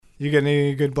You get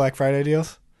any good Black Friday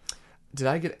deals? Did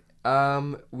I get...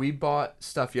 we bought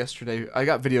stuff yesterday. I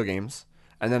got video games,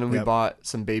 and then we bought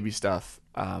some baby stuff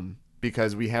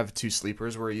because we have 2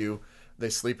 sleepers where they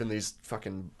sleep in these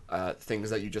fucking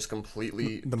things that you just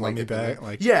completely... The mummy bag?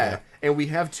 And we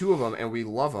have 2 of them, and we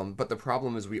love them, but the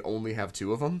problem is we only have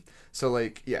 2 of them. So,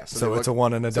 like, yeah. So it's a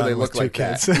one and a done with 2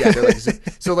 kids. Yeah, they're like...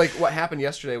 So, like, what happened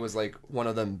yesterday was, like, one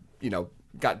of them,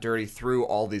 got dirty through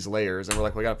all these layers, and we're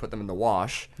like, we got to put them in the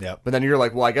wash. Yep. But then you're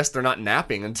like, well, I guess they're not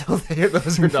napping until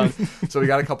those are done. So we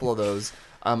got a couple of those.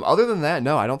 Other than that,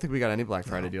 no, I don't think we got any Black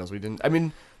Friday deals. We didn't. I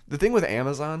mean, the thing with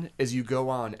Amazon is you go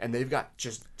on and they've got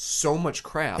just so much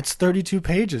crap. It's 32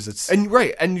 pages. And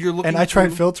you're looking. And I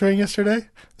tried filtering yesterday.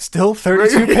 Still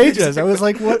 32 pages. I was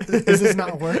like, "What? Is this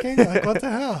not working? Like, what the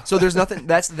hell?" So there's nothing.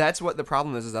 That's what the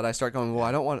problem is that I start going. Well,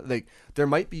 I don't want like. There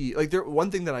might be like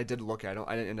one thing that I did look at.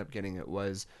 I didn't end up getting it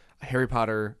was a Harry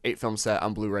Potter 8-film set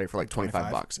on Blu-ray for like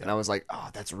 $25, and I was like, oh,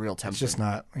 that's real tempting. It's just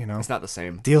not. It's not the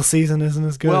same. Deal season isn't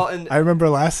as good. Well, and I remember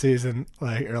last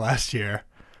year.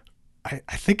 I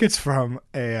think it's from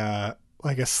a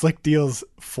Slick Deals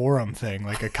forum thing,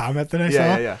 like a comment that I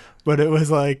saw. Yeah. But it was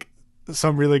like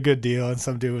some really good deal, and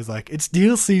some dude was like, "It's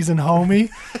deal season, homie."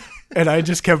 And I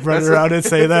just kept running around and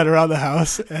saying that around the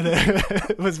house, and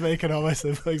it was making all my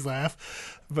siblings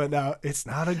laugh. But now it's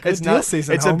not a good deal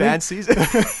season. It's homie. A bad season.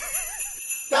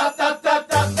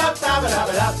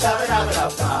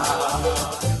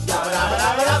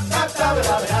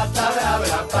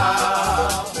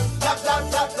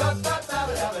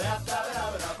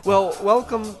 Well,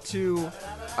 welcome to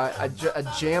a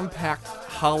jam-packed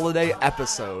holiday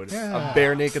episode of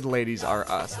Bare Naked Ladies Are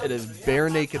Us. It is Bare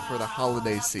Naked for the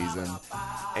holiday season,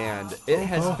 and it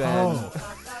has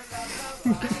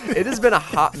it has been a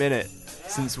hot minute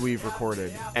since we've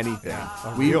recorded anything.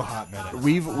 Real hot minute.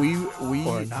 We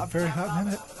or not very hot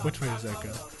minute. Which way does that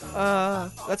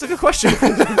go? That's a good question.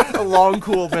 A long,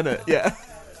 cool minute. Yeah.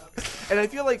 And I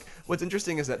feel like what's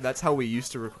interesting is that that's how we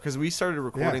used to because we started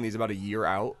recording these about a year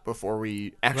out before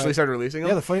we actually started releasing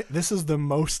them. Yeah, this is the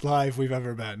most live we've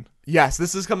ever been. Yes,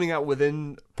 this is coming out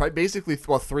within basically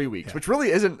 3 weeks, which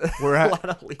really isn't We're a at lot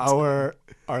of leads.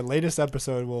 Our latest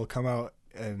episode will come out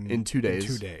in 2 days.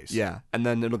 In 2 days. Yeah, and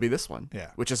then it'll be this one. Yeah,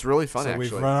 which is really fun. So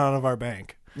actually, we've run out of our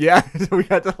bank. Yeah, we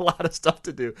got a lot of stuff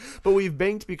to do, but we've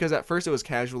banked because at first it was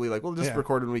casually like we'll just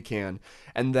record when we can,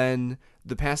 and then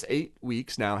the past 8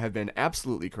 weeks now have been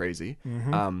absolutely crazy.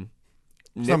 Mm-hmm.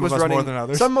 Nick some was of us running more than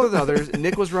others. Some more than others.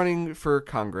 Nick was running for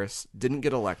Congress, didn't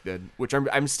get elected, which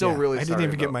I'm still really sorry I didn't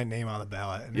even about. get my name on the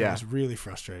ballot, and it was really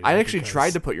frustrating. I actually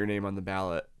tried to put your name on the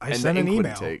ballot. I sent an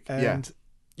email.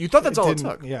 You thought that's all it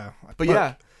took. Yeah. But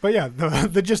yeah,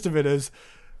 the gist of it is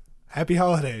happy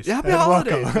holidays. Yeah, happy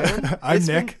holidays, man. I'm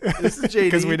Nick. This is JD.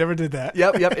 Because we never did that.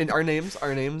 Yep. And our names,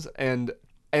 and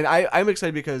I'm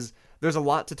excited because there's a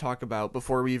lot to talk about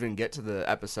before we even get to the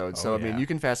episode. So, I mean, you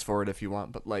can fast forward if you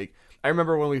want, but like, I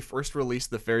remember when we first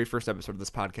released the very first episode of this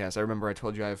podcast, I remember I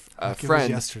told you I have a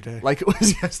friend. Like it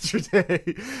was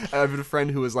yesterday. I have a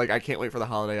friend who was like, I can't wait for the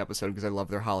holiday episode because I love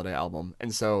their holiday album.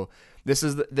 And so this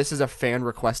is a fan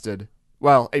requested,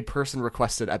 a person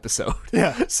requested episode.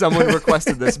 Yeah. Someone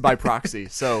requested this by proxy.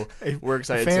 So we're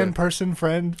excited. Fan, person,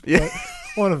 friend. Yeah.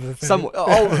 One of the things.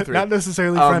 All of the 3. Not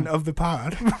necessarily friend of the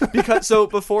pod. So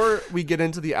before we get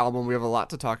into the album, we have a lot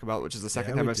to talk about, which is the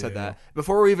second time I've said that.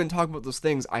 Before we even talk about those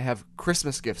things, I have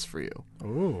Christmas gifts for you.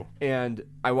 Ooh. And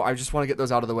I just want to get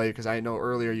those out of the way because I know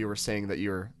earlier you were saying that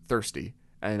you're thirsty.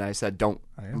 And I said, don't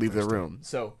leave the room.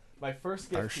 So my first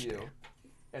gift to you,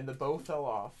 and the bow fell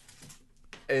off,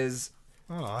 is...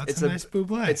 Oh, that's a nice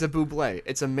buble. It's a buble.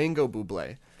 It's a mango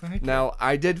buble. Now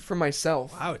I did for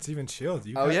myself. Wow, it's even chilled.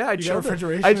 I chilled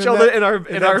refrigeration. I chilled it in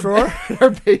our drawer? in our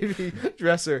baby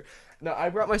dresser. Now I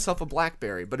brought myself a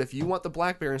blackberry, but if you want the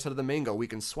blackberry instead of the mango, we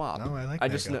can swap. No, I like. I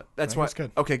just know that's why.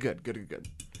 Good. Okay, good.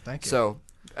 Thank you. So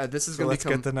this is gonna let's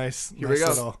become. Get the nice. Here nice we go.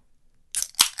 Little...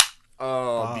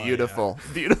 Oh, beautiful,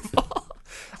 beautiful.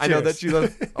 I know that you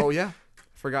love. Oh yeah,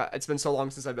 forgot. It's been so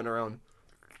long since I've been around.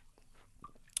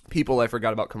 People, I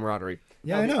forgot about camaraderie.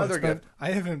 Yeah, I know.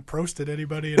 I haven't prosted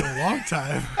anybody in a long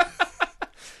time.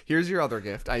 Here's your other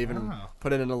gift. I even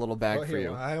put it in a little bag for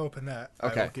you. Well, I open that.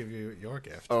 Okay. I will give you your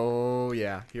gift. Oh,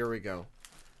 yeah. Here we go.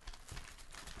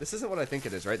 This isn't what I think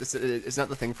it is, right? It's not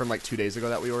the thing from like 2 days ago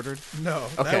that we ordered? No.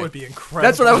 Okay. That would be incredible.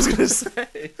 That's what I was going to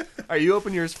say. All right, you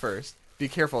open yours first. Be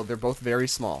careful. They're both very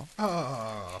small.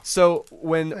 Oh. So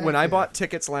when I bought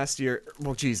tickets last year,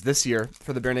 this year,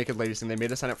 for the Bare Naked Ladies thing, they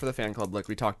made us sign up for the fan club like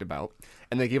we talked about,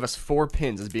 and they gave us 4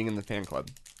 pins as being in the fan club.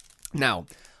 Now,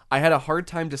 I had a hard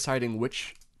time deciding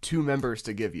which 2 members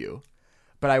to give you,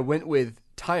 but I went with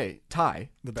Ty,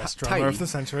 the best drummer of the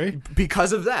century,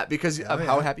 because of that, because of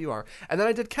how happy you are. And then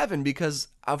I did Kevin because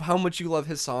of how much you love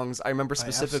his songs. I remember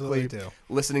specifically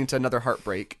listening to Another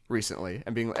Heartbreak recently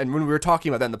and when we were talking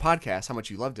about that in the podcast, how much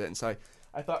you loved it. And so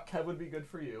I thought Kev would be good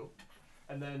for you.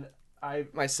 And then I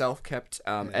myself kept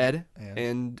Ed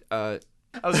and I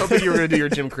was hoping you were going to do your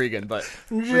Jim Cregan, but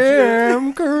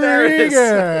Jim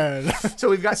Cregan. So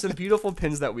we've got some beautiful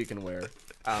pins that we can wear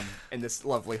in this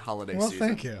lovely holiday season. Well,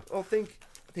 thank you. Well,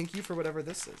 thank you for whatever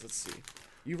this is. Let's see.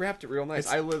 You wrapped it real nice.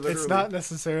 It's not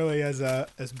necessarily as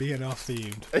BNL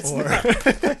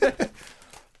themed. Not.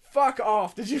 Fuck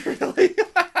off! Did you really?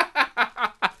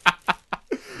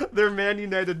 They're Man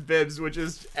United bibs, which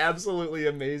is absolutely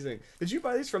amazing. Did you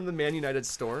buy these from the Man United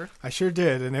store? I sure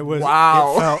did, and it was.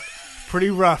 Wow. It felt pretty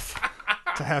rough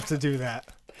to have to do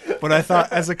that. But I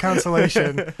thought, as a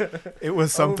consolation, it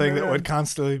was something that would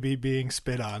constantly be being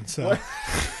spit on. So.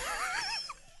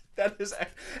 That is, and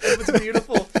what's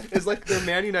beautiful is like their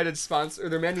Man United sponsor, or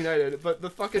their Man United, but the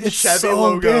fucking Chevy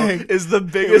logo is the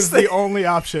biggest. It was the only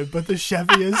option, but the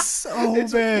Chevy is so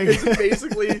big.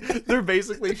 They're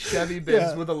basically Chevy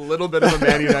bibs with a little bit of a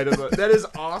Man United logo. That is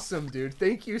awesome, dude.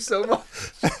 Thank you so much.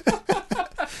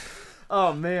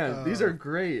 Oh man, these are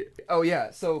great. Oh yeah,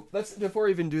 so before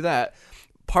we even do that.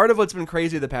 Part of what's been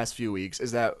crazy the past few weeks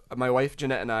is that my wife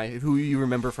Jeanette and I, who you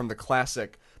remember from the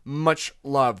classic, much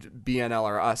loved BNL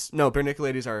or Us. No, Bare Naked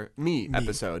Ladies Are Me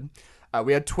episode.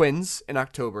 We had twins in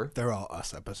October. They're all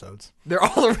Us episodes. They're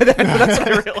all over there. That's what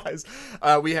I realized.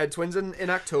 We had twins in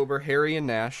October, Harry and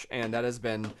Nash, and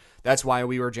that's why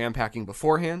we were jam packing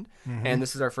beforehand. Mm-hmm. And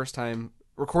this is our first time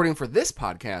recording for this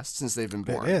podcast since they've been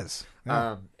born. It is.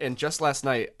 Yeah. And just last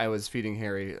night I was feeding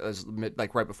Harry,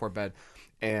 right before bed.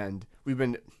 And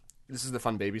this is the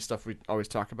fun baby stuff we always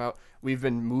talk about. We've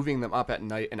been moving them up at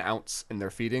night an ounce in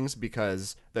their feedings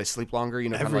because they sleep longer.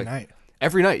 Every night.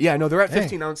 Every night. Yeah, no, they're at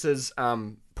 15 ounces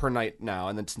per night now.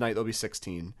 And then tonight they'll be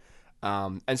 16.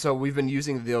 And so we've been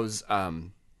using those,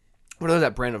 what are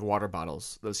that brand of water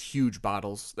bottles? Those huge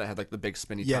bottles that had like the big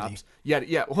spinny tops. Yeti.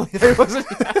 Yeah. Well, it wasn't.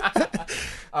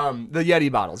 The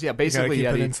Yeti bottles. Yeah, basically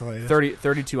Yeti.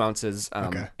 32 ounces.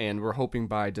 And we're hoping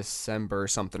by December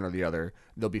something or the other,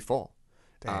 they'll be full.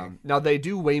 Now they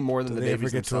do weigh more than the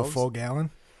babies themselves. Do they ever get to a full gallon?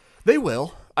 They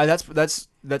will. That's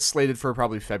slated for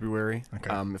probably February. Okay.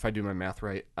 If I do my math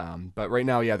right. But right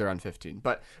now, they're on 15.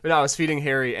 But no, I was feeding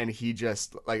Harry, and he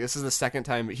just this is the second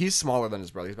time. He's smaller than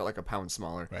his brother. He's about like a pound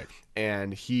smaller. Right.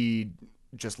 And he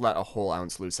just let a whole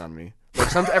ounce loose on me.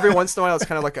 Like every once in a while, it's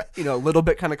kind of like a little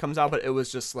bit kind of comes out, but it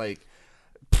was just like.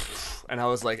 And I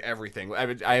was like everything.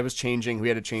 I was changing. We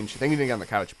had to change anything on the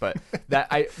couch, but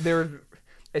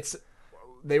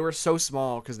they were so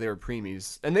small because they were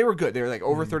preemies, and they were good. They were like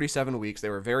over 37 weeks. They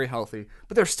were very healthy,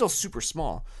 but they're still super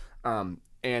small.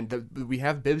 We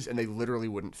have bibs, and they literally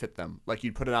wouldn't fit them. Like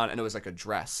you'd put it on, and it was like a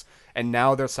dress. And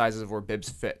now they're sizes of where bibs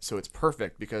fit, so it's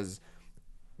perfect because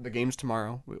the game's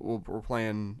tomorrow. We're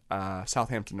playing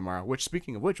Southampton tomorrow. Which,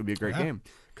 speaking of which, will be a great game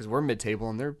because we're mid-table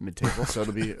and they're mid-table, so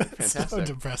it'll be fantastic. So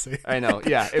depressing. I know.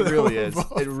 Yeah, it really is.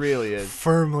 It really is.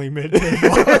 Firmly mid-table.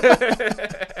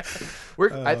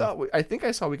 I think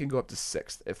I saw we can go up to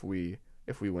 6th if we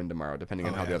win tomorrow, depending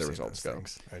on how the other results go.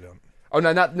 I don't. Oh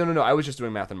no! I was just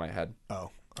doing math in my head.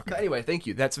 Oh, okay. But anyway, thank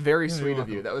you. That's very sweet of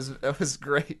you. That was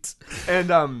great.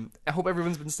 And I hope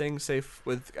everyone's been staying safe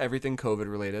with everything COVID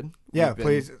related. Yeah,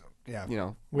 please.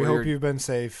 Yeah, we hope you've been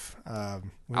safe.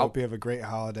 We hope you have a great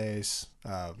holidays.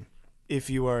 If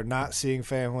you are not seeing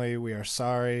family, we are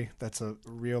sorry. That's a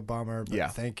real bummer.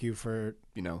 But thank you for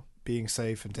being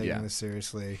safe and taking this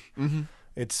seriously. Mm-hmm.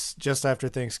 It's just after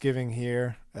Thanksgiving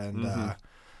here, and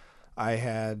I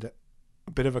had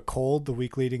a bit of a cold the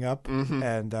week leading up,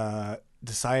 and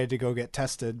decided to go get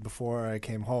tested before I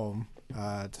came home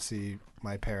to see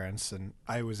my parents, and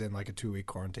I was in like a 2-week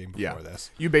quarantine before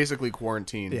this. You basically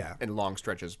quarantine in long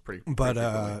stretches pretty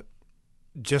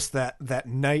just that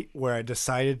night where I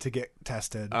decided to get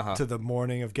tested to the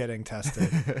morning of getting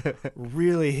tested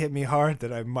really hit me hard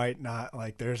that I might not,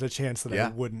 there's a chance that I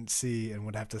wouldn't see and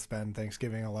would have to spend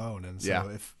Thanksgiving alone. And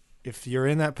so if you're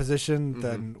in that position,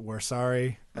 then we're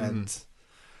sorry, and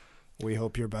we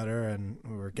hope you're better and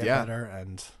we're better.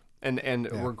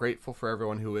 And we're grateful for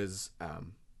everyone who is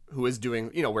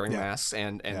doing, wearing masks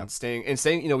and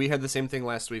staying, we had the same thing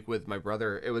last week with my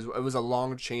brother. It was a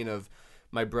long chain of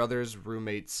my brother's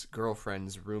roommate's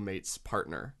girlfriend's roommate's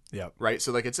partner. Yep. Right.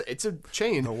 So it's a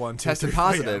chain. The one, two, tested three,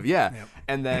 positive. Yeah. Yep.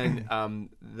 And then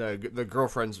the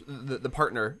girlfriend's the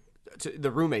partner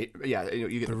the roommate. Yeah,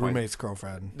 you get the roommate's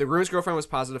girlfriend. The roommate's girlfriend was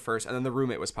positive first, and then the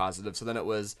roommate was positive. So then it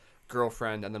was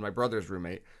girlfriend, and then my brother's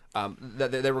roommate.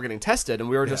 That they were getting tested, and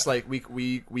we were just like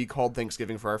we called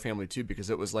Thanksgiving for our family too, because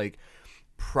it was like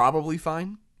probably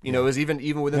fine. You know, it was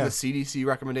even within the CDC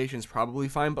recommendations, probably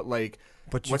fine. But like,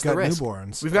 but what's you've the got risk?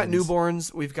 newborns. We've got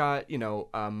newborns. We've got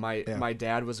my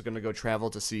dad was going to go travel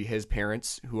to see his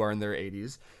parents who are in their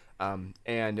 80s. And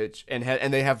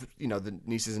they have the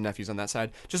nieces and nephews on that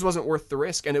side. Just wasn't worth the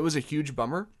risk, and it was a huge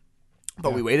bummer.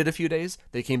 But we waited a few days.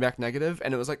 They came back negative,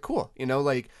 and it was like cool.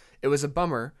 Like it was a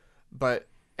bummer, but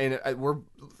we're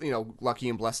lucky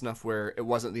and blessed enough where it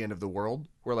wasn't the end of the world.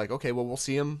 We're like, okay, well, we'll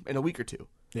see him in a week or two.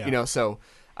 Yeah. So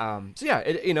yeah,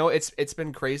 it's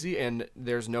been crazy, and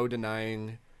there's no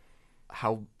denying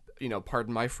how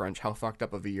pardon my French, how fucked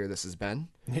up of a year this has been.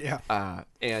 Yeah.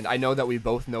 And I know that we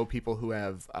both know people who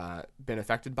have been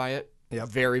affected by it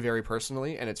very, very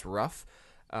personally, and it's rough.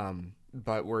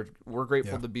 But we're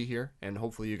grateful to be here, and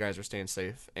hopefully you guys are staying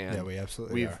safe. And we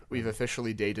absolutely are. We've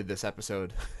officially dated this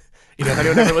episode. If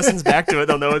anyone ever listens back to it,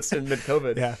 they'll know it's in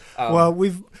mid-COVID. Yeah. Well,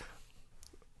 we've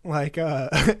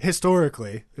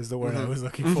historically is the word I was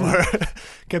looking for.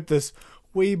 Kept this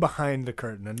way behind the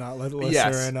curtain and not let the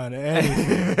listener in on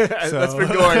anything. So. That's been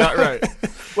going on, right.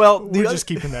 Well, we're just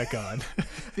keeping that going.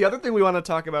 The other thing we want to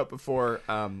talk about before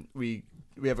we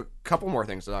have a couple more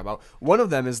things to talk about. One of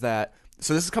them is that,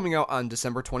 so this is coming out on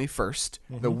December 21st,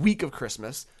 the week of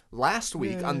Christmas. Last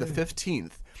week, on the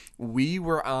 15th, we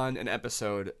were on an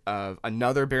episode of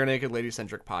another Bare Naked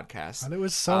Lady-centric podcast. And it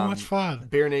was so much fun.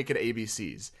 Bare Naked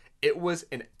ABCs. It was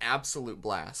an absolute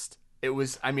blast. It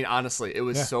was, honestly, it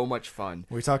was so much fun.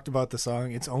 We talked about the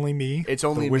song It's Only Me, It's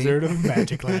Only the Wizard of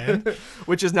Magic Land.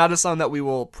 Which is not a song that we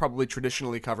will probably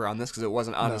traditionally cover on this because it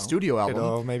wasn't on a studio album.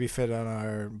 It'll maybe fit on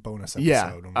our bonus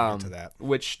episode when we get to that.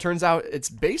 Which turns out it's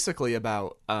basically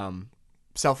about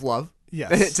self-love.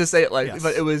 Yes. To say it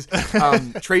but it was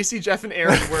Tracy, Jeff, and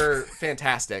Aaron were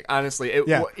fantastic. Honestly,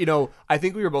 I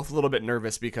think we were both a little bit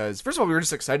nervous because first of all, we were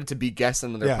just excited to be guests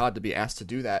on their pod, to be asked to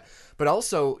do that. But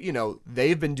also,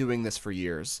 they've been doing this for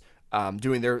years,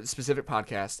 doing their specific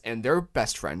podcast, and they're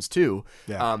best friends too.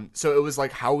 Yeah. So it was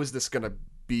like, how is this gonna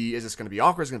be? Is this gonna be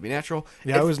awkward? Is it gonna be natural?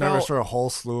 Yeah, I was nervous for a whole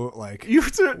slew. Like you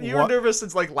were nervous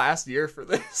since like last year for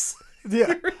this.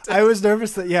 Yeah, I was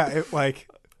nervous that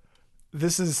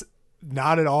this is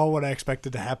not at all what I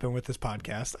expected to happen with this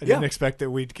podcast. I didn't expect that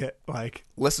we'd get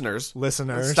listeners. Let's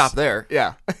stop there.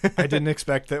 Yeah. I didn't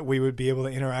expect that we would be able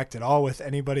to interact at all with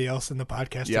anybody else in the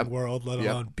podcasting world, let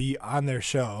alone be on their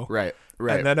show. Right.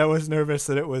 And then I was nervous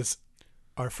that it was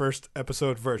our first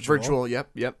episode virtual. Yep.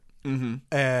 Mm-hmm.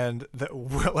 And that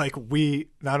we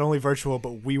not only virtual,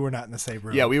 but we were not in the same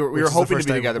room. Yeah, we were hoping to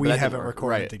be together, but we haven't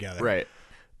recorded together. Right.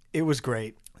 It was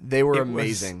great. They were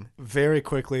amazing. Very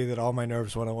quickly that all my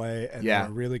nerves went away, and they were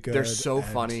really good. They're so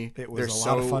funny. It was a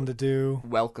lot of fun to do.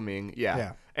 Welcoming,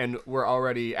 yeah. And we're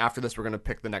already, after this, we're going to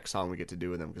pick the next song we get to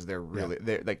do with them because they're really,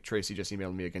 like Tracy just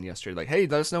emailed me again yesterday, like, hey,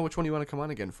 let us know which one you want to come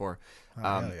on again for.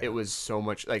 It was so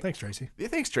much like. Thanks, Tracy. Yeah,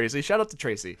 thanks, Tracy. Shout out to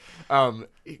Tracy.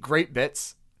 Great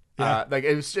bits.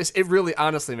 It was just, it really,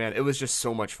 honestly, man, it was just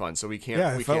so much fun. So we can't.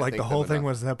 Yeah, it felt like the whole thing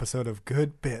was an episode of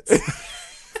good bits.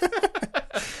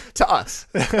 To us.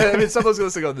 Someone's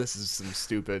going to go, this is some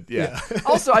stupid. Yeah.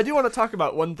 Also, I do want to talk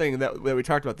about one thing that we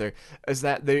talked about there is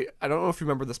that I don't know if you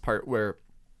remember this part where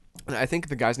I think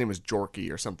the guy's name was Jorky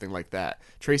or something like that.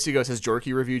 Tracy goes, has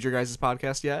Jorky reviewed your guys'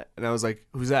 podcast yet? And I was like,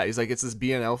 who's that? He's like, it's this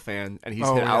BNL fan, and he's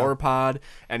hit our pod,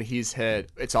 and he's hit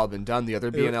It's All Been Done, the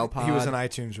other BNL pod. He was an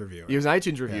iTunes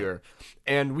reviewer.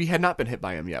 And we had not been hit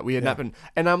by him yet. We had not been,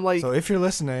 and I'm like, so if you're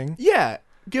listening,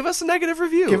 give us a negative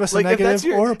review. Give us a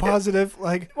negative or a positive.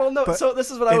 Well, no. So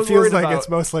this is what I was worried about. It feels like it's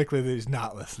most likely that he's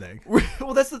not listening.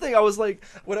 Well, that's the thing. I was like,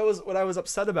 what I was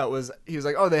upset about was he was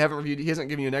like, oh, they haven't reviewed. He hasn't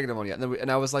given you a negative one yet.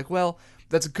 And I was like, well,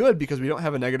 that's good because we don't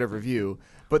have a negative review.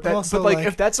 But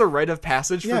if that's a rite of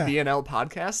passage for BNL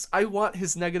podcasts, I want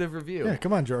his negative review. Yeah,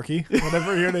 come on, Jorky,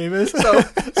 whatever your name is.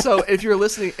 So if you're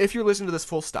listening to this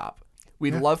full stop.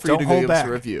 We'd love for you to give us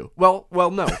a review. Well,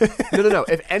 no.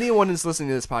 If anyone is listening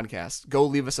to this podcast, go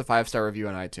leave us a 5-star review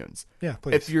on iTunes. Yeah,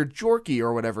 please. If you're Jorky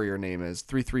or whatever your name is,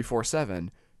 3347,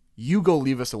 you go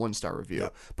leave us a 1-star review.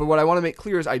 Yep. But what I want to make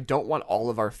clear is I don't want all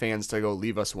of our fans to go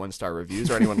leave us 1-star reviews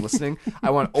or anyone listening.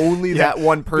 I want only that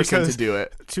one person to do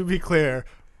it. To be clear,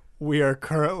 we are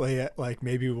currently at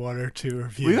maybe 1 or 2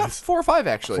 reviews. We got 4 or 5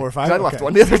 actually. 4 or 5. I left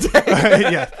one the other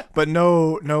day. But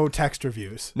no text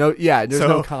reviews. No, there's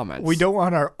no comments. We don't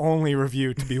want our only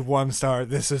review to be 1 star.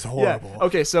 This is horrible. Yeah.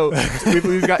 Okay, so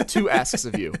we've got 2 asks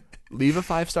of you. Leave a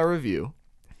 5-star review,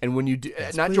 and when you do,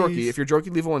 not please. Jorky. If you're Jorky,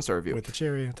 leave a 1-star review with the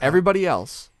cherry on top. Everybody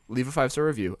else, leave a 5-star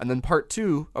review. And then part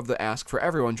 2 of the ask for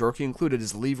everyone, Jorky included,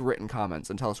 is leave written comments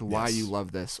and tell us why you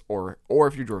love this, or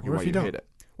if you're Jorky, why you hate it.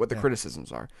 What the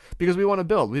criticisms are. Because we want to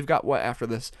build. We've got, after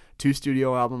this, 2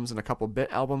 studio albums and a couple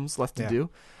bit albums left to do.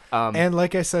 And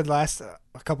like I said a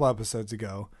couple episodes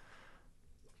ago,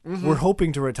 we're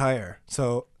hoping to retire.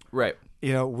 So, right.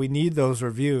 We need those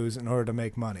reviews in order to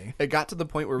make money. It got to the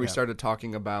point where we started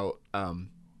talking about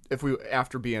if we,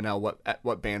 after BNL,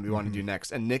 what band we want to do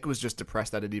next. And Nick was just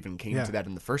depressed that it even came to that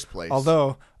in the first place.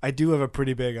 Although, I do have a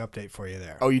pretty big update for you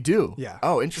there. Oh, you do? Yeah.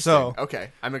 Oh, interesting. So, okay.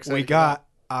 I'm excited. We got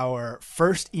our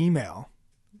first email.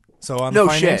 So on the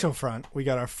financial front, we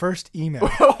got our first email.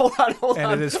 hold on.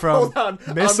 And it is from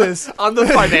Mrs. On the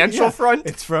financial front?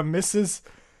 It's from Mrs.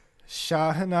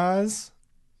 Shahnaz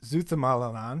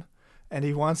Zuthamalan. And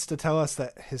he wants to tell us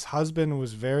that her husband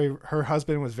was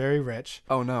very rich.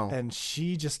 Oh no. And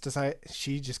she just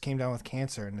came down with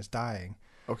cancer and is dying.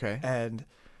 Okay. And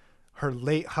her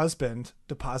late husband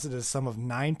deposited a sum of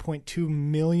 $9.2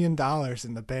 million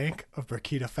in the Bank of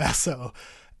Burkina Faso.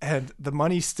 And the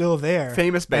money's still there.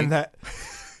 Famous bank. And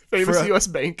famous U.S.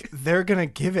 bank. They're going to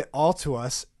give it all to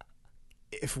us.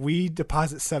 If we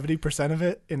deposit 70% of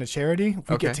it in a charity,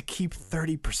 we get to keep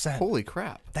 30%. Holy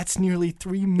crap. That's nearly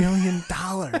 $3 million.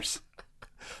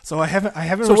 So I haven't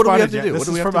so responded what do we have to yet. do? This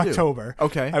is from October.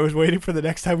 Okay. I was waiting for the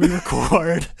next time we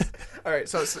record. All right.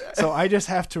 So I just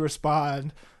have to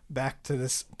respond back to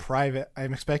this private.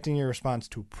 I'm expecting your response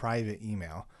to private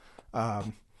email.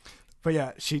 But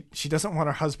yeah, she doesn't want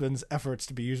her husband's efforts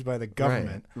to be used by the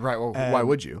government. Right. Well, why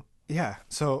would you? Yeah.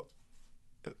 So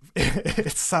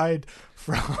it's signed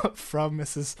from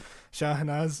Mrs.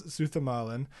 Shahnaz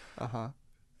Zuthamalan. Uh-huh.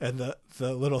 And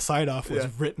the little sign off was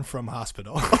written from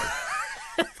hospital.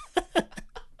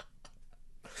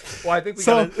 Well, I think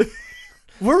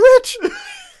we're rich.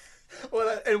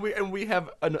 Well, and we have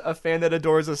a fan that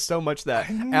adores us so much that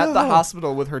at the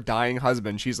hospital with her dying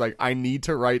husband, she's like, I need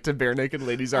to write to Bare Naked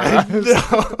Ladies Archives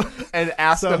and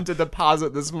ask them to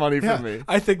deposit this money for me.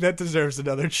 I think that deserves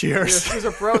another cheers. Yeah, she's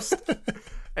a roast.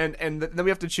 And then we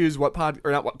have to choose what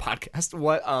podcast.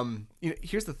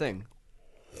 Here's the thing.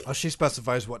 Oh, she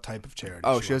specifies what type of charity.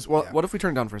 Oh, she has. Well, what if we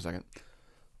turn it down for a second?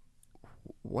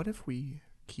 What if we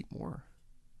keep more?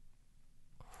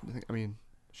 I mean,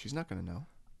 she's not going to know.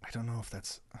 I don't know if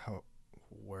that's how it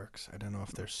works. I don't know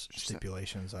if there's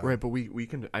stipulations. Right, but we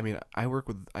can. I mean, I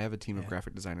have a team of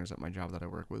graphic designers at my job that I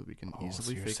work with. We can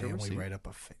easily fake a receipt. We write up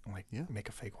make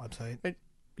a fake website.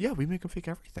 Yeah, we make a fake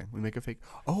everything. We make a fake.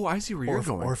 Oh, I see where you're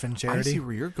going. Orphan charity. I see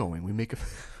where you're going. We make a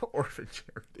orphan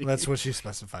charity. That's what she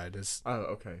specified. Oh,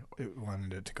 okay. It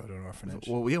wanted it to go to an orphanage.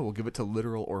 Well, yeah, we'll give it to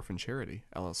Literal Orphan Charity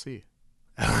LLC.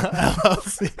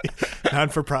 LLC, non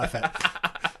for profit.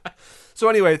 So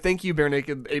anyway, thank you, Bare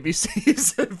Naked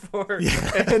ABCs,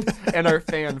 and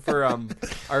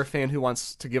our fan who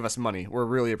wants to give us money. We're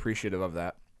really appreciative of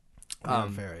that.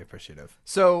 I'm very appreciative.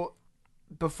 So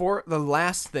before the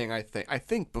last thing, I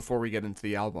think before we get into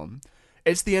the album,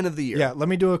 it's the end of the year. Yeah, let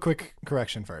me do a quick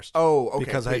correction first. Oh, okay.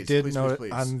 Because I did note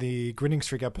on the Grinning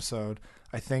Streak episode,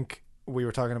 I think we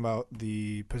were talking about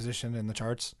the position in the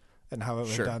charts and how it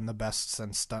was done the best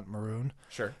since Stunt Maroon.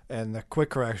 Sure. And the quick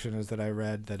correction is that I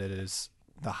read that it is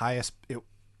the highest. It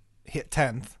hit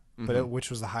 10th, but which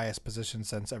was the highest position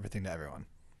since Everything to Everyone,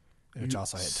 which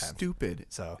also hit 10th. Stupid.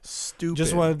 So stupid.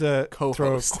 Just wanted to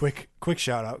co-host. throw a quick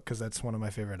shout out because that's one of my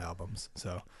favorite albums.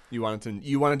 So you wanted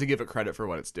to give it credit for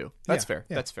what it's due. That's fair.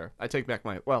 Yeah. That's fair. I take back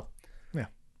my yeah.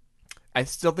 I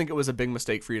still think it was a big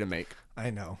mistake for you to make.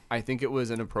 I know. I think it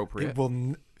was inappropriate.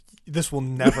 This will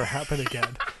never happen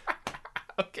again.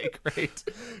 Okay,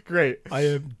 great. I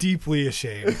am deeply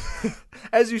ashamed,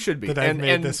 as you should be, that I've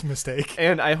made this mistake.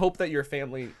 And I hope that your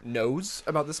family knows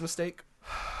about this mistake,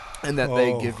 and that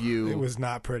they give you. It was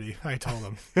not pretty. I told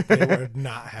them they were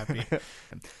not happy.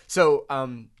 So,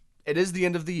 it is the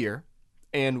end of the year,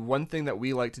 and one thing that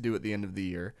we like to do at the end of the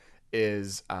year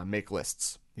is make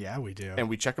lists. Yeah, we do, and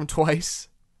we check them twice.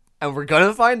 And we're going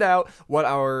to find out what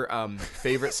our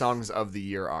favorite songs of the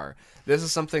year are. This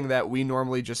is something that we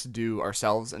normally just do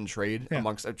ourselves and trade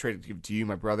amongst. I've traded to you,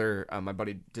 my brother, my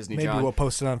buddy Disney John. Maybe we'll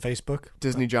post it on Facebook.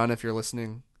 Disney John, if you're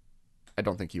listening. I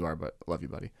don't think you are, but love you,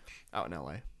 buddy. Out in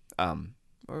L.A.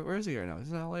 Where is he right now? Is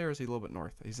he in L.A. or is he a little bit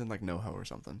north? He's in like NoHo or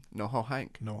something. NoHo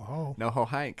Hank. NoHo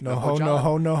Hank.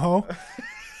 NoHo.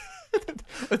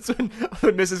 That's when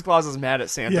Mrs. Claus is mad at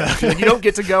Santa. Yeah. She's like, you don't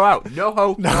get to go out.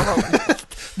 NoHo.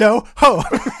 NoHo.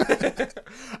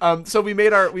 So we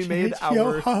made our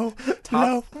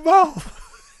top.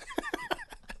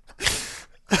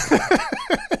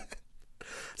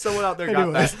 Someone out there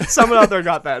got that. Someone out there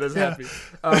got that. Is happy.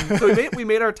 So we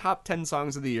made our top 10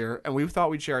 songs of the year, and we thought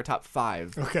we'd share our top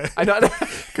 5. Okay. I know.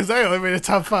 Because I only made a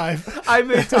top 5. I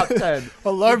made top 10.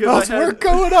 Alarm bells were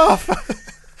going off.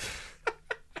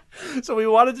 So we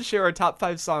wanted to share our top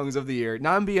 5 songs of the year,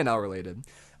 non-BNL related,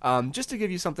 just to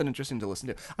give you something interesting to listen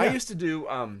to. Yeah. I used to do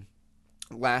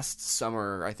last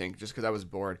summer, I think, just because I was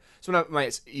bored. So when my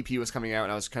EP was coming out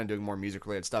and I was kind of doing more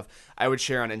music-related stuff, I would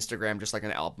share on Instagram just like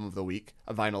an album of the week,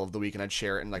 a vinyl of the week, and I'd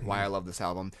share it and like why I love this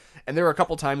album. And there were a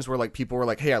couple times where like people were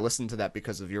like, "Hey, I listened to that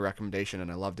because of your recommendation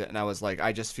and I loved it." And I was like,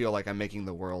 I just feel like I'm making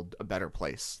the world a better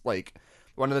place. Like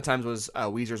one of the times was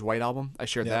Weezer's White Album. I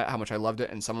shared that, how much I loved it,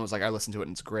 and someone was like, "I listened to it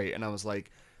and it's great." And I was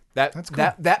like, That's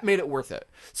cool. That made it worth it.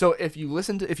 So if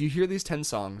you hear these 10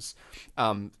 songs,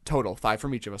 total 5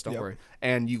 from each of us, don't worry,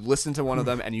 and you listen to one of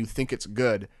them and you think it's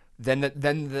good,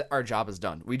 then our job is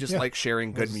done. We just like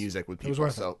sharing good music with people.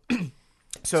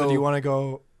 So do you want to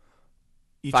go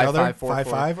each 5, other 5, 4,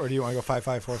 5, or do you want to go 5,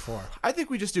 5, 4, 4? I think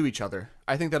we just do each other.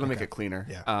 I think that'll make it cleaner.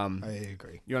 Yeah, I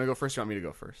agree. You want to go first? Or you want me to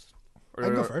go first? I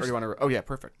can go first. Or do you want to? Oh yeah,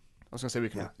 perfect. I was gonna say we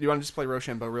can. You want to just play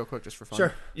Rochambeau real quick, just for fun?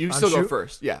 Sure. You on still shoot? Go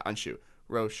first. Yeah, on shoot.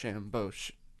 Rochambeau.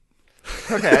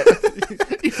 Okay.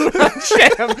 You were on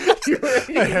sham.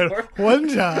 I had one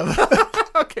job.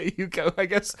 Okay, you go. I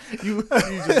guess you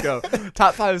just go.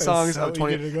 Top 5 songs of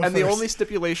 20. And first. The only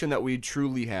stipulation that we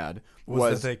truly had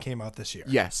was that they came out this year.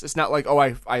 Yes, it's not like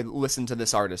I listened to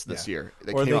this artist this year.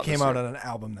 They came out on an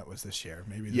album that was this year.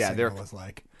 Maybe the single was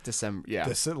like December.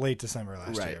 Yeah, late December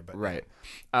last year. But right.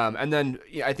 And then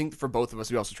I think for both of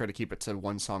us, we also try to keep it to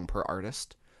one song per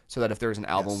artist, so that if there's an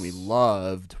album we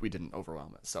loved, we didn't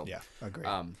overwhelm it. So yeah, agree.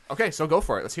 Okay, so go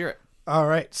for it. Let's hear it. All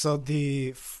right, so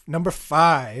the number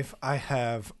 5, I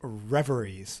have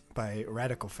Reveries by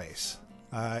Radical Face.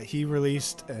 He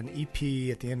released an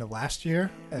EP at the end of last year,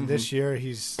 and this year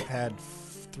he's had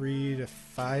 3 to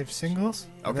 5 singles.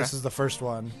 Okay. This is the first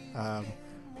one,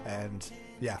 and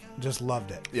yeah, just loved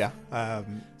it. Yeah.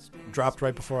 Dropped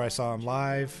right before I saw him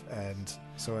live, and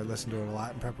so I listened to it a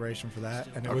lot in preparation for that.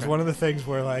 And it was one of the things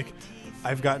where like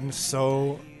I've gotten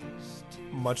so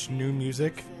much new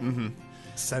music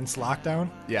since lockdown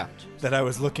that I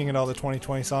was looking at all the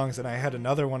 2020 songs, and I had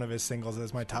another one of his singles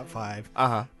as my top 5.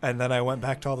 And then I went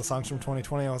back to all the songs from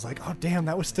 2020. I was like, oh damn,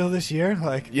 that was still this year.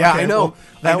 Like, yeah, okay, I know. Well,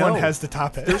 that one has to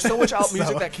top it. There's so much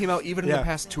music that came out even in the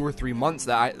past 2 or 3 months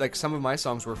that I like. Some of my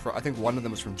songs were from, I think one of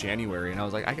them was from January, and I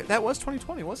was like, that was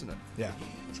 2020, wasn't it? Yeah,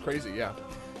 it's crazy. Yeah.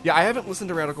 I haven't listened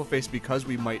to Radical Face because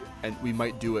we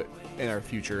might do it in our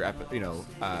future,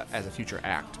 as a future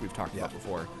act we've talked about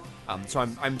before. So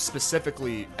I'm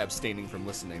specifically abstaining from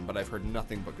listening, but I've heard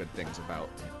nothing but good things about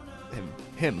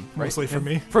him, right? Mostly from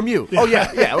me. From you. Yeah. Oh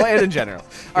yeah, and in general.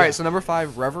 All right, so number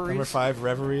 5, Reveries. Number 5,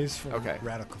 Reveries from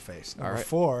Radical Face. Number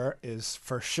 4 is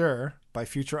For Sure by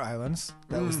Future Islands.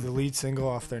 That was the lead single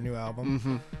off their new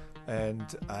album. And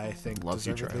I think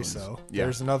deservedly so. Yeah.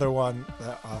 There's another one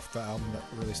off the album that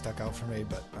really stuck out for me,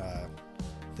 but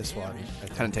this one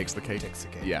kind of takes the cake.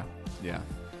 Yeah.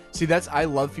 See, I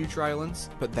love Future Islands,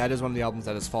 but that is one of the albums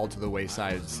that has fallen to the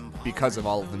wayside because of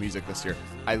all of the music this year.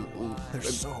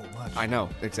 There's so much. I know,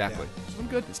 exactly. Yeah. It's been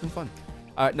good. It's been fun.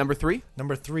 Number 3?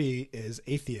 Number 3 is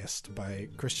Atheist by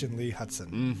Christian Lee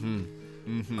Hudson.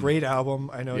 Great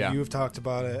album. I know you have talked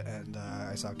about it, and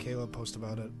I saw Caleb post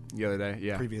about it the other day.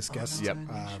 Yeah, previous guest. And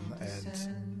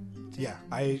yeah,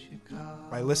 I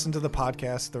listened to the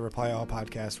podcast, the Reply All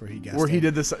podcast, where he guested. Where he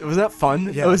did this. Was that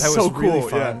fun? Yeah, it was so really cool.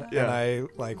 Fun. Yeah. And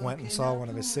I went and saw one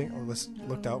of his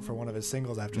looked out for one of his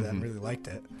singles after that and really liked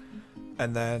it.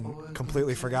 And then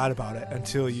completely forgot about it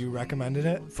until you recommended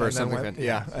it. For something.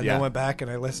 Then went back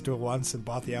and I listened to it once and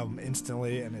bought the album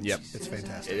instantly, and it's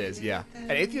fantastic. It is, yeah.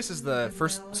 And Atheist is the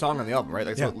first song on the album, right?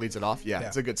 That's what leads it off. Yeah,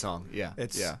 it's a good song. Yeah,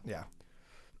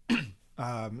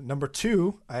 Number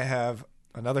 2, I have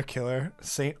another killer,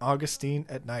 St. Augustine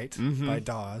at Night by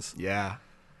Dawes. Yeah.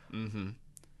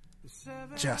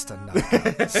 Just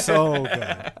another. So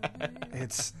good.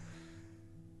 It's...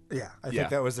 Yeah, I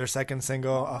think that was their second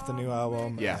single off the new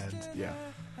album. Yeah,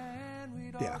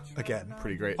 again,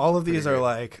 pretty great. All of these are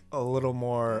like a little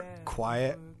more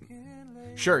quiet.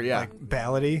 Sure, yeah. Like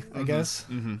ballady, I guess.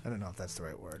 I don't know if that's the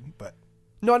right word, but...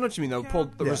 No, I know what you mean, though.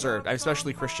 Pulled the reserved.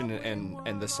 Especially Christian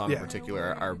and this song in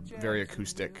particular are very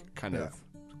acoustic, kind of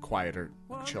quieter,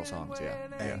 chill songs,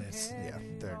 And it's,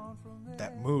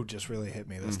 that mood just really hit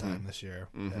me this time this year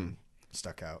and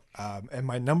stuck out. And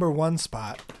my number 1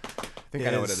 spot... I think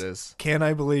I know what it is. Can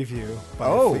I Believe You by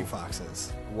Fleet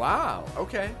Foxes. Wow.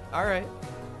 Okay. All right.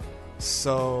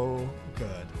 So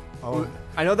good.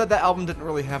 I know that album didn't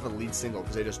really have a lead single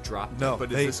because they just dropped it.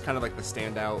 But is this kind of like the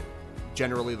standout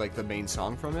generally like the main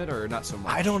song from it, or not so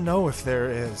much? I don't know if there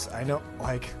is. I know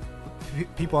like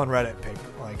people on Reddit pick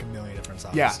like a million different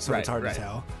songs. Yeah, so it's hard to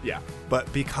tell. Yeah,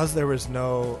 but because there was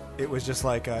no, it was just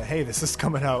like, hey, this is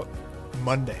coming out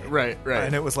Monday. Right.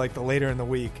 And it was like the later in the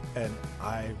week, and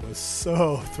I was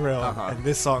so thrilled. And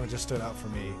this song just stood out for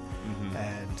me.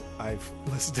 And I've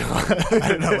listened to it, I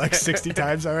don't know, like 60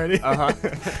 times already.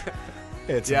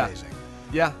 It's amazing.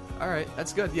 Yeah. All right,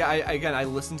 that's good. Yeah, I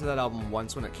listened to that album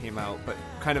once when it came out, but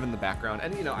kind of in the background.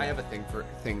 And I have a thing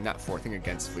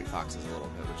against Fleet Foxes a little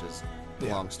bit, which is a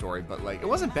long story. But like, it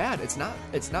wasn't bad. It's not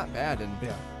bad. And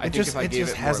I think if I gave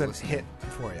it more hasn't hit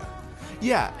for you.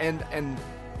 Yeah, and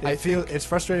I feel it's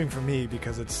frustrating for me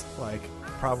because it's like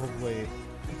probably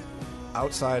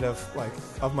outside of like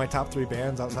of my top 3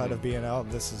 bands outside of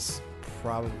BNL, this is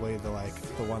probably the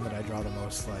one that I draw the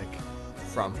most like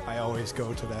from. I always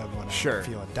go to them when I'm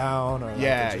feeling down, or like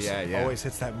it just always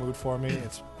hits that mood for me.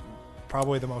 It's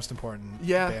probably the most important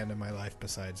band in my life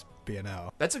besides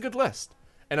BNL. That's a good list,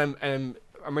 and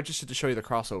I'm interested to show you the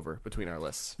crossover between our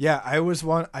lists. Yeah,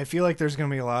 I feel like there's gonna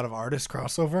be a lot of artist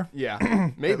crossover.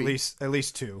 Yeah, maybe at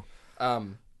least 2.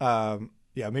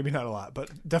 Yeah, maybe not a lot, but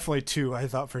definitely 2 I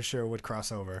thought for sure would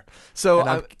cross over.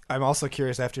 So I'm also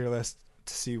curious after your list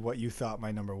to see what you thought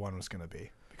my number 1 was going to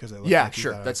be, because it looked like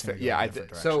sure, that's fair. Yeah, I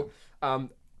did. So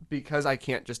because I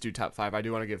can't just do top 5, I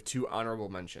do want to give 2 honorable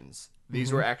mentions.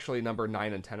 These were actually number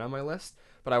 9 and 10 on my list,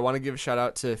 but I want to give a shout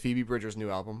out to Phoebe Bridgers' new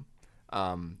album,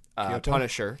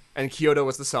 Punisher, and Kyoto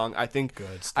was the song. I think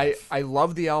good stuff. I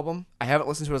love the album. I haven't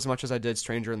listened to it as much as I did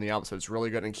Stranger in the Alps, so it's really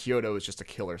good. And Kyoto is just a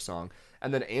killer song.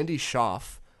 And then Andy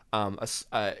Schaaf,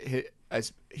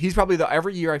 he's probably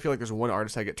every year I feel like there's one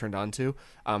artist I get turned on to.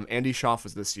 Andy Schaaf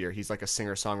was this year. He's like a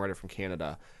singer-songwriter from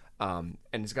Canada. And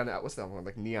he's got what's that one,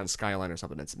 like Neon Skyline or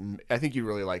something. I think you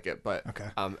really like it, but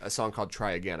a song called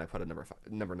Try Again I put at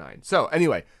number 9. So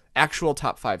anyway, actual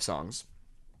top 5 songs.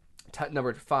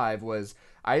 Number 5 was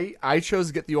I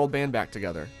chose Get the Old Band Back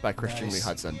Together by Christian Lee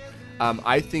Hudson.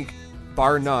 I think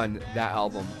bar none that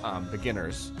album,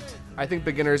 Beginners. I think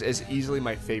Beginners is easily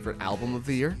my favorite album of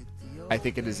the year. I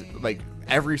think it is, like,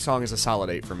 every song is a solid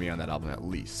 8 for me on that album at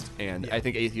least. And I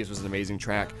think Atheist was an amazing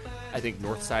track. I think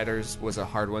Northsiders was a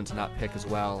hard one to not pick as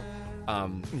well.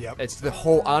 It's the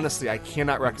whole, honestly, I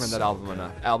cannot recommend that album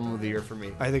enough. Album of the year for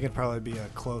me. I think it'd probably be a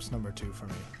close number 2 for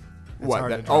me. No,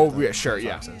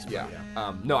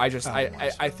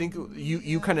 I think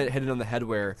you kind of hit it on the head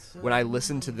where when I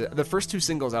listened to the first 2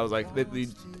 singles, I was like,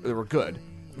 they were good.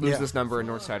 Lose This Number and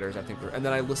Northsiders, I think. And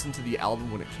then I listened to the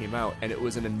album when it came out, and it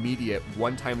was an immediate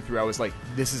one time through. I was like,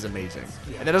 this is amazing.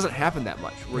 And that doesn't happen that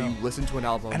much, where you listen to an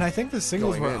album. And I think the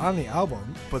singles were on the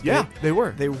album, but they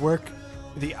were. They work.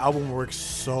 The album works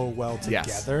so well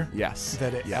together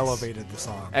that it elevated the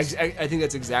songs. I think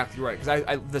that's exactly right,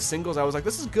 because the singles, I was like,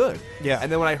 this is good. Yeah.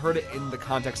 And then when I heard it in the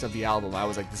context of the album, I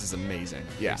was like, this is amazing.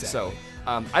 Yeah. Exactly. So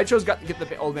I chose Get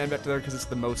the Old Man Back Together because it's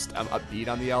the most upbeat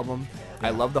on the album. Yeah. I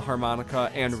love the harmonica,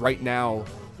 and right now,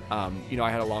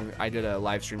 I did a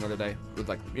live stream the other day with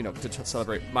to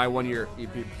celebrate my 1-year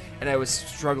EP, and I was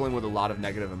struggling with a lot of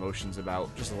negative emotions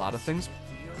about just a lot of things,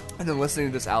 and then listening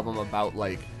to this album about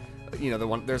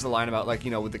there's a line about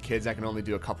with the kids I can only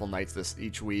do a couple nights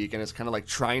each week, and it's kind of like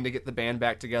trying to get the band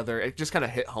back together. It just kind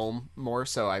of hit home more,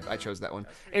 so I chose that one.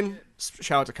 And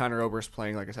shout out to Connor Oberst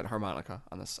playing, like I said, harmonica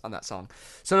on that song.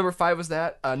 So number 5 was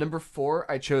that. Number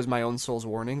 4, I chose My Own Soul's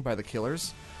Warning by The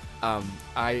Killers.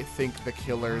 I think The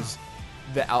Killers,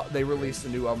 they released a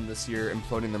new album this year,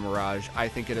 Imploding the Mirage. I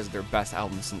think it is their best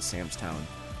album since Sam's Town,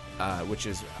 which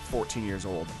is 14 years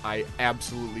old. I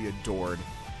absolutely adored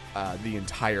the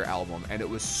entire album, and it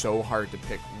was so hard to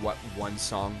pick what one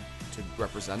song to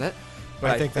represent it.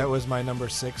 But I think that was my number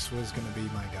 6 was going to be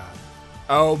My God.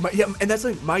 Oh, and that's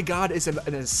like, My God is a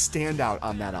standout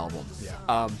on that album.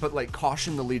 Yeah. But like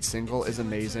Caution, the lead single, is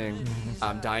amazing.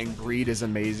 Mm-hmm. Dying Breed is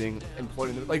amazing.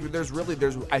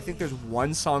 I think there's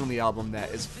one song on the album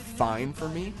that is fine for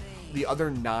me. The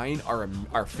other 9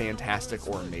 are fantastic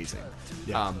or amazing.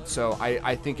 Yeah. So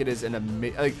I think it is an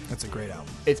amazing. That's a great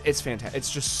album. It's fantastic. It's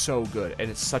just so good,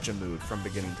 and it's such a mood from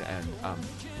beginning to end.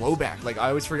 Blowback, I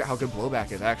always forget how good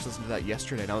Blowback is. I actually listened to that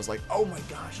yesterday, and I was like, oh my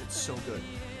gosh, it's so good.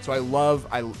 So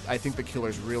I think The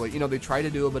Killers really, they try to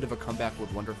do a bit of a comeback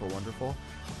with Wonderful Wonderful,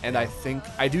 and I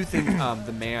do think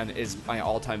The Man is my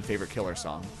all-time favorite Killer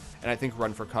song, and I think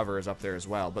Run for Cover is up there as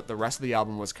well. But the rest of the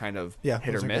album was kind of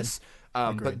hit or miss.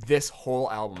 But this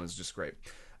whole album is just great.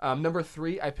 Number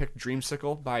 3, I picked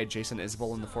Dreamsicle by Jason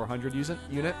Isbell and the 400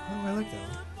 Unit. Oh, I like that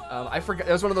one. I forgot.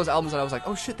 It was one of those albums that I was like,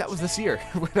 oh shit, that was this year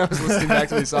when I was listening back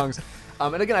to these songs.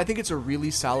 And again, I think it's a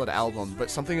really solid album, but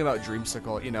something about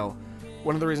Dreamsicle,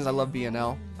 one of the reasons I love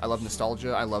BNL, I love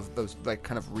nostalgia. I love those, like,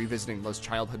 kind of revisiting those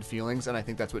childhood feelings, and I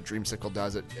think that's what Dreamsicle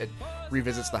does. It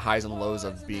revisits the highs and lows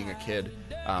of being a kid,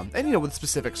 and with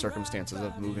specific circumstances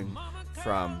of moving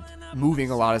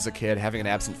a lot as a kid, having an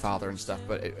absent father and stuff.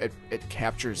 But it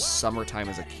captures summertime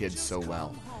as a kid so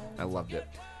well. I loved it.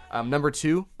 Number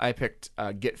 2, I picked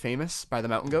Get Famous by the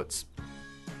Mountain Goats.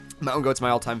 Mountain Goats, my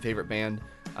all-time favorite band.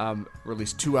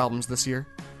 Released 2 albums this year.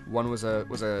 One was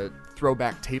a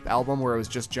throwback tape album where it was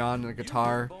just John and a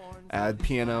guitar,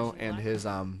 piano, and his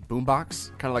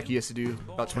boombox, kind of like he used to do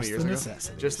about 20 years ago.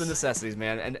 Just the necessities,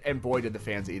 man. And boy, did the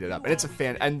fans eat it up. And it's a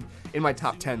fan. And in my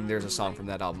top 10, there's a song from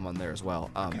that album on there as well.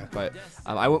 But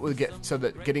I went with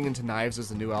Getting Into Knives is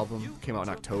the new album. Came out in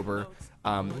October.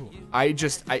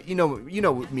 You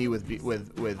know me with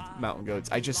Mountain Goats.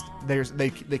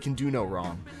 They can do no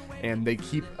wrong. And they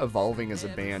keep evolving as a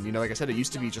band. Like I said, it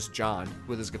used to be just John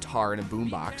with his guitar and a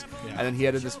boombox. Yeah. And then he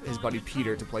added his buddy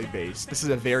Peter to play bass. This is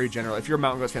a very general... If you're a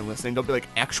Mountain Goats fan listening, don't be like,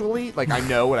 actually? Like, I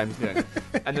know what I'm doing.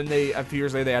 And then a few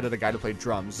years later, they added a guy to play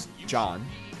drums, John,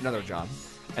 another John.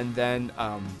 And then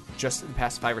just in the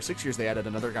past 5 or 6 years, they added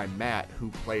another guy, Matt,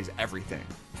 who plays everything.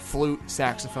 Flute,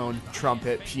 saxophone,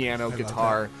 trumpet, piano,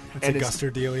 guitar. It's a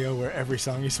Guster Dealio where every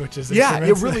song he switches instruments.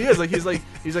 Yeah, it really is.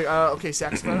 He's like, okay,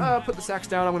 saxophone, put the sax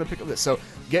down, I'm going to pick up this. So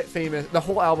Get Famous, the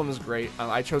whole album is great.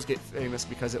 I chose Get Famous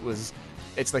because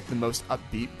it's like the most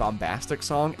upbeat, bombastic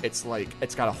song. It's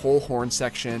got a whole horn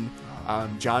section.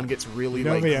 John gets really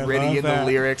gritty in the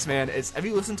lyrics, man. Have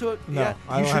you listened to it? No, yeah,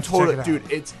 I don't have to check it out.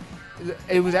 Dude,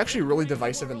 it was actually really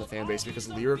divisive in the fan base because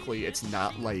lyrically it's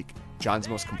not like John's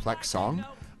most complex song.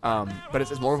 But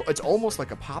it's almost like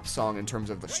a pop song in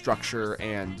terms of the structure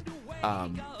and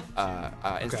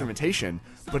instrumentation.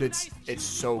 But it's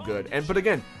so good. But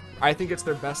again, I think it's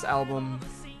their best album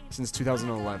since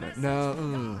 2011.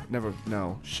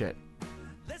 No, shit.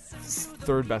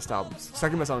 Third best album.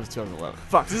 Second best album is 2011.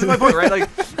 Fuck, this is my point, right?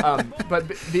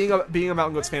 But being a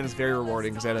Mountain Goats fan is very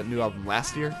rewarding because they had a new album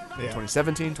last year,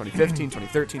 2017, 2015,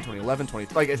 2013, 2011,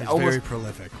 it's almost very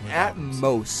prolific. At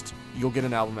most, you'll get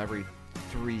an album every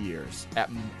 3 years.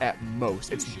 At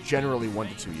most, it's generally 1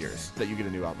 to 2 years that you get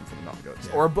a new album from the Mountain Goats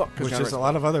or a book, which is a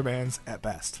lot of other bands at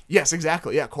best. Yes,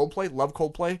 exactly. Yeah, Coldplay, love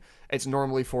Coldplay. It's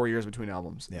normally 4 years between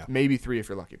albums. Yeah, maybe 3 if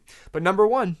you're lucky. But number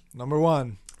one,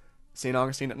 St.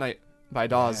 Augustine at Night by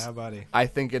Dawes. Yeah, buddy. I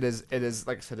think it is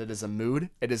like I said, it is a mood.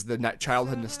 It is the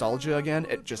childhood nostalgia again.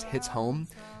 It just hits home,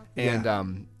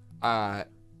 and I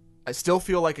still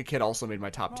feel like a kid also made my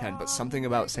top 10. But something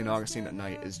about St. Augustine at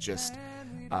Night is just.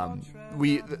 I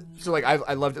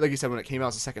loved it. Like you said, when it came out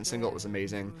as a second single, it was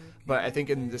amazing. But I think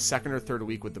in the second or third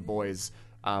week with the boys,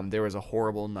 there was a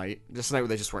horrible night. Just a night where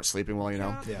they just weren't sleeping well,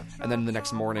 Yeah. And then the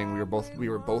next morning, we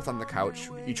were both on the couch,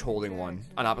 each holding one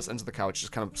on opposite ends of the couch,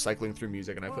 just kind of cycling through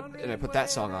music. And I put that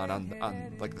song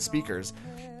on like the speakers,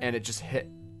 and it just hit.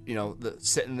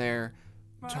 Sitting there.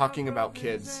 Talking about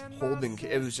kids, holding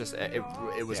kids. It was just,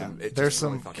 it was. Yeah. It There's just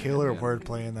some really killer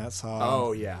wordplay in that song.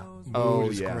 Oh yeah.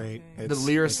 Mood is great. The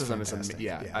lyricism is amazing.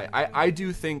 Yeah. I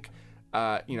do think,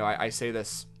 I say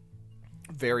this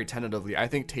very tentatively. I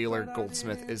think Taylor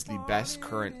Goldsmith is the best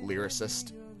current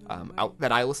lyricist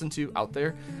that I listen to out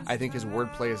there. I think his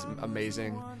wordplay is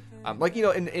amazing.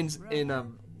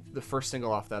 In the first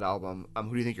single off that album, Who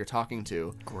Do You Think You're Talking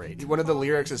To? Great. One of the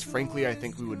lyrics is, frankly, I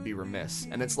think we would be remiss.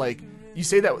 And it's like, you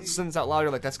say that sentence out loud,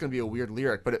 you're like, that's going to be a weird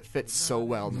lyric, but it fits so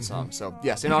well in the song. So,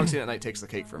 yeah, St. Augustine at Night takes the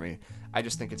cake for me. I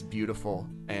just think it's beautiful.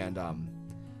 And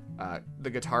the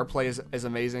guitar play is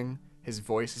amazing. His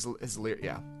voice is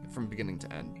from beginning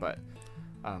to end. But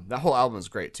that whole album is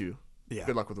great, too. Yeah.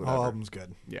 Good luck with whatever. Whole album's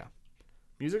good. Yeah.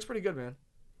 Music's pretty good, man.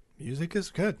 Music is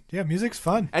good. Yeah, music's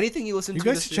fun. Anything you listen to. You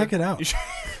guys should check it out. You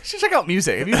should check out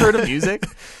music. Have you heard of music?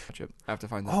 I have to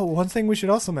find that. Oh, one thing we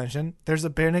should also mention: there's a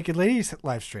Bare Naked Ladies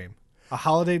live stream, a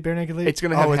holiday Bare Naked Ladies. It's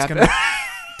gonna happen.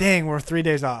 Dang, we're 3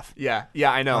 days off. Yeah,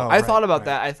 I know. I thought about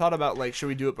that. I thought about should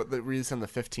we do it, but release on the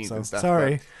 15th and stuff.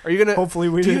 Sorry. Are you gonna? Hopefully,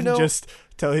 we didn't just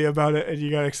tell you about it and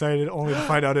you got excited only to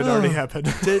find out it already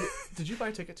happened. Did you buy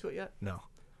a ticket to it yet? No.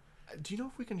 Do you know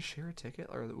if we can share a ticket,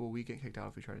 or will we get kicked out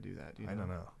if we try to do that? I don't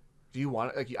know. Do you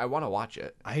want it? I want to watch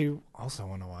it. I also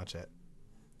want to watch it.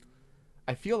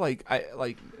 I feel like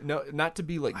not to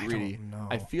be greedy.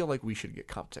 I feel like we should get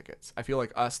comp tickets. I feel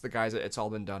like us, the guys at It's All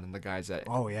Been Done, and the guys at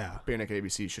Bare Naked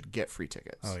ABC should get free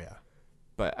tickets. Oh yeah.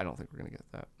 But I don't think we're gonna get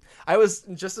that. I was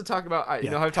just to talk about. You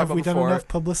know how I've talked about before. Have we done enough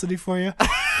publicity for you?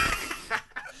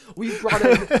 We brought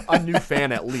in a new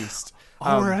fan at least.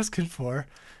 All we're asking for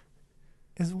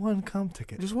is one comp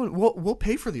ticket. Just one. We'll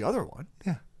pay for the other one.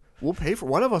 Yeah. We'll pay for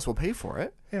one of us. Will pay for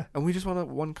it. Yeah. And we just want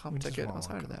one comp ticket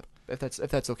outside of that. If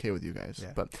that's okay with you guys.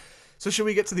 Yeah. But So should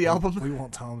we get to the album? We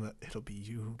won't tell him that it'll be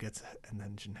you who gets it, and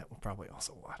then Jeanette will probably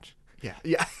also watch. Yeah.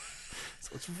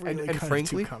 So it's really and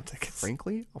frankly, 2 comp tickets.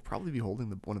 frankly, I'll probably be holding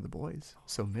one of the boys.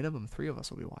 So minimum 3 of us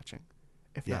will be watching,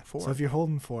 if not 4. So if you're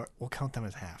holding 4, we'll count them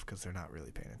as half because they're not really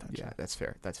paying attention. Yeah, that's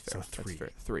fair. That's fair. So 3. That's fair.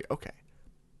 3. Okay.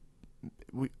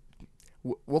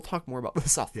 We'll talk more about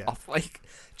this off. Like,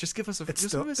 just give us a. It's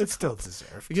still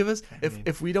deserved. Give us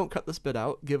if we don't cut this bit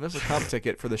out, give us a comp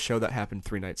ticket for the show that happened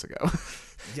 3 nights ago.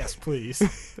 Yes, please.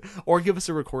 Or give us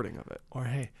a recording of it. Or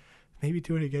hey, maybe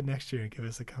do it again next year and give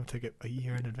us a comp ticket a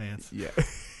year in advance. Yeah,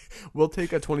 we'll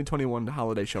take a 2021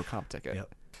 holiday show comp ticket.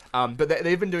 Yep. But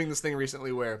they've been doing this thing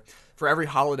recently where for every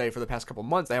holiday for the past couple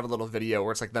months, they have a little video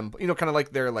where it's like them, kind of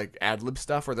like their like ad lib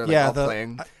stuff where they're like all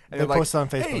playing. And they they're post like, on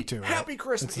Facebook hey, too. Right? Happy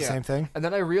Christmas! It's the same thing. And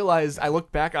then I realized I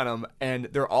looked back on them and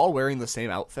they're all wearing the same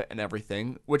outfit and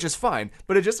everything, which is fine.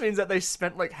 But it just means that they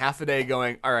spent like half a day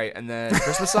going, all right, and then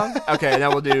Christmas song, okay, and then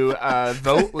we'll do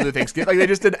vote, we'll do Thanksgiving. Like they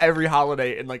just did every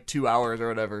holiday in like 2 hours or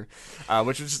whatever,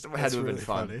 which was just had to have been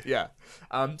fun. Funny. Yeah.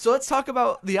 So let's talk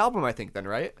about the album. I think then,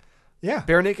 right? Yeah.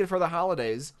 Bare Naked for the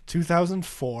Holidays.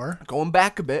 2004. Going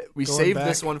back a bit. We saved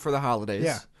this one for the holidays.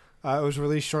 Yeah. It was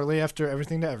released shortly after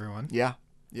Everything to Everyone. Yeah.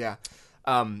 Yeah.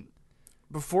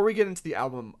 Before we get into the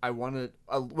album, I wanted...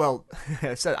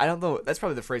 I said, I don't know. That's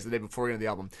probably the phrase the day before we get into the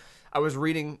album. I was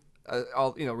reading...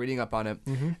 reading up on it.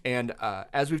 Mm-hmm. And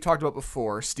as we've talked about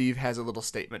before, Steve has a little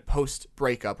statement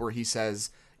post-breakup where he says,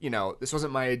 this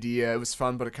wasn't my idea. It was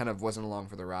fun, but it kind of wasn't along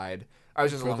for the ride. I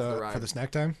was just along for the ride. For the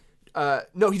snack time?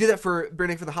 No, he did that for Bare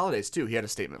Naked for the Holidays too. He had a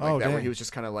statement like that dang. where he was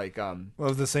just kind of like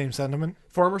Of the same sentiment?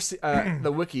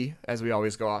 the wiki, as we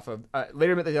always go off of,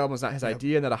 later admit that the album was not his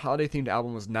idea and that a holiday themed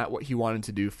album was not what he wanted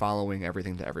to do following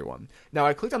Everything to Everyone. Now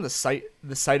I clicked on the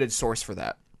cited source for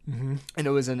that. Mm-hmm. And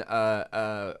it was an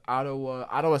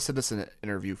Ottawa Citizen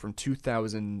interview from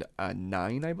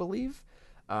 2009, I believe,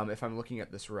 if I'm looking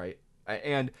at this right.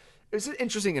 And it was an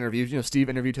interesting interview. Steve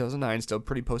interviewed 2009, still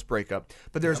pretty post-breakup.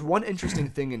 But there's one interesting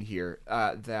thing in here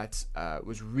that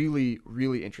was really,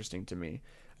 really interesting to me.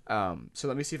 So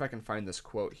let me see if I can find this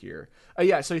quote here.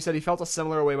 So he said he felt a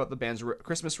similar way about the band's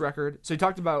Christmas record. So he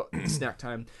talked about Snack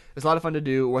Time. It was a lot of fun to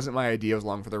do. It wasn't my idea. It was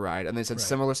long for the ride. And they said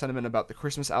similar sentiment about the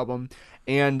Christmas album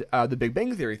and the Big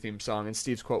Bang Theory theme song. And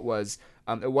Steve's quote was,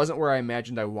 it wasn't where I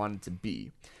imagined I wanted to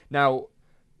be. Now,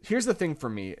 here's the thing for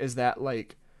me is that,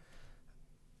 like,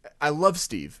 I love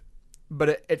Steve,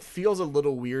 but it feels a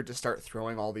little weird to start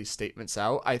throwing all these statements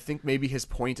out. I think maybe his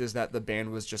point is that the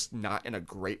band was just not in a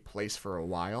great place for a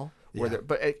while.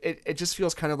 But it just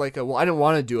feels kind of like I didn't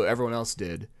want to do it, everyone else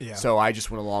did, so I just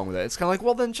went along with it. It's kind of like,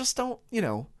 well, then just don't,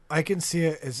 I can see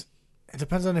it as... It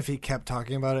depends on if he kept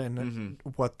talking about it and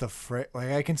what the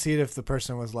like, I can see it if the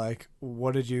person was like,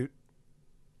 what did you...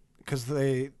 Because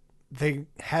they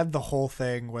had the whole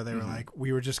thing where they were like,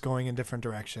 we were just going in different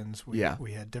directions. We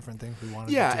had different things we wanted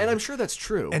to do. Yeah, and I'm sure that's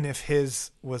true. And if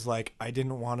his was like, I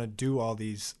didn't want to do all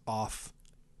these off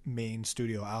main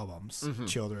studio albums,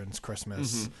 children's,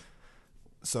 Christmas.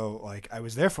 So, like, I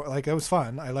was there for, like, it was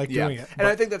fun. I like doing it. And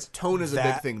I think that's tone is a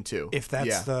big thing, too. If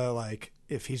that's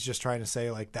if he's just trying to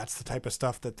say, like, that's the type of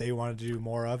stuff that they wanted to do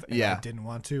more of, and I didn't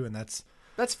want to, and that's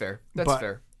fair. That's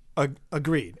fair.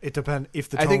 Agreed. It depends if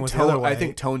the tone was the other way. I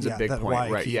think tone's a big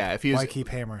point, right? Why keep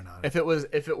hammering on it? If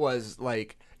it was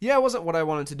like, it wasn't what I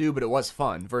wanted to do, but it was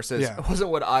fun. Versus, it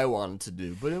wasn't what I wanted to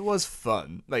do, but it was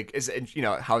fun. Like,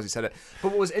 how has he said it? But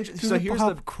what was interesting? So here's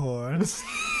popcorn.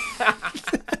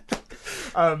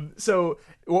 So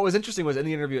what was interesting was in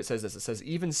the interview it says this. It says,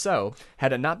 even so,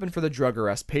 had it not been for the drug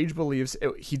arrest, Page believes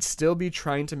he'd still be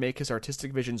trying to make his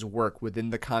artistic visions work within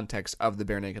the context of the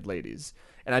Bare Naked Ladies.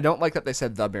 And I don't like that they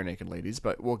said the Bare Naked Ladies,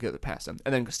 but we'll get it past them.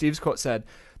 And then Steve's quote said,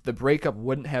 the breakup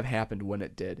wouldn't have happened when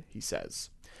it did, he says.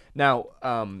 Now,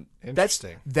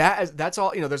 interesting. That's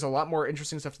all, there's a lot more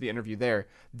interesting stuff to the interview there.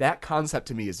 That concept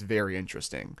to me is very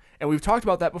interesting. And we've talked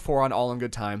about that before on All in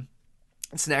Good Time.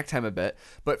 Snack Time a bit,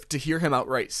 but to hear him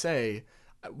outright say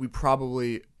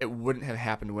it wouldn't have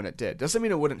happened when it did doesn't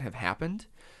mean it wouldn't have happened,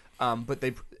 but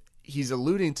he's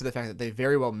alluding to the fact that they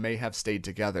very well may have stayed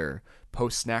together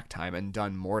post Snack Time and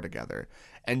done more together.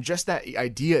 And just that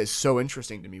idea is so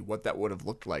interesting to me, what that would have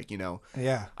looked like,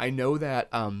 Yeah. I know that,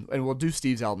 and we'll do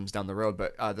Steve's albums down the road,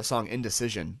 but the song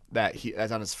Indecision,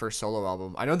 that's on his first solo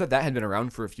album, I know that had been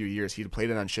around for a few years. He'd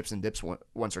played it on Ships and Dips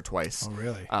once or twice. Oh,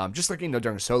 really? Just like,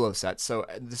 during solo sets. So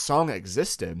the song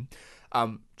existed.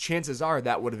 Chances are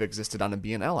that would have existed on a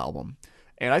B&L album.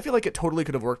 And I feel like it totally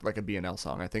could have worked like a B&L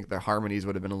song. I think the harmonies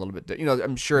would have been a little bit,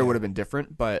 I'm sure it would have been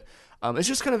different, but it's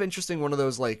just kind of interesting. One of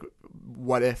those like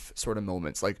what if sort of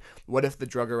moments, like what if the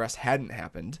drug arrest hadn't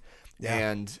happened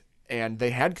and and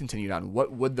they had continued on,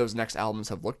 what would those next albums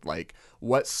have looked like?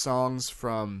 What songs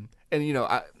from, and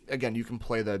again, you can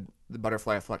play the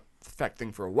butterfly effect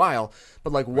thing for a while,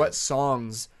 but like what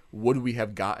songs would we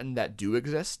have gotten that do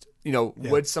exist?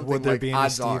 Would something would there like be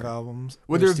Odds any Steve Are, albums?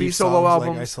 would there be solo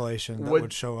albums like Isolation that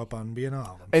would show up on BNL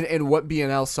albums? And what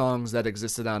BNL songs that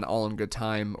existed on All in Good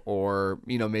Time, or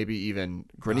maybe even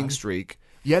Grinning Streak?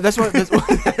 Yeah, that's what.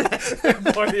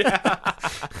 Yeah.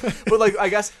 But like, I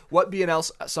guess what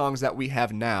BNL songs that we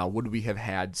have now would we have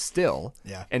had still?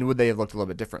 Yeah. And would they have looked a little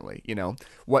bit differently?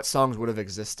 What songs would have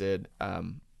existed?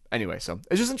 Anyway, so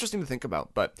it's just interesting to think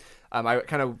about. But I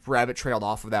kind of rabbit trailed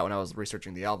off of that when I was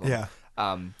researching the album. Yeah.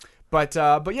 But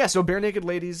yeah, so Bare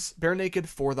Naked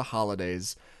for the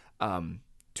Holidays,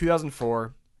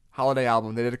 2004 holiday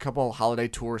album. They did a couple holiday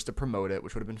tours to promote it,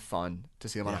 which would have been fun to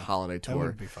see them on a holiday tour. That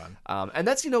would be fun. And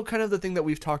that's kind of the thing that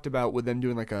we've talked about with them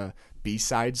doing like a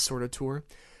B-sides sort of tour.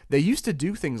 They used to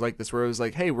do things like this where it was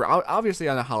like, hey, we're obviously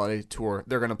on a holiday tour.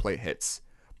 They're gonna play hits.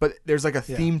 But there's like a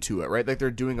theme to it, right? Like they're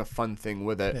doing a fun thing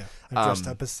with it. Yeah, they're dressed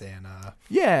up as Santa.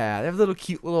 Yeah, they have a little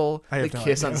cute little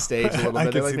kiss on stage a little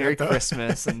bit. They're like Merry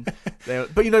Christmas,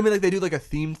 but you know what I mean? Like they do like a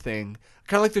theme thing,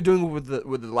 kind of like they're doing with the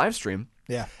live stream.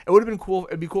 Yeah, it would have been cool.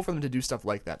 It'd be cool for them to do stuff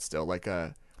like that still, like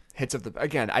hits of the.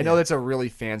 Again, I know that's a really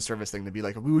fan service thing to be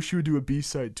like, we wish you would do a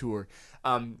B-side tour.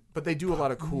 But they do a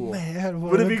lot of cool. Man,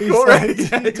 would it be cool? Right?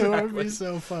 Yeah, exactly. It would be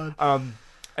so fun.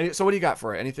 So what do you got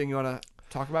for it? Anything you want to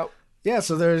talk about? Yeah,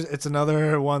 so it's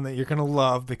another one that you're gonna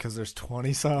love because there's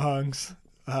 20 songs.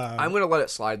 I'm gonna let it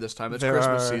slide this time. It's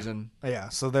Christmas season. Yeah,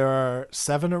 so there are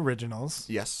 7 originals.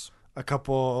 Yes. A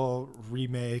couple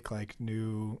remake, like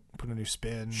put a new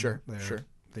spin. Sure.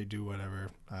 They do whatever.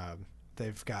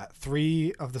 They've got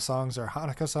 3 of the songs are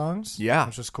Hanukkah songs. Yeah,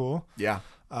 which is cool. Yeah.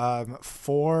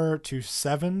 4 to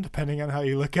 7, depending on how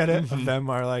you look at it, of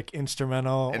them are like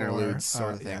instrumental interludes,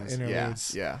 sort of things.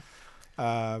 Interludes. Yeah.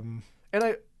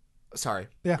 Sorry.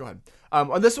 Yeah. Go ahead.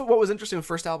 And this what was interesting. The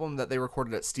first album that they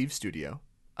recorded at Steve's studio,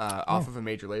 off of a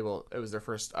major label. It was their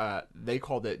first. They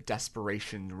called it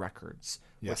Desperation Records,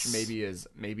 which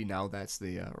maybe now that's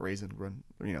the Raisin Group,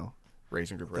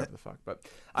 whatever the fuck. But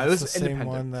it was the independent. same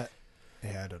one that.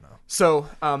 Yeah, I don't know. So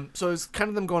it's kind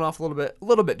of them going off a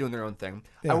little bit doing their own thing.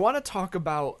 Yeah. I want to talk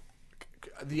about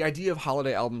the idea of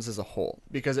holiday albums as a whole,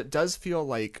 because it does feel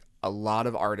like a lot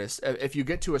of artists, if you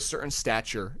get to a certain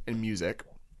stature in music,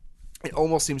 it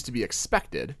almost seems to be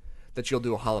expected that you'll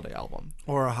do a holiday album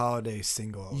or a holiday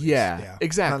single. Yeah,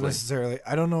 exactly. Not necessarily.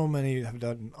 I don't know many have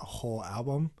done a whole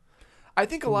album. I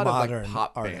think a lot of like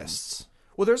pop artists. Bands.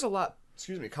 Well, there's a lot.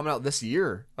 Coming out this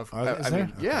year.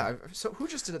 Yeah. So who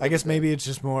just did it? I guess maybe it's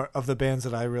just more of the bands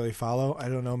that I really follow. I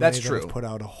don't know. That's many true. That have put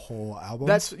out a whole album.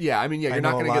 You're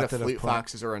not going to get a Fleet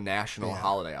Foxes or a national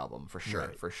holiday album for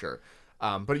sure,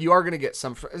 but you are going to get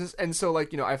some. And so,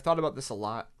 I've thought about this a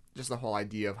lot. Just the whole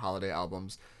idea of holiday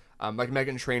albums. Like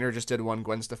Meghan Trainor just did one.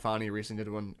 Gwen Stefani recently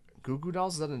did one. Goo Goo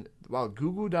Dolls? Goo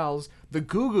Goo Dolls. The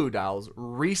Goo Goo Dolls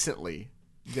recently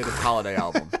did a holiday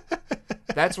album.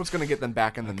 That's what's going to get them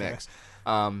back in the mix.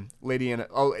 Lady A,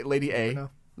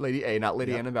 not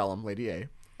Lady Antebellum, Lady A.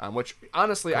 Which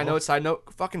honestly, I know it's side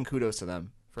note. Fucking kudos to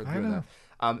them for doing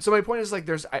that. So my point is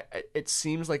it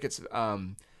seems like it's.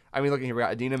 Looking here, we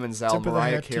got Idina Menzel,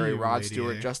 Mariah Carey, Rod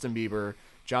Stewart, Justin Bieber,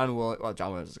 John Williams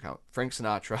doesn't count. Frank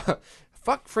Sinatra.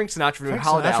 Fuck Frank Sinatra for doing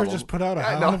holiday album. Just put out a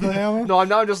holiday album? No, I'm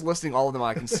now just listing all of them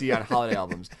I can see on holiday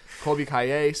albums. Colby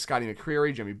Kaye, Scotty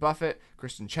McCreery, Jimmy Buffett,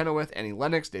 Kristen Chenoweth, Annie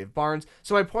Lennox, Dave Barnes.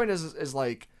 So my point is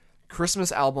like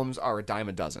Christmas albums are a dime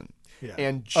a dozen. Yeah.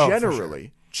 And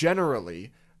generally,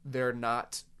 they're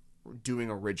not doing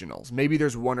originals. Maybe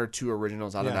there's 1 or 2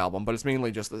 originals on an album, but it's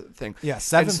mainly just the thing. Yeah,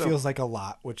 7 feels like a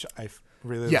lot, which I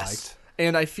really liked.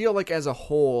 And I feel like as a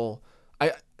whole,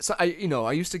 I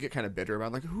used to get kind of bitter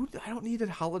about I don't need a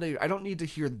holiday. I don't need to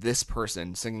hear this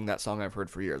person singing that song I've heard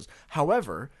for years.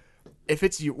 However, if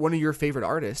it's one of your favorite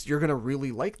artists, you're gonna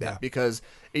really like that because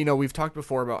we've talked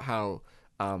before about how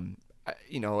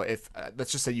if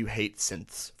let's just say you hate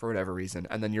synths for whatever reason,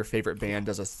 and then your favorite band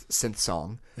does a synth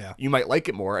song, you might like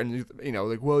it more, and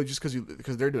just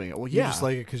because they're doing it. Well, you just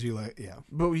like it because you like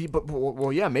but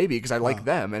maybe because I like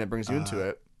them and it brings you into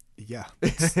it. Yeah,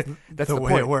 that's the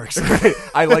way point. It works. Right.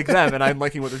 I like them, and I'm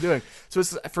liking what they're doing. So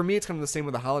for me, it's kind of the same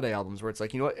with the holiday albums, where it's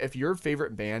like, if your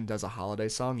favorite band does a holiday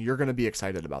song, you're going to be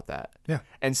excited about that. Yeah.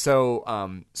 And so,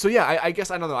 I guess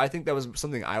I don't know. I think that was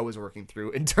something I was working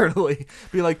through internally.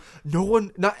 Be like,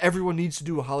 not everyone needs to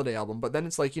do a holiday album, but then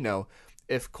it's like,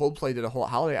 if Coldplay did a whole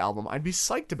holiday album, I'd be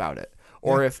psyched about it.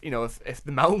 Or if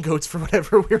the Mountain Goats for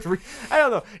whatever weird reason, I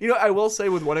don't know. I will say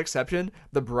with one exception,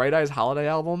 the Bright Eyes holiday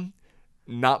album.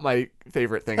 not my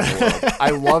favorite thing in the world.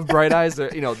 I love Bright Eyes.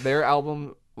 Their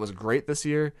album was great this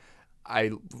year.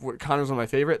 Connor's one of my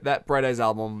favorite. That Bright Eyes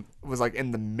album was like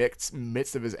in the midst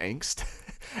of his angst.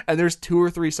 And there's 2 or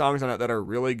 3 songs on it that are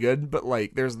really good, but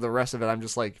like there's the rest of it. I'm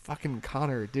just like, fucking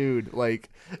Connor, dude. Like,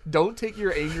 don't take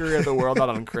your anger at the world out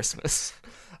on Christmas.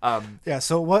 Yeah.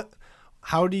 So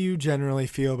how do you generally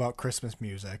feel about Christmas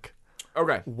music?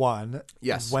 Okay. One.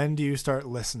 Yes. When do you start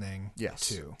listening? Yes.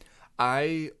 To?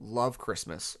 I love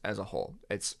Christmas as a whole.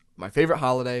 It's my favorite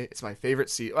holiday. It's my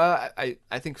favorite season. I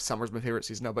think summer's my favorite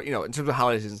season now, but in terms of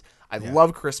holiday seasons, I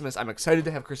love Christmas. I'm excited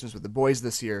to have Christmas with the boys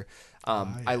this year.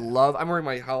 I'm wearing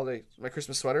my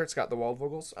Christmas sweater. It's got the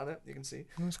Waldvogels on it. You can see.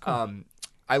 That's cool.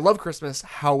 I love Christmas.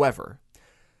 However,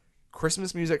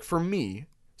 Christmas music for me,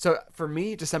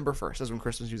 December 1st is when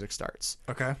Christmas music starts.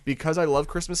 Okay. Because I love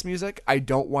Christmas music, I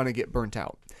don't want to get burnt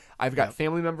out. I've got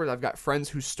family members, I've got friends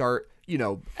who start,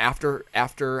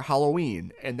 after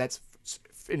Halloween, and that's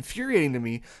infuriating to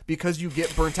me because you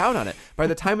get burnt out on it. By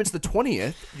the time it's the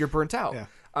 20th, you're burnt out. Yeah.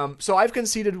 So I've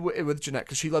conceded with Jeanette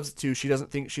because she loves it too.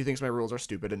 She thinks my rules are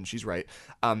stupid, and she's right.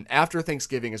 After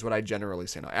Thanksgiving is what I generally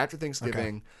say now. After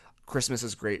Thanksgiving, Christmas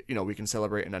is great. We can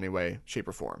celebrate in any way, shape,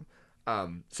 or form.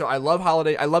 So I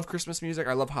love Christmas music.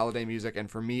 I love holiday music.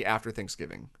 And for me, after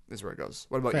Thanksgiving is where it goes.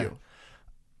 What about you?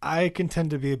 I can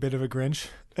tend to be a bit of a Grinch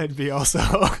and be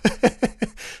also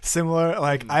similar.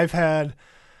 Like I've had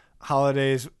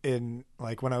holidays in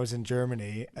like when I was in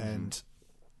Germany and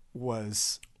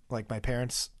was like my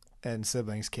parents and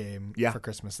siblings came for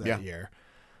Christmas that year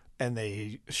and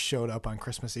they showed up on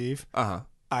Christmas Eve.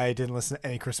 I didn't listen to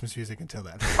any Christmas music until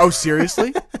then. Oh,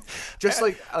 seriously? Just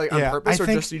like on purpose, or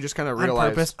just you just kind of realized? On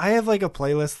purpose. I have like a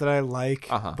playlist that I like,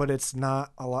 but it's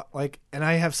not a lot. Like, and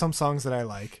I have some songs that I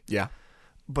like. Yeah.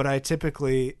 But I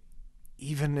typically,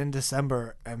 even in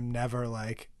December, am never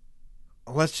like,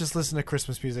 let's just listen to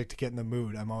Christmas music to get in the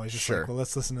mood. I'm always just like, well,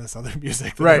 let's listen to this other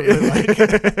music. That right. I really like.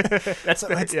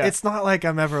 It's not like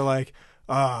I'm ever like,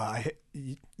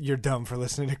 you're dumb for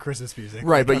listening to Christmas music.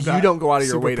 Right, like, but you don't go out of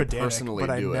your way to pedantic, personally do it.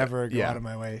 But I never go out of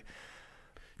my way.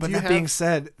 But that being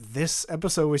said, this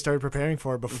episode we started preparing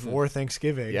for before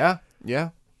Thanksgiving. Yeah, yeah.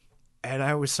 And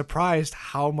I was surprised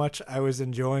how much I was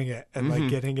enjoying it and like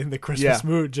getting in the Christmas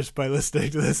mood just by listening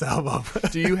to this album.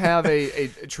 Do you have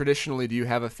traditionally, do you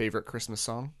have a favorite Christmas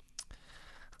song?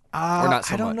 Or not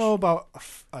so much? I don't know about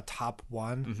a top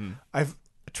one. I've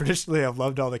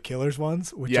loved all the Killers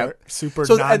ones, which are super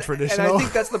non-traditional. And I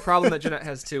think that's the problem that Jeanette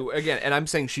has too. Again, and I'm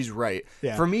saying she's right.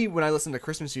 Yeah. For me, when I listen to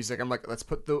Christmas music, I'm like, let's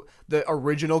put the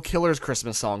original Killers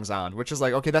Christmas songs on, which is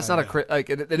like, okay, that's not it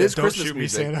is don't Christmas shoot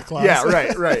music. Me, Santa Claus. Yeah,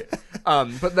 right.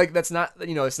 But like that's not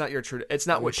it's not your it's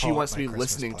not what she wants to be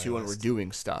listening to when we're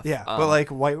doing stuff. Yeah, but like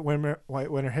White Winter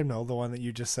Hymnal, the one that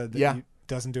you just said that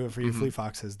doesn't do it for you, Fleet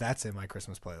Foxes, that's in my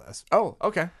Christmas playlist. Oh,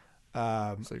 okay.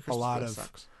 So a lot of.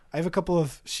 Sucks. I have a couple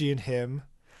of She and Him.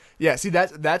 Yeah, see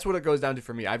that's what it goes down to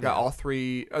for me. I've got all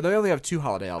 3. They only have 2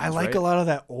 holiday albums. I like a lot of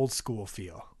that old school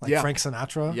feel, like Frank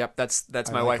Sinatra. Yep,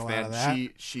 that's my wife, man.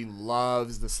 She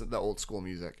loves the old school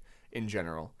music in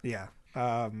general. Yeah,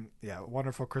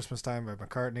 Wonderful Christmas Time by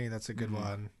McCartney. That's a good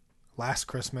one. Last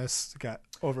Christmas got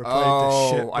overplayed to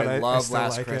shit. But I love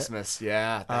Last like Christmas.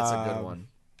 Yeah, that's a good one.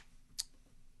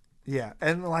 Yeah,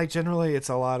 and like generally, it's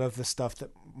a lot of the stuff that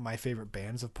my favorite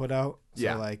bands have put out.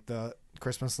 So like the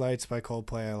Christmas Lights by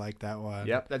Coldplay, I like that one.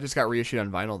 Yep, that just got reissued on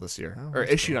vinyl this year, or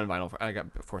issued on vinyl.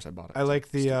 Of course, I bought it. I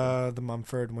like the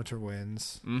Mumford Winter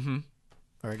Winds. Mm-hmm.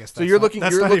 Or I guess so. You're looking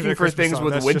for things song.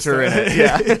 with That's winter in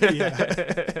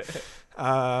it.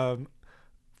 Yeah.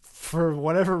 For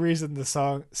whatever reason, the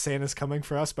song "Santa's Coming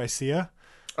for Us" by Sia.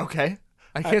 Okay,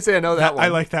 I can't say I know that one. I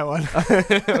like that one.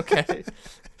 Okay.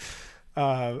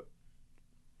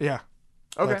 Yeah.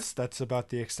 Okay. That's about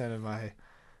the extent of my,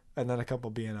 and then a couple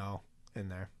B&O in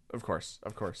there. Of course.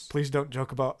 Please don't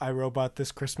joke about "I Robot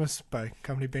This Christmas" by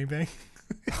Company Bang Bang.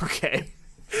 Okay.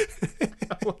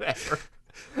 Whatever.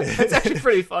 That's actually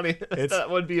pretty funny. That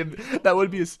would be about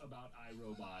 "I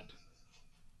Robot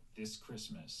This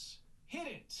Christmas." Hit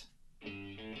it.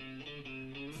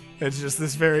 It's just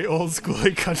this very old school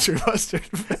country western.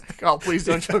 Oh, please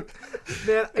don't joke,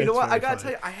 man. You know what? I gotta funny.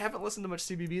 tell you, I haven't listened to much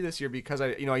CBB this year because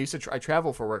I used to I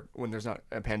travel for work when there's not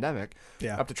a pandemic.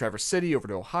 Yeah. Up to Traverse City, over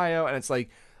to Ohio, and it's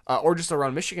like, or just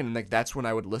around Michigan, and like that's when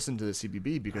I would listen to the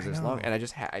CBB because it's long, and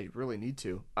I really need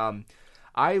to.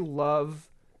 I love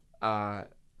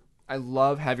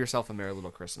 "Have Yourself a Merry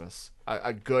Little Christmas."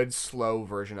 A good slow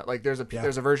version. Like there's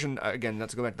a version again.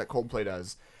 Let's go back to that Coldplay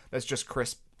does. That's just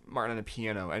Chris Martin on a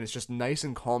piano, and it's just nice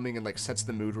and calming and like sets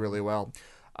the mood really well.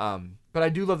 But I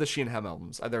do love the She and Him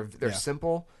albums. They're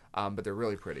simple, but they're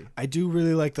really pretty. I do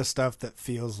really like the stuff that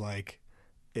feels like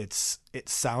it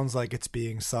sounds like it's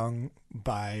being sung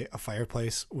by a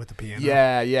fireplace with a piano.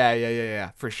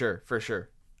 Yeah. For sure.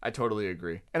 I totally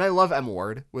agree. And I love M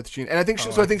Ward with She, and I think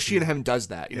I think She and Him does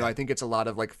that. You know, I think it's a lot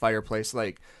of like fireplace,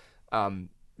 like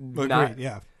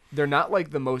they're not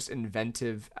like the most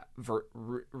inventive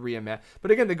reimagine.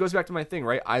 But again, that goes back to my thing,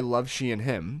 right? I love She and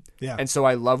Him. Yeah. And so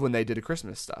I love when they did a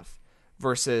Christmas stuff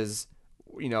versus,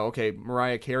 you know, okay,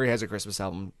 Mariah Carey has a Christmas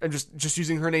album and just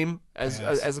using her name as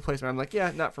a placement. I'm like,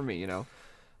 yeah, not for me, you know?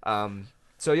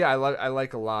 So yeah, I like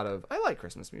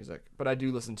Christmas music, but I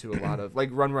do listen to a lot of like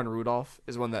Run Run Rudolph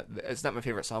is one that it's not my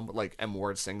favorite song, but like M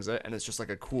Ward sings it. And it's just like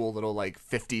a cool little like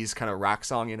 50s kind of rock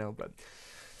song, you know, but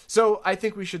so I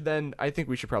think we should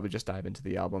probably just dive into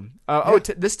the album.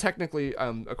 This technically,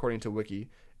 according to Wiki,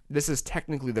 this is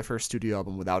technically the first studio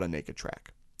album without a naked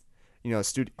track. You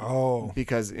know,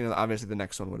 because you know obviously the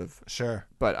next one would have. Sure.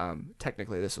 But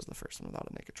technically this was the first one without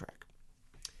a naked track.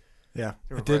 Yeah,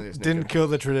 it didn't kill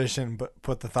the tradition, but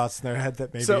put the thoughts in their head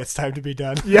that maybe it's time to be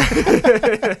done. Yeah.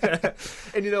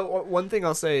 And you know, one thing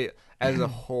I'll say as a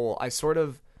whole, I sort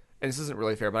of. And this isn't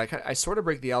really fair, but I sort of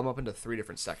break the album up into 3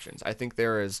 different sections. I think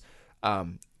there is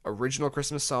original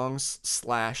Christmas songs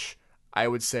 / I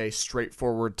would say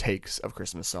straightforward takes of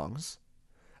Christmas songs.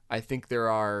 I think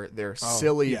they're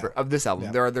silly of this album.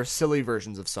 Yeah. There are silly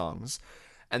versions of songs.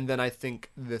 And then I think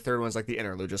the third one is like the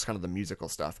interlude, just kind of the musical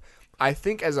stuff. I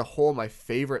think as a whole, my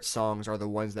favorite songs are the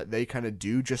ones that they kind of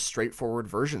do just straightforward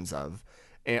versions of,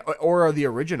 or are the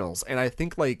originals. And I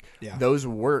think those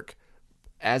work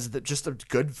as just a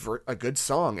good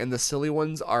song, and the silly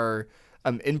ones are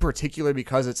in particular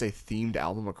because it's a themed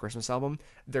album, a Christmas album.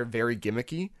 They're very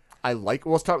gimmicky.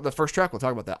 Let's talk the first track. We'll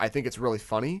talk about that. I think it's really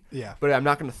funny. Yeah, but I'm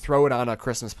not going to throw it on a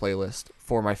Christmas playlist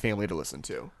for my family to listen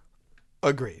to.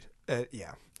 Agreed.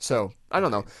 Yeah. So I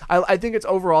don't know. I think it's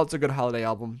a good holiday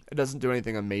album. It doesn't do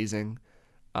anything amazing.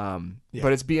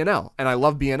 But it's BNL, and I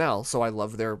love BNL, so I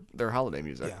love their holiday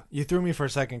music. Yeah, you threw me for a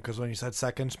second because when you said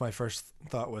seconds, my first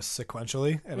thought was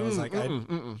sequentially, and I was like,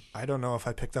 I don't know if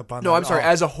I picked up on. No, I'm sorry.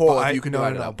 As a whole, you can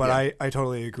divide it up. But I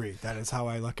totally agree. That is how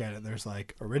I look at it. There's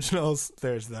like originals,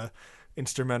 there's the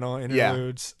instrumental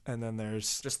interludes, and then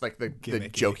there's just like the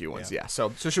jokey ones. Yeah.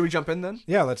 So should we jump in then?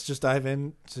 Yeah, let's just dive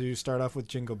in to start off with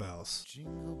Jingle Bells.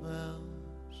 Jingle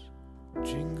bells,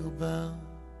 jingle bells.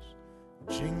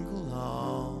 Jingle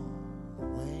all the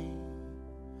way.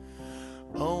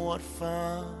 Oh, what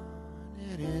fun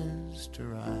it is to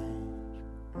ride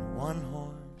one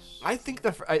horse. I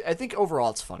think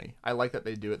overall it's funny. I like that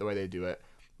they do it the way they do it.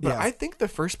 But I think the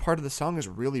first part of the song is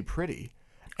really pretty.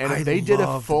 And if they did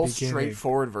a full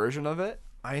straightforward version of it.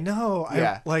 I know.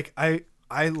 Yeah.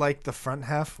 I like the front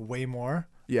half way more.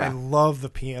 Yeah. I love the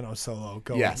piano solo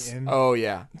going in. Oh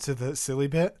yeah. To the silly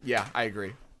bit. Yeah, I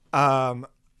agree.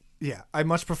 Yeah, I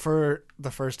much prefer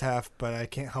the first half, but I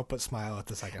can't help but smile at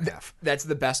the second half. That's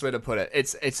the best way to put it.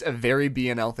 It's a very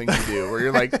BNL thing to do, where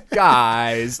you're like,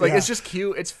 guys, it's just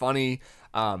cute, it's funny,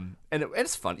 and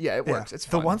it's fun. Yeah, it works. It's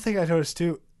fun. The one thing I noticed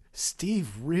too, Steve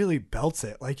really belts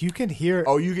it. Like you can hear.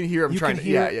 Oh, you can hear him trying to.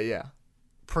 Yeah.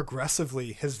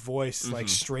 Progressively, his voice like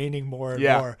straining more and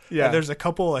more. Yeah. And there's a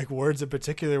couple like words in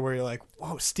particular where you're like,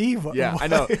 "Whoa, Steve!" Yeah, I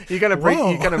know. You gotta break your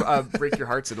hearts in a you break your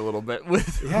hearts a little bit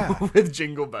with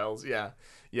Jingle Bells. Yeah.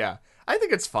 I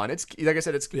think it's fun. It's like I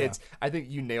said. It's. I think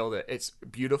you nailed it. It's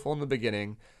beautiful in the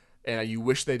beginning, and you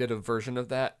wish they did a version of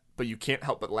that, but you can't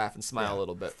help but laugh and smile a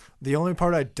little bit. The only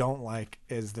part I don't like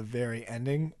is the very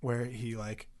ending where he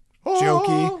like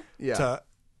jokey to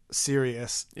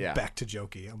serious back to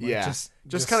jokey. I'm like,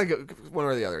 just kind of go one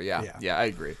or the other. Yeah, I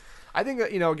agree. I think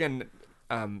that again,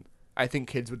 I think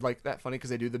kids would like that funny because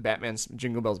they do the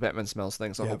Jingle Bells Batman Smells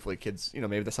thing. So hopefully kids,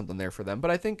 maybe there's something there for them.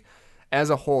 But I think as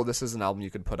a whole, this is an album you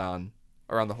could put on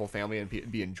around the whole family and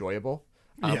be enjoyable.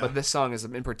 But this song is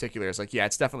in particular, it's like,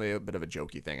 it's definitely a bit of a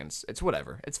jokey thing, and it's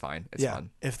whatever. It's fine. It's fun.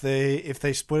 If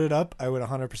they split it up, I would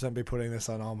 100% be putting this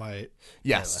on all my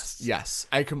playlists. Yes,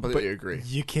 I completely agree.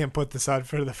 You can't put this on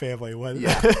for the family.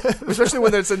 Especially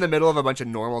when it's in the middle of a bunch of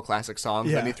normal classic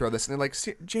songs, and you throw this, and they're like,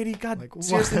 JD, God,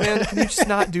 seriously, man, can you just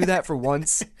not do that for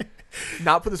once?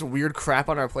 Not put this weird crap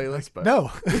on our playlist? But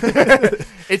no.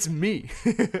 It's me.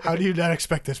 How do you not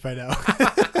expect this by now?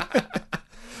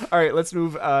 All right, let's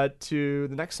move to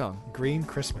the next song. Green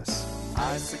Christmas.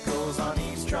 Icicles on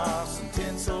eavesdrops and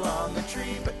tinsel on the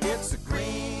tree, but it's a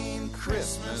green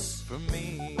Christmas for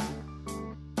me.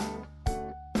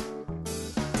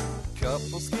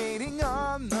 Couple skating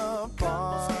on the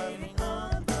pond,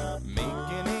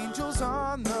 making angels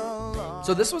on the lawn.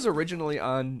 So this was originally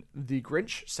on the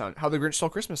Grinch How the Grinch Stole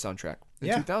Christmas soundtrack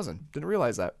in 2000. Didn't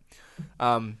realize that.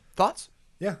 Thoughts?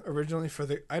 Yeah, originally for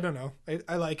I don't know.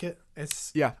 I like it.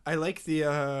 It's I like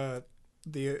the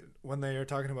when they are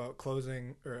talking about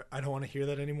closing, or I don't want to hear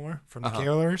that anymore from the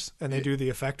carolers, and they do the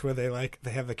effect where they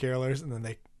have the carolers and then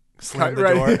they slam the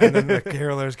door and then the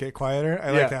carolers get quieter.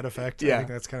 I like that effect. I think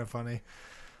that's kind of funny.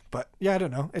 But yeah, I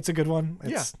don't know. It's a good one.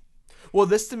 Well,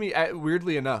 this to me,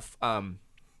 weirdly enough,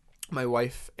 my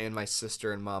wife and my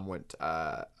sister and mom went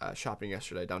shopping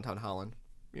yesterday downtown Holland.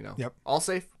 All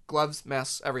safe, gloves,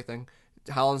 masks, everything.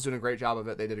 Holland's doing a great job of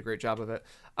it. They did a great job of it.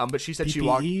 But she said she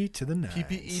walked PPE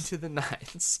to the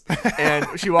nines. And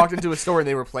she walked into a store and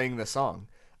they were playing this song,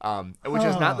 which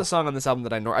is not the song on this album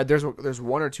that I know. There's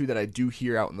one or two that I do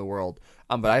hear out in the world,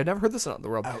 but I had never heard this out in the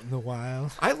world. Out in the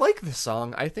wild. I like this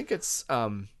song. I think it's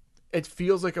it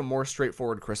feels like a more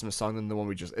straightforward Christmas song than the one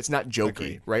we just. It's not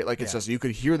jokey, right? Like it's just you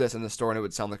could hear this in the store and it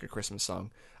would sound like a Christmas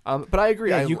song. But I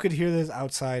agree. Yeah, you could hear this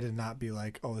outside and not be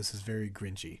like, "Oh, this is very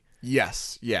Grinchy."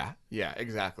 Yes. Yeah,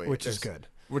 exactly. Which is good.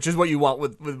 Which is what you want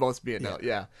with most B&L.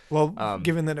 Yeah. Well,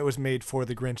 given that it was made for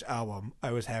the Grinch album,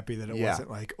 I was happy that it wasn't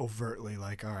like overtly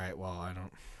like, all right, well, I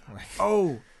don't. Like...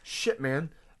 Oh shit, man!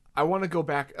 I want to go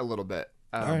back a little bit.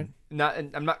 All right.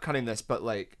 I'm not cutting this, but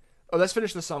like, let's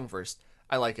finish the song first.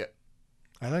 I like it.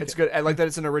 It's good. I like that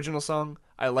it's an original song.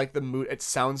 I like the mood. It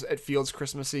feels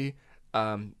Christmassy.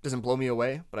 Doesn't blow me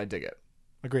away, but I dig it.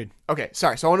 Agreed. Okay,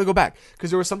 sorry. So I want to go back because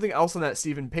there was something else in that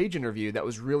Stephen Page interview that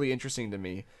was really interesting to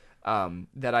me,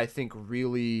 that I think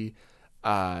really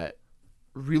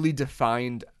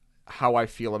defined how I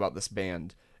feel about this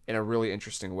band in a really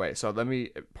interesting way. So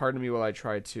pardon me while I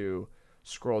try to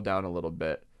scroll down a little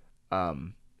bit. Yeah,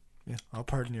 I'll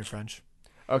pardon your French.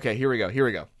 Okay, here we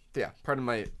go. Yeah, pardon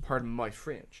my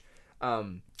French.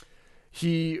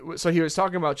 He was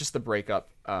talking about just the breakup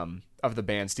of the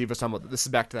band. Steve was talking about, this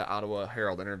is back to the Ottawa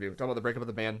Herald interview, talking about the breakup of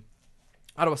the band,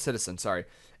 Ottawa Citizen, sorry.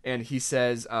 And he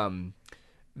says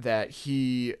that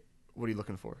what are you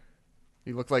looking for?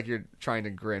 You look like you're trying to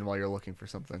grin while you're looking for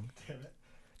something. Damn it.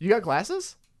 You got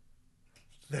glasses?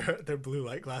 They're blue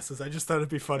light glasses. I just thought it'd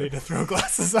be funny to throw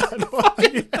glasses on.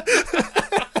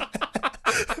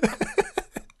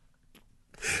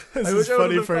 This is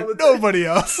funny for nobody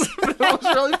else. It was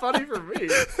really funny for me.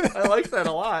 I like that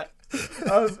a lot.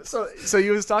 So he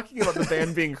was talking about the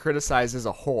band being criticized as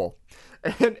a whole,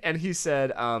 and he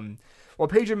said, while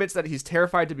Page admits that he's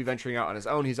terrified to be venturing out on his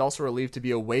own, he's also relieved to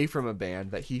be away from a band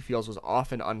that he feels was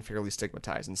often unfairly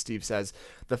stigmatized. And Steve says,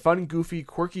 the fun, goofy,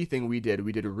 quirky thing we did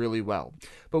really well.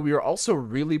 But we are also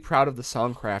really proud of the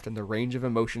songcraft and the range of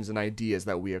emotions and ideas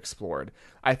that we explored.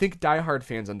 I think diehard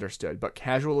fans understood, but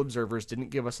casual observers didn't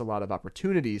give us a lot of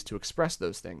opportunities to express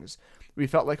those things. We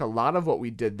felt like a lot of what we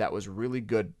did that was really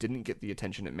good didn't get the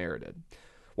attention it merited.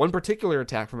 One particular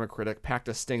attack from a critic packed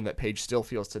a sting that Page still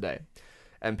feels today.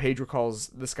 And Page recalls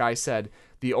this guy said,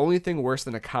 the only thing worse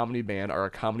than a comedy band are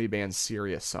a comedy band's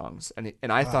serious songs. And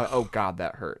I thought, oh, God,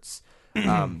 that hurts.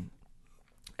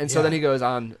 So then he goes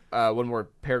on, one more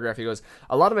paragraph. He goes,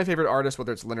 a lot of my favorite artists,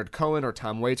 whether it's Leonard Cohen or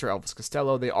Tom Waits or Elvis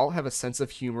Costello, they all have a sense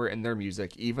of humor in their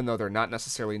music, even though they're not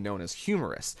necessarily known as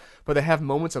humorists. But they have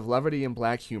moments of levity and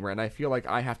black humor, and I feel like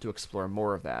I have to explore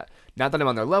more of that. Not that I'm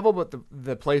on their level, but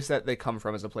the place that they come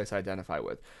from is a place I identify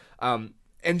with.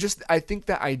 And just, I think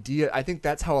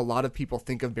that's how a lot of people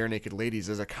think of Bare Naked Ladies,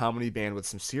 as a comedy band with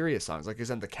some serious songs, like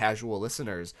isn't the casual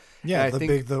listeners. Yeah,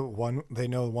 they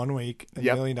know 1 week and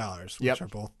 $1 million, which are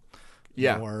both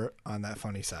more on that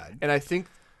funny side. And I think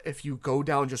if you go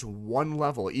down just one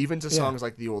level, even to songs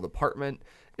like The Old Apartment,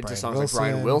 into songs like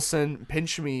Brian Wilson,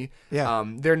 Pinch Me,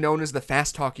 they're known as the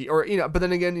fast talky, or but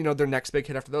then again, their next big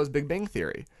hit after those, Big Bang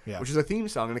Theory, which is a theme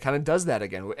song, and it kind of does that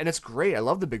again, and it's great. I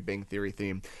love the Big Bang Theory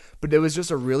theme, but it was just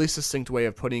a really succinct way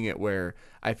of putting it, where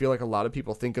I feel like a lot of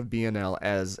people think of BNL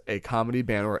as a comedy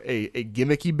band or a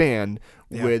gimmicky band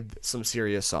with some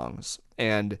serious songs,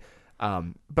 and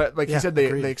but like you said,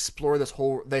 they explore the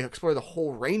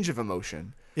whole range of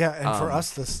emotion. Yeah, and for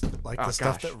us, the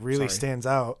stuff that really stands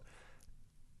out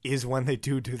is when they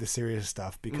do the serious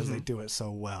stuff, because they do it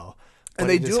so well. And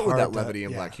they do it with that levity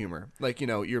and black humor. Like,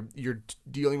 you're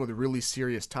dealing with really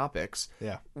serious topics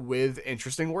with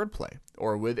interesting wordplay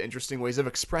or with interesting ways of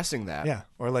expressing that. Yeah,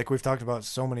 or like we've talked about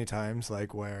so many times,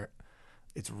 like where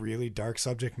it's really dark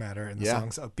subject matter and the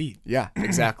song's upbeat. Yeah,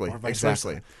 exactly. Or vice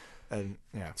exactly. versa.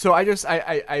 And So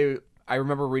I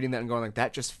remember reading that and going like,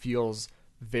 that just feels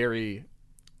very...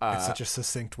 it's such a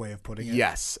succinct way of putting it.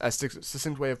 Yes, a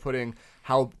succinct way of putting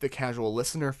how the casual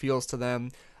listener feels to them,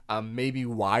 maybe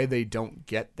why they don't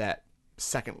get that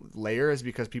second layer is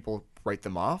because people write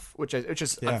them off, which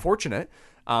is Yeah. unfortunate.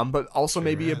 But also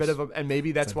maybe a bit of a, and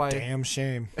maybe that's why Damn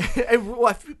shame.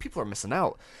 well, people are missing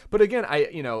out. But again,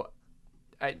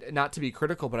 not to be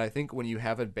critical, but I think when you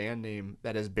have a band name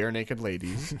that is Bare Naked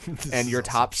Ladies and your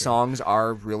top songs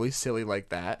are really silly like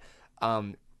that,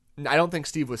 I don't think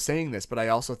Steve was saying this, but I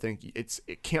also think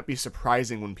it can't be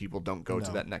surprising when people don't go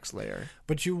to that next layer.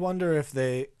 But you wonder if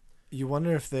they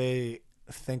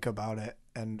think about it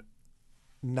and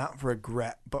not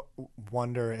regret, but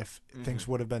wonder if things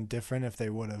would have been different if they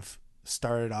would have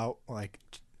started out like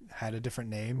had a different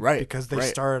name, right? Because they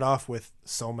started off with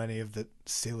so many of the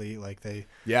silly, like I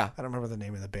don't remember the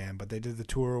name of the band, but they did the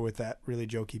tour with that really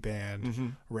jokey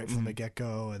band right from the get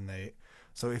go, and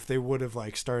so if they would have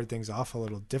like started things off a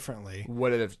little differently,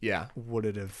 would it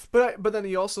have? But then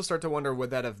you also start to wonder, would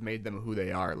that have made them who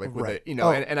they are? Like, would they,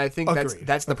 and I think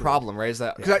that's the problem, right? Is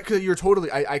that because you're totally,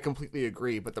 I completely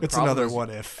agree. But the problem another is, what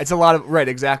if. It's a lot of right,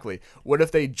 exactly. What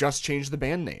if they just changed the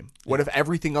band name? What if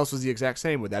everything else was the exact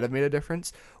same? Would that have made a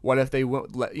difference? What if they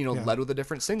led with a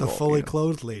different single? The fully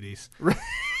clothed ladies.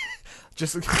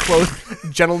 Just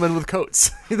clothed gentlemen with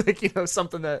coats, like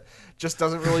something that just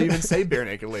doesn't really even say Bare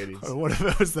Naked Ladies. Or what if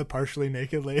it was the partially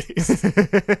naked ladies?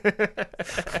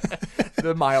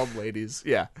 The mild ladies,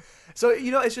 yeah. So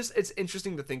it's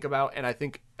interesting to think about, and I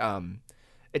think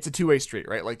it's a two-way street,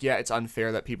 right? Like, yeah, it's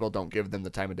unfair that people don't give them the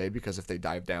time of day, because if they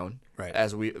dive down, right?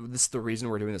 This is the reason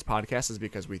we're doing this podcast, is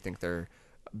because we think they're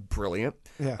brilliant.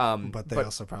 Yeah. But they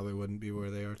also probably wouldn't be where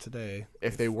they are today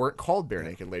if they weren't called Bare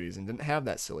Naked Ladies and didn't have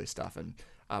that silly stuff. And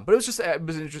but it was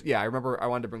interesting. Yeah, I remember I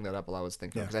wanted to bring that up while I was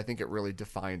thinking, because I think it really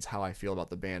defines how I feel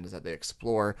about the band, is that they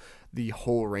explore the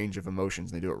whole range of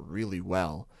emotions, and they do it really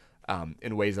well.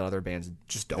 In ways that other bands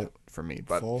just don't, for me.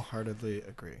 But full-heartedly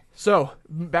agree. So,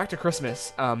 back to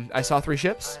Christmas. I saw 3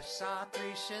 ships. I saw 3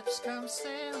 ships come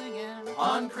sailing in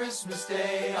on Christmas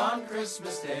Day, on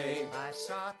Christmas Day. I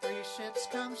saw 3 ships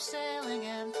come sailing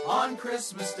in on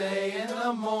Christmas Day in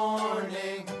the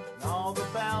morning. All the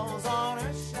bells on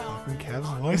a shouting.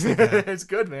 Kevin's voice again. It's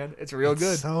good, man. It's real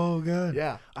good. So good.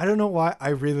 Yeah. I don't know why. I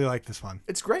really like this one.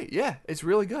 It's great. Yeah, it's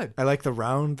really good. I like the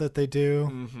round that they do.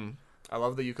 Mm-hmm. I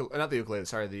love the ukulele. Not the ukulele.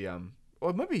 Sorry, the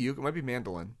well, it might be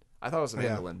mandolin. I thought it was a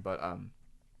mandolin, but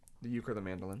the uke or the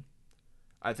mandolin.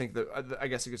 I think I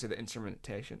guess you could say the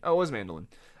instrumentation. Oh, it was mandolin.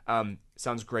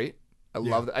 Sounds great. I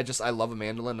love. I love a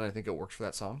mandolin, and I think it works for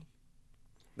that song.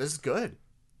 This is good.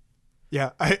 Yeah,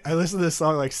 I listened to this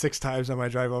song like 6 times on my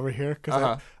drive over here,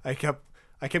 because I kept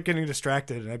getting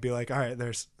distracted, and I'd be like, all right,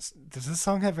 does this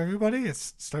song have everybody? It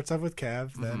starts off with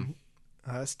Cav, then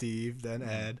Steve, then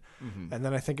Ed, and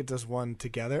then I think it does one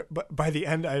together. But by the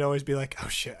end, I'd always be like, "Oh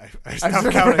shit!" I stopped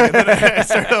counting, and then I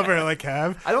start over like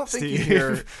Cav. I don't think Steve. you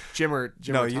hear Jim or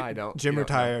Ty. Jim or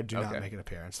Ty do not make an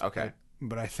appearance. Okay,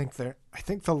 but I think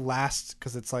the last,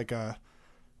 because it's like a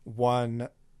one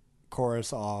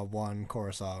chorus all,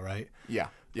 right? Yeah.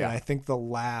 And I think the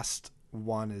last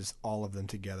one is all of them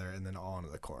together and then all into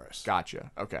the chorus.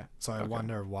 Gotcha. Okay. So I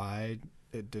wonder why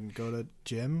it didn't go to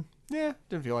Jim. Yeah,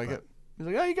 didn't feel like it. He's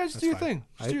like, oh, you guys just do your thing.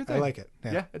 Just do your thing. I like it.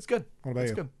 Yeah, it's good. What about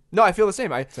you? Good. No, I feel the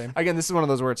same. Same. Again, this is one of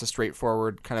those where it's a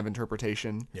straightforward kind of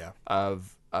interpretation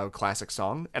of a classic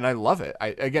song, and I love it.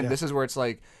 This is where it's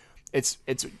like, it's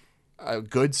a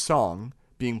good song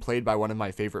being played by one of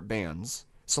my favorite bands.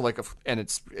 So like,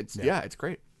 it's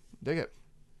great. Dig it.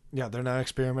 Yeah, they're not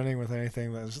experimenting with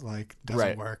anything that's like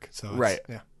doesn't work. So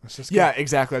it's just good. Yeah,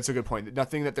 exactly. That's a good point.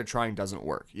 Nothing that they're trying doesn't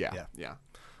work. Yeah.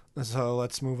 So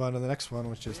let's move on to the next one,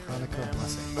 which is Hanukkah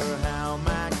Blessing. Remember how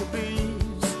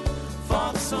Maccabees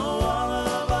fought so all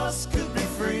of us could be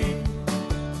free,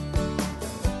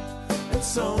 and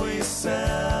so we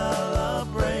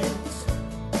celebrate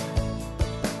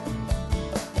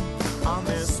on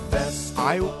this festival.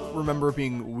 I remember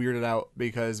being weirded out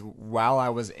because while I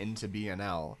was into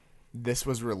BNL, this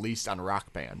was released on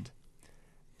Rock Band.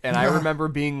 And I remember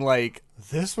being like...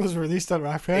 This was released on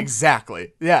Rock Band?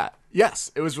 Exactly. Yeah.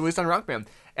 Yes, it was released on Rock Band.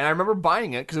 And I remember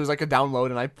buying it because it was like a download,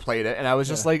 and I played it. And I was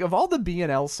just like, of all the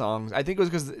BNL songs, I think it was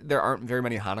because there aren't very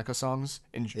many Hanukkah songs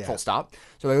in full stop.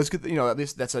 So like, let's get, at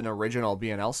least that's an original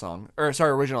BNL song.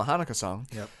 Original Hanukkah song.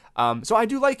 Yep. So I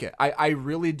do like it. I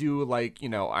really do like,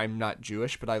 I'm not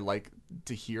Jewish, but I like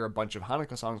to hear a bunch of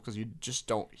Hanukkah songs because you just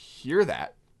don't hear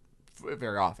that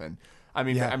very often. I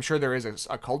mean, I'm sure there is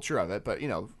a culture of it, but,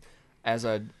 as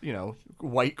a,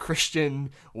 white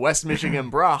Christian West Michigan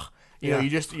brach, you're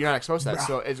not exposed to that.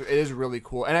 So it is really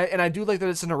cool. And I do like that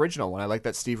it's an original one. I like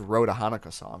that Steve wrote a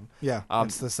Hanukkah song. Yeah.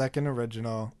 It's the second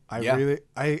original. I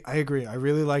agree. I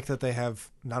really like that they have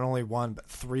not only one, but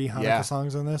 3 Hanukkah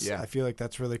songs on this. Yeah. I feel like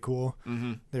that's really cool.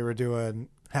 Mm-hmm. They were doing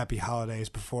Happy Holidays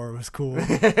before it was cool,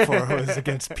 before it was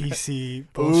against PC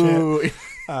bullshit.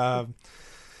 I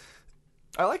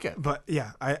like it. But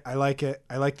yeah, I like it.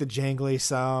 I like the jangly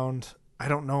sound. I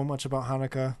don't know much about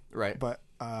Hanukkah, Right. but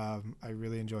I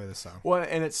really enjoy this song. Well,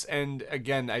 and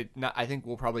again, I think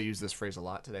we'll probably use this phrase a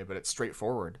lot today, but it's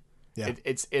straightforward. Yeah.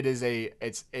 It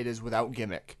is without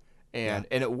gimmick, and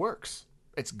it works.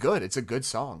 It's good. It's a good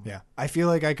song. Yeah, I feel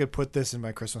like I could put this in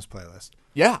my Christmas playlist.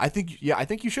 Yeah, I think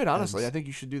you should, honestly. I think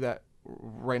you should do that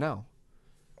right now.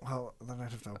 Well, then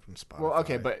I'd have to open Spotify. Well,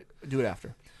 okay, but do it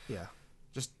after. yeah,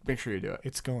 Just make sure you do it.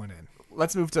 it's going in.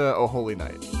 Let's move to "Oh Holy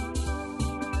Night."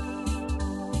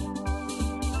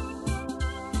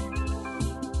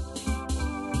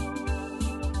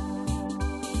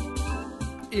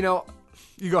 You know,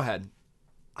 you go ahead.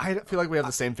 I feel like we have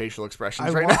the same facial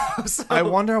expressions right now. So. I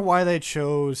wonder why they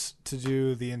chose to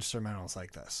do the instrumentals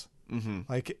like this. Mm-hmm.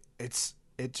 Like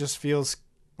it just feels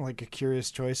like a curious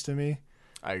choice to me.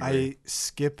 I agree. I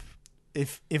skip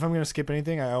if I'm gonna skip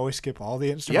anything, I always skip all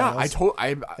the instrumentals.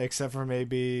 Yeah, except for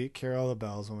maybe Carol of the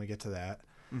Bells when we get to that.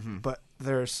 Mm-hmm. But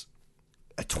there's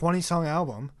a 20-song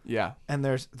album. Yeah, and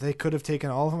they could have taken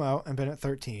all of them out and been at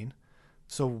 13.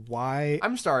 So why?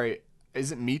 I'm sorry.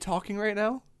 Is it me talking right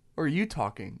now, or are you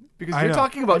talking? Because I you're know,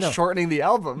 talking about I know. shortening the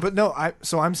album. But no,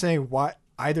 I'm saying why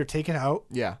either take it out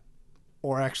Yeah,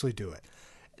 or actually do it.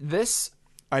 this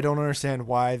I don't understand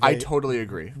why I totally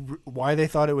agree. why they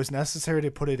thought it was necessary to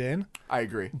put it in, I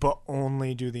agree. but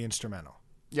only do the instrumental.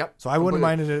 Yep. So I wouldn't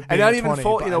mind it being and not a even 20,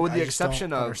 full. but You know, I- with I the just don't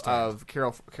exception understand. of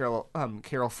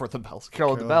Carol for the Bells,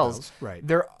 Carol of the Bells. Right.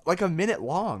 They're like a minute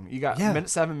long. You got Yeah. minute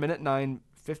 7, minute 9,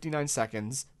 59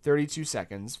 seconds, 32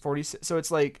 seconds, 40. So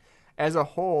it's like, as a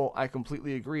whole, I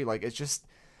completely agree. Like it just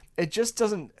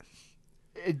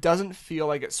doesn't feel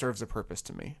like it serves a purpose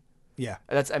to me. Yeah.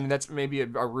 That's maybe a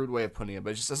rude way of putting it,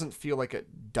 but it just doesn't feel like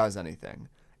it does anything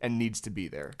and needs to be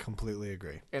there. Completely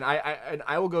agree. And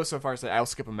I will go so far as to say I'll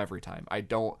skip them every time. I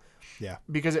don't. Yeah.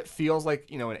 Because it feels like,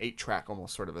 an 8-track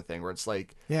almost sort of a thing where it's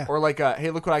like, Yeah. or like a, hey,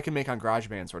 look what I can make on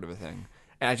GarageBand sort of a thing.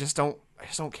 And I just don't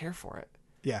care for it.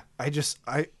 Yeah.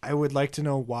 I would like to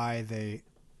know why they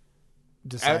Add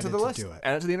decided it to the list. do it.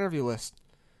 Add it to the interview list.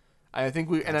 I think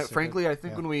frankly, I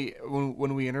think yeah.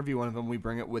 when we interview one of them, we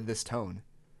bring it with this tone.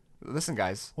 Listen,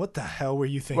 guys. What the hell were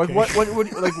you thinking? Like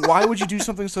why would you do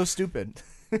something so stupid?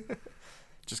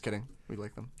 Just kidding. We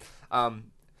like them.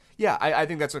 Yeah, I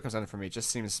think that's what comes down to for me. It just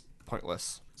seems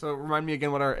pointless. So remind me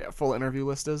again what our full interview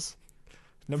list is.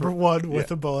 Number one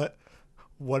with a bullet.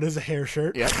 What is a hair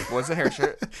shirt? Yeah, what's a hair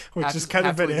shirt? Which has kind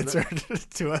of been answered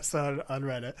to us on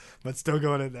Reddit, but still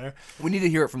going in there. We need to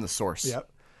hear it from the source.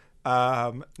 Yep.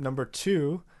 Number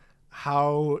two,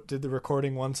 how did the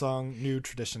recording one song new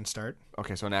tradition start?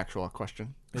 Okay, so an actual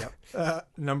question. Yep.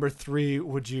 Number three,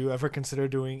 would you ever consider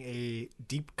doing a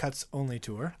deep cuts only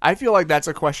tour? I feel like that's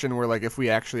a question where, like, if we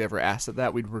actually ever asked it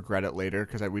that, we'd regret it later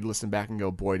because we'd listen back and go,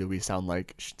 boy, do we sound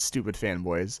like stupid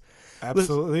fanboys.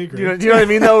 Absolutely agree. Do you know what I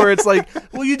mean, though? Where it's like,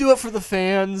 will you do it for the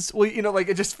fans? Well, like,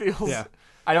 it just feels... Yeah.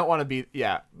 I don't want to be...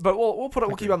 Yeah. But we'll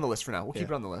keep it on the list for now. We'll keep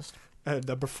it on the list.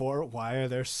 Number four, why are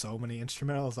there so many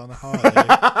instrumentals on the holiday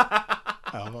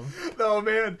album? Oh,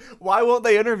 man. Why won't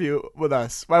they interview with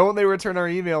us? Why won't they return our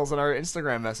emails and our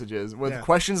Instagram messages? With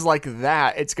questions like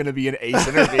that, it's going to be an ace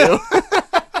interview.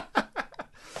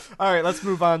 All right, let's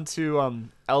move on to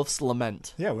Elf's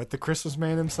Lament. Yeah, with the Christmas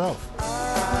man himself.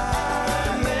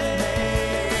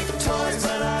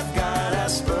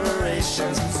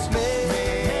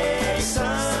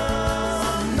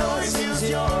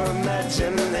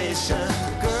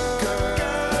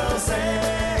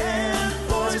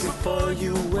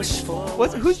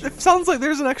 It sounds like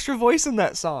there's an extra voice in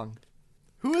that song.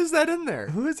 Who is that in there?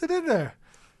 Who is it in there?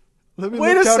 Let me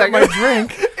Wait look a down second. at my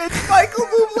drink. It's Michael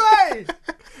Bublé.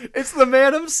 It's the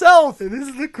man himself. It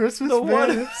is the Christmas The man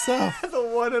one- himself. The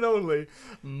one and only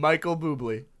Michael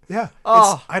Bublé. Yeah.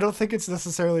 Oh. I don't think it's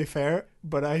necessarily fair,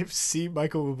 but I see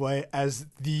Michael Bublé as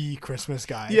the Christmas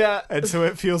guy. Yeah. And so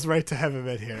it feels right to have him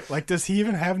in here. Like, does he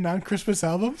even have non-Christmas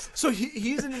albums? So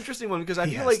he's an interesting one because I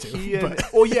He feel has like to, he and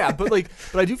but-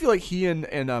 but I do feel like he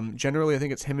and generally I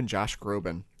think it's him and Josh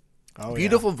Groban. Oh,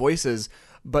 Beautiful voices,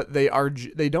 but they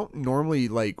don't normally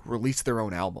like release their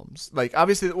own albums. Like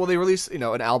obviously, they release an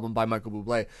album by Michael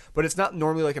Bublé, but it's not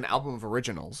normally like an album of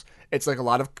originals. It's like a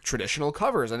lot of traditional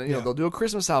covers, and they'll do a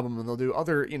Christmas album and they'll do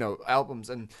other albums.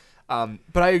 And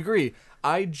but I agree.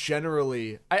 I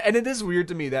generally and it is weird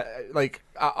to me that like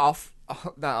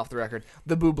not off the record,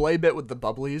 the Bublé bit with the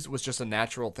bubblies was just a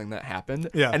natural thing that happened.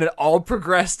 Yeah. And it all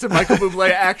progressed to Michael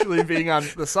Bublé actually being on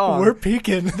the song. We're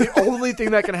peaking. The only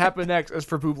thing that can happen next is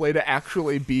for Bublé to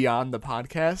actually be on the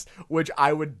podcast, which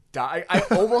I would die. I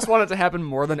almost want it to happen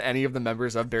more than any of the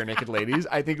members of Bare Naked Ladies.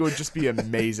 I think it would just be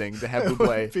amazing to have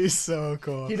Bublé. It'd be so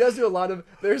cool. He does do a lot of.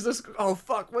 There's this. Oh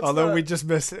fuck! Although we just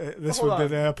missed this Hold would be on.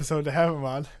 the episode to have him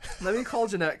on. Let me call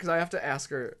Jeanette because I have to ask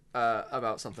her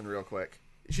about something real quick.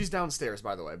 She's downstairs,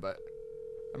 by the way, but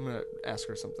I'm gonna ask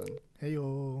her something. Hey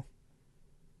yo.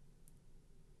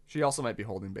 She also might be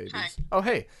holding babies. Hi. Oh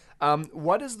hey,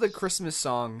 what is the Christmas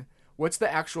song? What's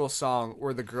the actual song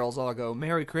where the girls all go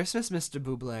 "Merry Christmas, Mr.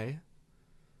 Bublé"?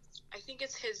 I think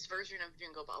it's his version of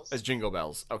Jingle Bells. It's Jingle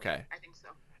Bells. Okay, I think so.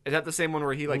 is that the same one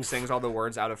where he like sings all the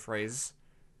words out of phrase?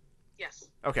 Yes.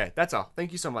 Okay, that's all.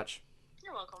 Thank you so much.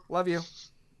 You're welcome. Love you.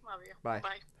 Love you. Bye.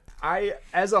 Bye.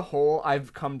 As a whole,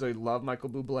 I've come to love Michael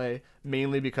Bublé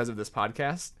mainly because of this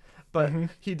podcast. But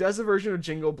he does a version of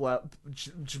Jingle Bells.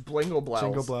 Jingle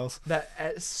Bells. That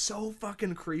is so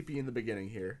fucking creepy in the beginning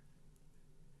here.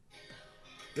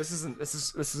 This is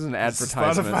an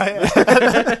advertisement.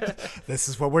 Spotify. This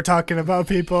is what we're talking about,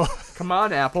 people. Come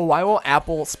on, Apple. Why won't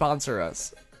Apple sponsor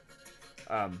us?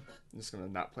 I'm just gonna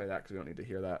not play that because we don't need to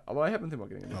hear that. Although I haven't think about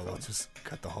getting a new Well, phone. let's just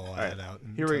cut the whole All right, ad out.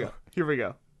 here we go. Here we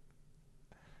go.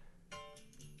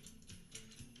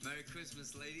 Merry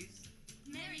Christmas, ladies.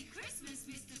 Merry Christmas,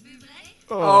 Mr. Bublé.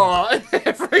 Oh,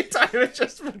 every time it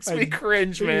just makes me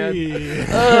cringe, man.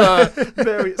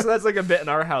 So that's like a bit in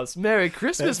our house. Merry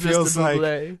Christmas, That feels Mr.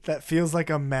 Bublé. like that feels like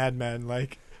a madman.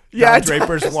 Like Yeah, Don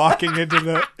Draper's walking into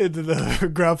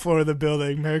the ground floor of the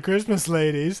building. Merry Christmas,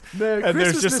 ladies. Merry and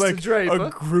Christmas, there's just Mr. like Draper. a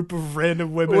group of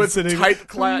random women With sitting. tight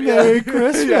clad, Merry yeah.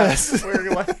 Christmas. Yeah,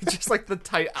 wearing like just like the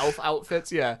tight elf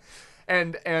outfits, yeah.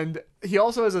 And he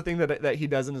also has a thing that he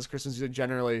does in his Christmas music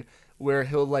generally, where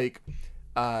he'll like,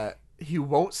 he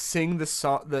won't sing the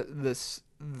song the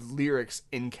lyrics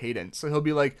in cadence, so he'll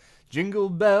be like, jingle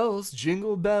bells,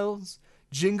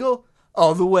 jingle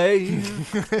all the way.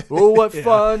 Oh, what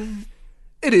fun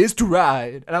it is to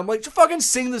ride. And I'm like, just fucking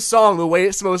sing the song the way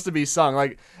it's supposed to be sung.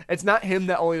 Like, it's not him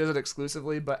that only does it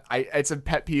exclusively, but it's a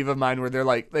pet peeve of mine where they're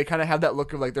like, they kind of have that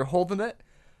look of like they're holding it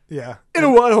Yeah. in a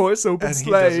one horse open And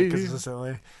he does it sleigh.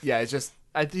 consistently. Yeah, it's just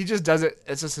he just does it.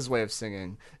 It's just his way of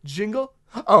singing. Jingle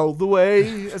all the way.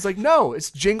 It's like, no, it's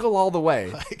jingle all the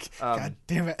way. Like, God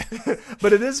damn it.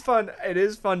 But it is fun. It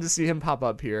is fun to see him pop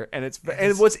up here, and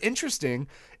what's interesting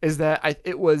is that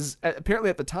it was apparently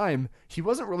at the time he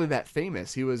wasn't really that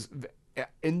famous. He was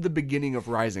in the beginning of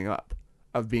rising up,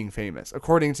 of being famous,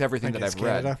 according to everything that I've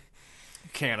read.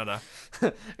 Canada,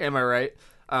 am I right?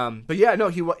 But yeah, no,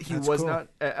 he was cool. not,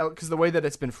 because the way that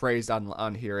it's been phrased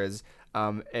on here is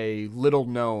a little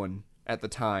known at the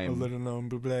time. A little known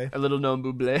Bublé. A little known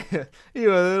Bublé.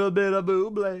 You a little bit of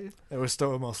Bublé. It was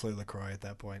still mostly LaCroix at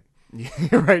that point.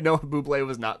 You're right. No, Bublé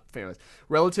was not famous.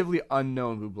 Relatively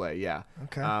unknown Bublé, yeah.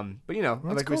 Okay. But you know,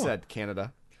 Well, like cool. we said,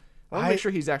 Canada. I want to make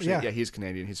sure he's actually, yeah. yeah, he's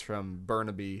Canadian. He's from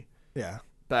Burnaby. Yeah.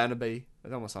 Burnaby.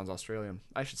 That almost sounds Australian.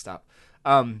 I should stop.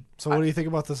 So what do you think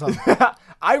about the song?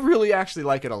 I really actually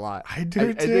like it a lot. I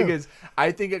do, too.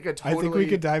 I think it could totally. I think we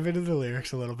could dive into the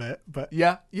lyrics a little bit, but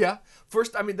Yeah.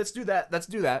 First, I mean, let's do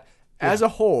that. As a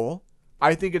whole,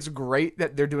 I think it's great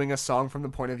that they're doing a song from the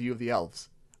point of view of the elves.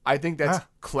 I think that's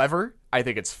clever. I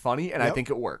think it's funny, and I Yep. think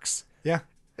it works. yeah.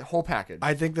 The whole package.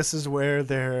 I think this is where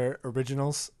their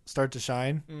originals start to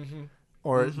shine,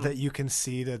 or that you can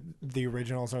see that the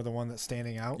originals are the one that's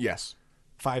standing out. Yes.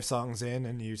 5 songs in,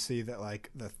 and you see that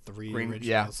like the 3 Green-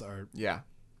 originals are Yeah.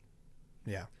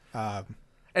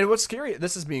 And what's scary,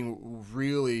 this is being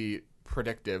really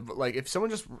predictive. But like, if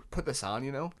someone just put this on,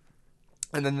 you know,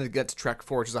 and then they get to track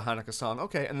 4, which is a Hanukkah song,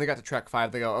 okay, and they got to track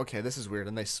 5, they go, okay, this is weird,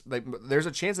 and there's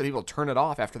a chance that people turn it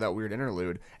off after that weird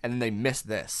interlude, and then they miss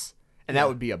this, and that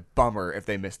would be a bummer if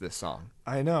they missed this song.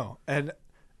 I know. And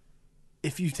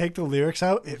if you take the lyrics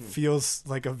out, it feels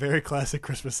like a very classic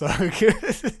Christmas song.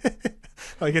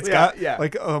 Like it's got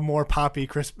like a more poppy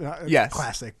Christmas, Yes.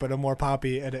 classic, but a more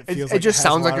poppy, and it feels It like just has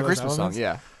sounds lot like a of those Christmas song, elements.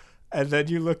 yeah. And then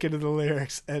you look into the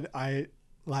lyrics, and I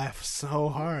laugh so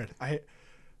hard.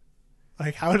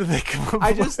 Like, how did they come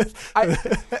up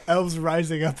with elves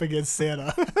rising up against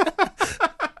Santa?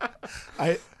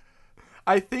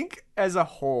 I think as a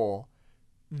whole,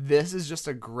 this is just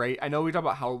a great. I know we talk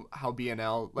about how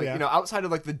BNL, like, Yeah. you know, outside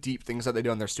of like the deep things that they do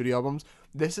on their studio albums,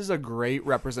 this is a great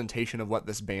representation of what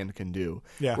this band can do.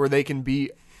 Yeah. Where they can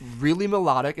be really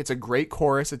melodic. It's a great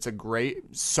chorus. It's a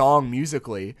great song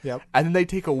musically. Yep. And then they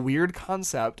take a weird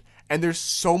concept, and there's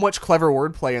so much clever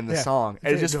wordplay in the song,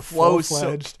 and it It's just a flows so.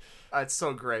 full-fledged It's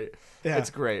so great. Yeah. It's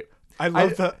great. I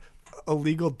love the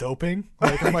illegal doping.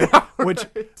 Like, I'm like, which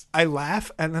I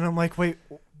laugh, and then I'm like, wait,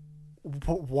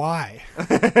 why?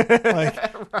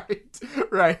 Like,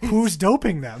 right. Who's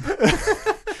doping them?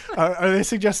 Are they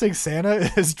suggesting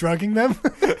Santa is drugging them?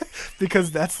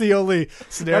 Because that's the only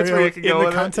scenario in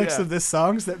the context of this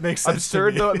song that makes sense.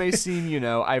 Absurd to me. though it may seem,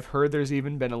 I've heard there's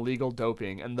even been illegal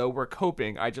doping, and though we're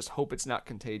coping, I just hope it's not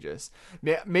contagious.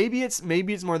 Maybe it's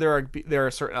more there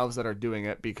are certain elves that are doing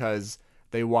it because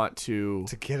they want to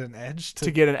get an edge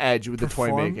to get an edge with the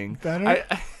toy making. Better?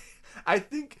 I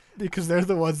think because they're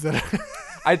the ones that are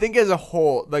I think as a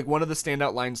whole, like one of the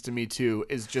standout lines to me too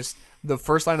is just the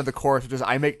first line of the chorus, which is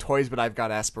 "I make toys, but I've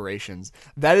got aspirations."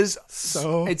 That is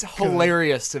it's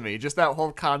hilarious to me, just that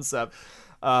whole concept.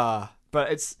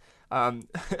 But it's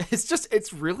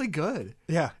it's really good.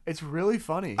 Yeah, it's really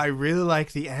funny. I really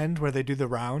like the end where they do the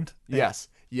round. Yes.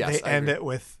 They end it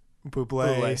with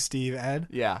Bublé, Steve, Ed.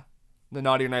 Yeah, the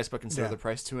Naughty or Nice, but consider the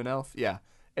price to an elf. Yeah,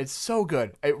 it's so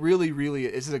good. It really, really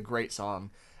is a great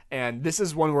song. And this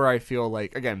is one where I feel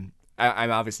like, again, I'm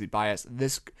obviously biased.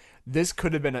 This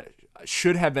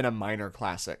should have been a minor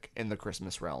classic in the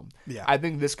Christmas realm. Yeah, I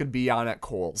think this could be on at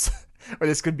Kohl's, or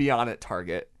this could be on at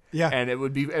Target. Yeah, and it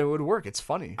would work. It's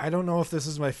funny. I don't know if this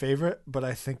is my favorite, but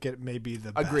I think it may be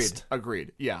the best.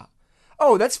 Agreed. Yeah.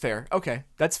 Oh, that's fair. Okay,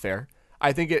 that's fair.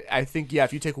 I think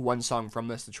if you take one song from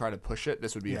this to try to push it,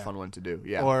 this would be a fun one to do.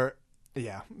 Yeah. Or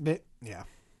yeah.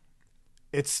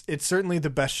 It's certainly the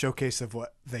best showcase of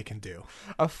what they can do.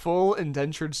 A full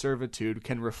indentured servitude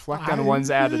can reflect on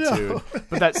one's attitude,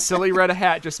 but that silly red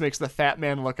hat just makes the fat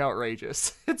man look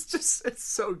outrageous. It's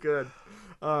so good.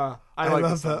 I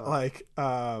love that. Like,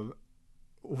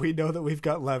 we know that we've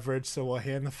got leverage, so we'll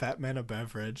hand the fat man a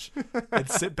beverage and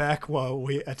sit back while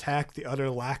we attack the utter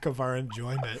lack of our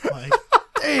enjoyment. Like,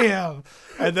 damn.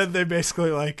 And then they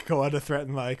basically like go on to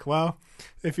threaten, like, well,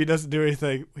 if he doesn't do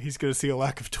anything, he's going to see a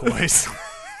lack of toys.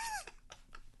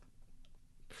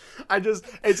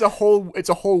 It's a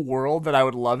whole world that I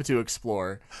would love to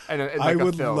explore. And like I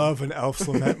would love an Elf's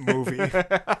Lament movie.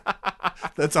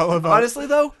 That's all about. Honestly,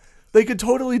 though, they could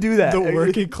totally do that. The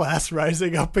working class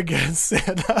rising up against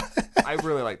Santa. I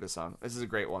really like this song. This is a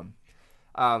great one.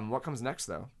 What comes next,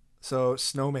 though? So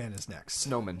Snowman is next.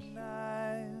 Snowman.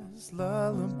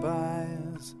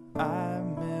 Lullabies I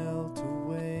melt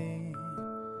away,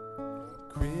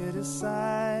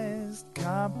 criticized,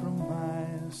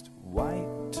 compromised,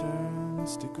 white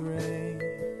turns to gray.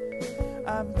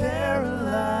 I'm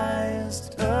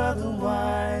paralyzed,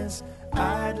 otherwise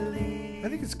I'd leave. I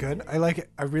think it's good. I like it.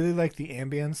 I really like the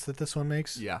ambience that this one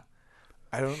makes. Yeah.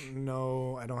 I don't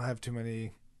know. I don't have too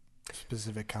many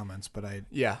specific comments, but I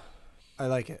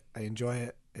like it. I enjoy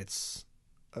it. It's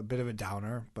a bit of a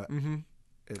downer, but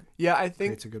I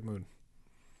think it's a good mood.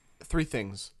 3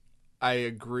 things. I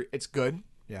agree. It's good.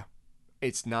 Yeah.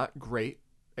 It's not great.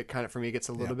 It kind of, for me, gets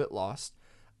a little bit lost.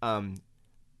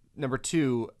 Number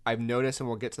 2, I've noticed, and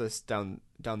we'll get to this down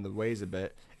the ways a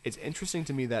bit. It's interesting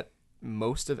to me that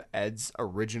most of Ed's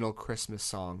original Christmas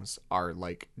songs are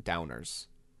like downers.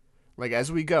 Like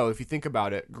as we go, if you think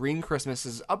about it, Green Christmas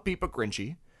is upbeat but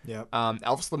grinchy. Yep.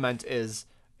 Elf's Lament is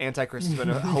anti-Christmas in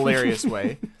a hilarious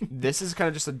way. This is kind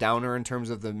of just a downer in terms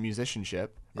of the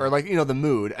musicianship or like, the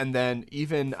mood. And then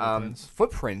even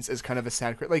Footprints is kind of a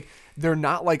sad, like they're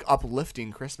not like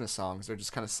uplifting Christmas songs. They're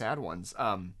just kind of sad ones.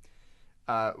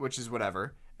 Which is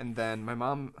whatever. And then my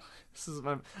mom,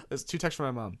 there's 2 texts from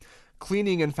my mom.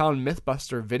 Cleaning and found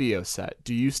Mythbuster video set.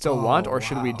 Do you still want or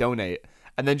should we donate?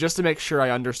 And then just to make sure I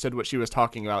understood what she was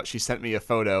talking about, she sent me a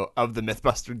photo of the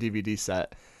Mythbuster DVD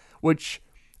set, which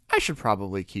I should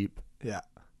probably keep. Yeah.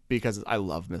 Because I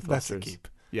love Mythbusters. That's a keep.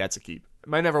 Yeah, it's a keep. I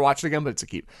might never watch it again, but it's a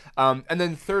keep. And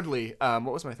then thirdly, what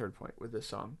was my third point with this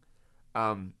song?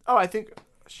 I think,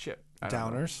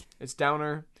 Downers. It's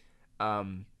downer.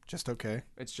 Just okay.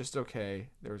 It's just okay.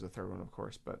 There was a third one, of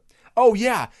course, but oh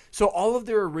yeah. So all of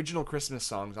their original Christmas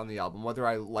songs on the album, whether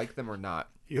I like them or not.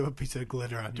 You have a piece of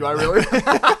glitter on. Do I really?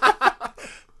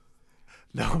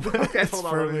 No, but okay, it's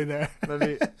firmly there. Let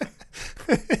me.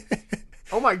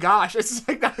 Oh my gosh! It's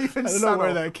like not even. I don't know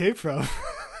where that came from.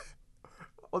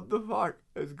 What the fuck?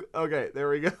 Okay, there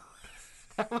we go.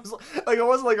 It was like it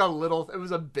wasn't like a little. It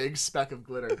was a big speck of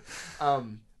glitter.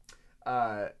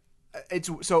 It's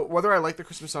so whether I like the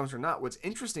Christmas songs or not, what's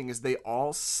interesting is they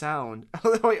all sound.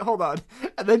 Wait, hold on.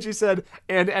 And then she said,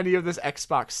 "And any of this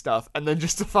Xbox stuff," and then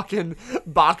just a fucking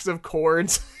box of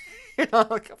cords. That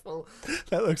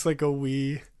looks like a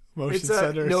Wii motion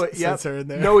sensor in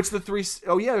there. No, it's the 3.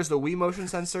 Oh yeah, there's the Wii motion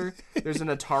sensor. There's an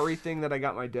Atari thing that I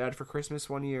got my dad for Christmas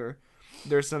one year.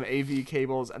 There's some AV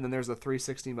cables, and then there's a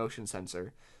 360 motion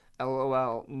sensor.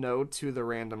 LOL, no to the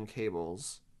random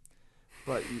cables.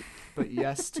 But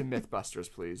yes to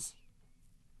Mythbusters, please.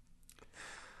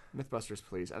 Mythbusters,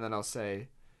 please. And then I'll say,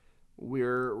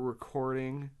 we're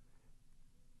recording...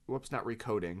 Whoops, not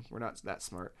recoding. We're not that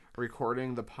smart.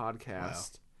 Recording the podcast.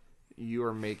 Wow. You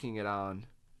are making it on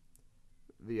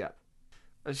the app.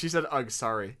 And she said, ugh,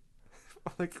 sorry.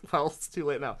 Like, well, it's too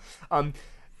late now.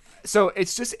 So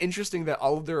it's just interesting that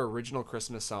all of their original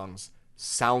Christmas songs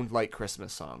sound like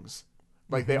Christmas songs.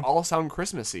 Like, they all sound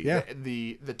Christmassy. Yeah.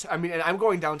 I mean, and I'm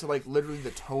going down to, like, literally the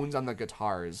tones on the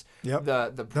guitars. Yep.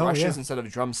 The brushes instead of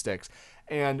drumsticks.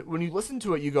 And when you listen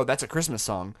to it, you go, that's a Christmas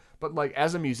song. But, like,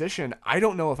 as a musician, I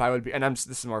don't know if I would be, and this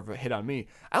is more of a hit on me,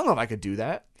 I don't know if I could do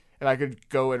that. If I could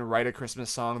go and write a Christmas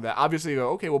song that obviously go,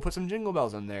 okay, we'll put some jingle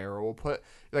bells in there, or we'll put,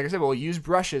 like I said, we'll use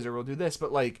brushes, or we'll do this.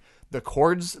 But, like, the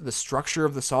chords, the structure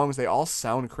of the songs, they all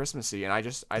sound Christmassy. And I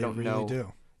don't know. They really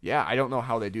do. Yeah, I don't know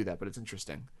how they do that, but it's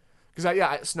interesting.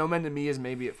 Because, Snowman to me is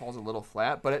maybe it falls a little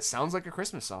flat, but it sounds like a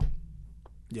Christmas song.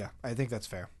 Yeah, I think that's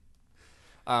fair.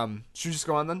 Should we just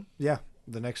go on then? Yeah.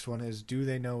 The next one is, do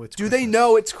they know it's Do Christmas? they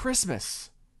know it's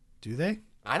Christmas? Do they?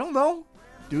 I don't know.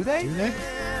 Do they? Do they?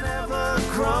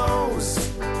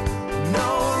 Grows,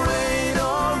 no rain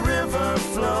or river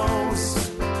flows.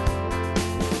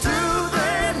 Do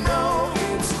they know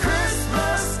it's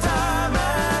Christmas time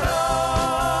at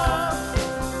all?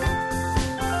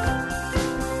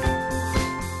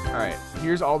 All right,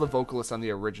 here's all the vocalists on the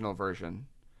original version.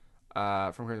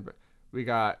 We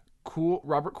got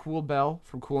Robert Cool Bell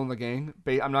from Kool and the Gang.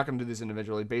 I'm not going to do this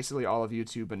individually. Basically, all of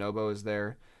U2. Bonobo is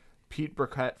there. Pete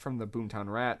Burkett from the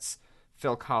Boomtown Rats.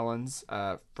 Phil Collins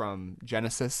from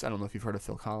Genesis. I don't know if you've heard of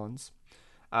Phil Collins.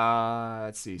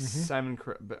 Let's see. Simon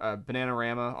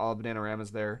Bananarama. All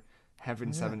Bananarama's there.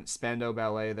 Heaven 7. Spandau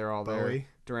Ballet. They're all Bowie. there.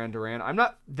 Duran Duran. I'm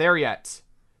not there yet.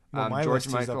 Well, my George list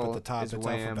is Michael up at the top. is It's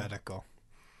Wham. alphabetical.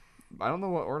 I don't know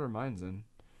what order mine's in.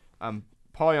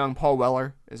 Paul Young, Paul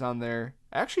Weller is on there.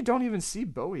 I actually don't even see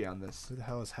Bowie on this. Who the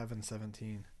hell is Heaven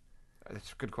 17?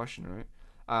 That's a good question, right?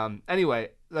 Anyway,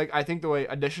 like I think the way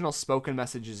additional spoken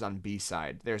messages on B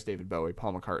side. There's David Bowie,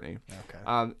 Paul McCartney.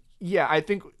 Okay. Yeah, I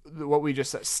think what we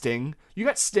just said, Sting. You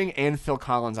got Sting and Phil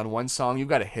Collins on one song. You've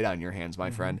got a hit on your hands,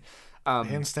 my friend.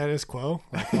 And Status Quo.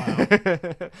 Like,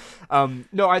 wow.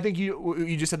 No, I think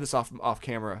you just said this off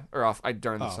camera or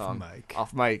during the song. Mic.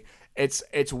 Off mic.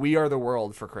 It's We Are the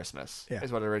World for Christmas. Yeah.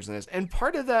 Is what it originally is, and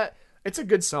part of that, it's a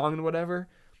good song and whatever.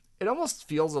 It almost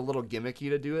feels a little gimmicky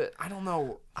to do it. I don't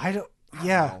know.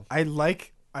 Yeah, I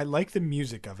like the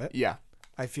music of it. Yeah.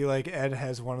 I feel like Ed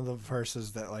has one of the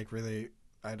verses that like really,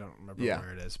 I don't remember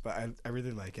where it is, but I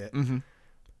really like it. Mm-hmm.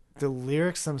 The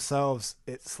lyrics themselves,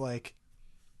 it's like,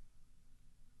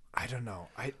 I don't know.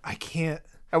 I can't.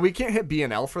 And we can't hit B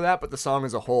and L for that, but the song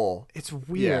as a whole, It's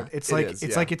weird. Yeah, it's it like is,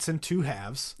 it's yeah. like it's in two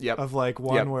halves. Yep. Of like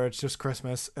one Yep. where it's just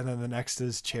Christmas, and then the next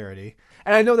is charity.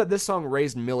 and I know that this song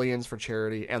raised millions for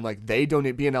charity, and like B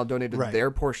and L donated Right.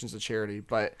 their portions to charity,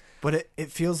 but But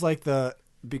it feels like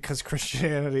because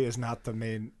Christianity is not the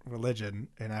main religion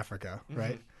in Africa,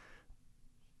 right?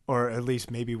 Or at least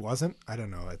maybe wasn't. I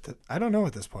don't know. I don't know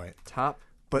at this point. top.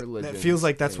 But it religions feels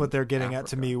like that's in what they're getting at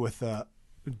to Africa. me with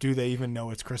do they even know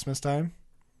it's Christmas time?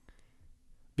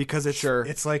 Because it's Sure.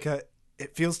 it's like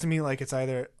it feels to me like it's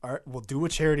either we'll do a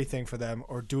charity thing for them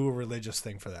or do a religious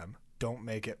thing for them. Don't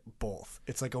make it both.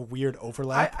 It's like a weird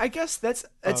overlap. I guess that's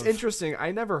of- interesting.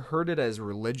 I never heard it as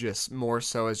religious, more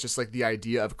so as just like the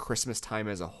idea of Christmas time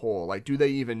as a whole. Like, do they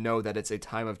even know that it's a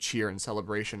time of cheer and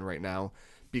celebration right now?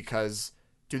 Because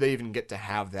do they even get to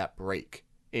have that break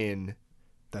in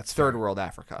That's third fair. world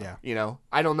Africa? Yeah. You know,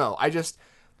 I don't know.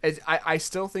 I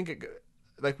still think it,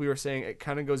 like we were saying, it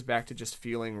kind of goes back to just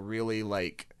feeling really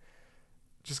like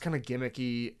just kind of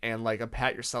gimmicky and like a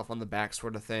pat yourself on the back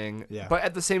sort of thing. Yeah. But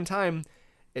at the same time,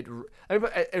 it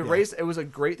raised. It was a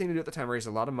great thing to do at the time. Raised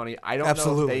a lot of money. I don't know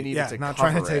Absolutely. if they needed Yeah, to not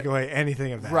cover trying to take it. away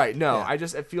anything of that. Right. No. Yeah.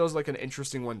 it feels like an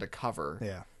interesting one to cover.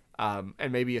 Yeah.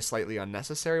 And maybe a slightly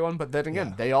unnecessary one. But then again,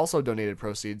 Yeah. they also donated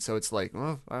proceeds, so it's like,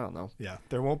 well, I don't know. Yeah.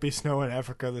 There won't be snow in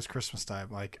Africa this Christmas time.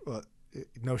 Like,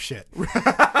 no shit.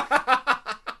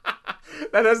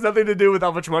 That has nothing to do with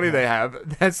how much money they have.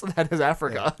 That is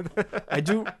Africa. I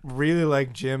do really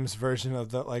like Jim's version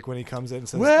of the like when he comes in and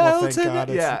says, Well, "Well, thank God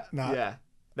it's not." yeah.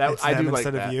 That it's I them do like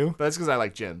instead of that. you. But that's because I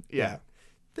like Jim. Yeah. Yeah.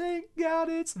 Thank God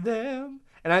it's them.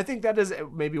 And I think that is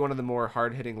maybe one of the more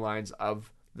hard hitting lines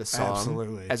of the song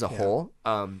Absolutely, as a yeah. whole.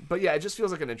 But yeah, it just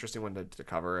feels like an interesting one to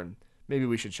cover, and maybe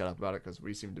we should shut up about it because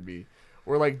we seem to be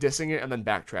we're like dissing it and then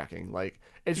backtracking. Like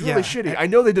it's really Yeah, shitty. and- I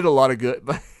know they did a lot of good,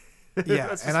 but Yeah,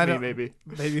 that's just and I me, don't maybe.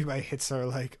 maybe my hits are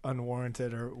like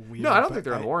unwarranted or weird. No, I don't but think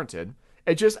they're unwarranted.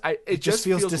 It just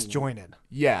feels disjointed.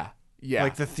 Yeah.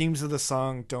 Like the themes of the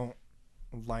song don't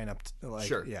line up.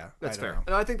 Sure. Yeah. That's I don't fair.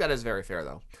 know. No, I think that is very fair,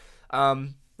 though.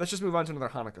 Let's just move on to another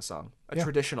Hanukkah song. A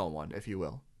traditional one, if you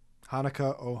will.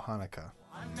 Hanukkah, oh Hanukkah.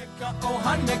 Hanukkah, oh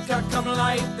Hanukkah, come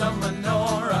light the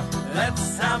menorah.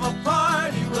 Let's have a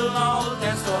party, we'll all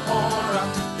dance to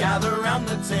hora. Gather round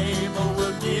the table,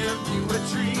 we'll give you a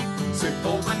treat.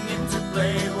 Simple and in to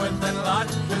play with and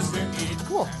latkes to eat.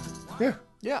 Cool. Yeah.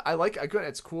 Yeah, I like it.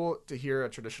 It's cool to hear a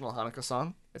traditional Hanukkah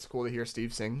song. It's cool to hear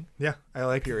Steve sing. Yeah. I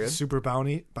like Period. super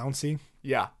bouncy.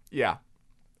 Yeah.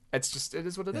 It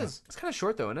is what it is. It's kind of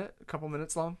short, though, isn't it? A couple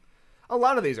minutes long. A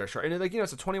lot of these are short. And, like,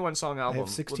 it's a 21-song album. I have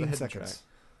 16 with a hidden seconds.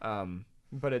 track.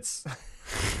 But it's...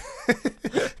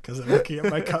 Because I'm looking at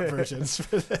my cut versions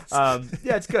for this.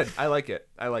 Yeah, it's good. I like it.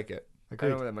 Agreed. I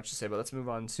don't have that much to say, but let's move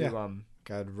on to...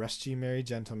 God rest ye merry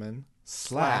gentlemen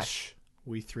 /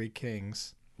 We Three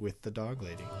Kings with the Dog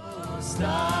Lady.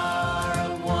 Star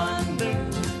of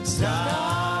wonder,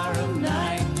 star of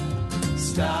night,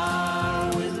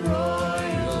 star with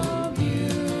royal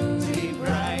beauty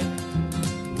bright,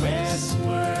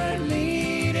 westward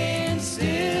leading,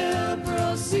 still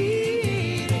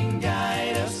proceeding,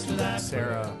 guide us to thy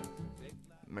Sarah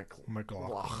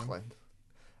McLachlan.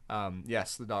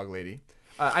 Yes, the Dog Lady.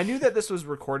 I knew that this was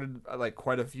recorded like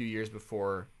quite a few years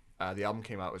before the album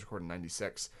came out. It was recorded in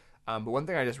 '96. But one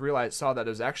thing I just saw that it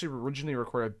was actually originally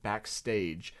recorded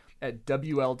backstage at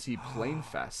WLT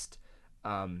Plainfest.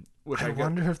 Which I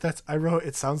wonder if that's... I wrote,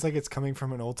 it sounds like it's coming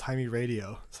from an old-timey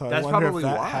radio. So That's I wonder probably if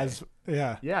that why. has...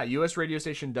 Yeah. Yeah, U.S. radio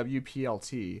station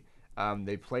WPLT.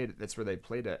 They played it. That's where they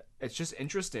played it. It's just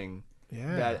interesting.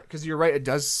 Yeah. That because you're right. It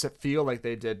does feel like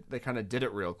they kind of did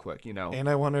it real quick. And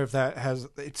I wonder if that has...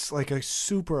 It's like a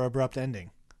super abrupt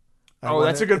ending. Oh,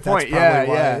 that's a good point.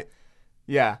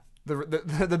 Yeah.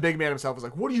 The big man himself was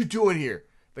like, "What are you doing here?"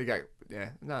 The guy,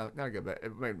 not a good, but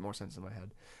it made more sense in my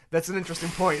head. That's an interesting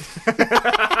point.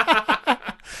 I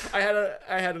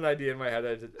had an idea in my head.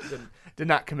 I did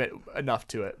not commit enough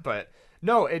to it, but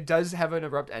no, it does have an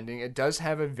abrupt ending. It does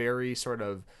have a very sort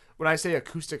of, when I say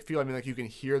acoustic feel, I mean like you can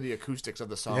hear the acoustics of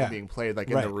the song being played like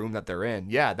in the room that they're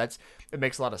in. Yeah, it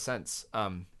makes a lot of sense.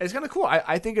 It's kind of cool.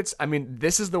 I think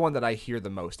this is the one that I hear the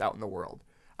most out in the world.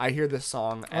 I hear this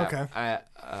song at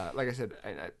like I said,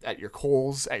 at your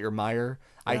Kohl's, at your Meijer.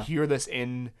 I hear this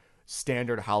in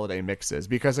standard holiday mixes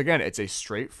because again, it's a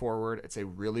straightforward. It's a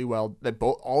really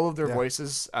all of their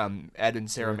voices, Ed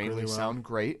and Sarah mainly really well. sound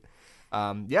great.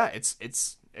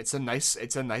 It's a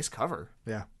nice cover.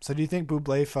 Yeah. So do you think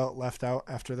Bublé felt left out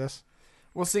after this?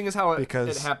 Well, seeing as how it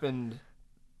happened.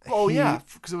 Oh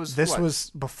because it was this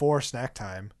was before Snack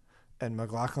Time, and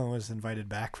McLachlan was invited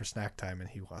back for Snack Time, and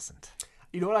he wasn't.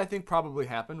 You know what I think probably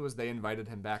happened was they invited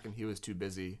him back and he was too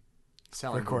busy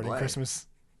selling recording Bublé. Christmas.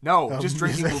 No, just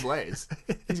drinking Bublés.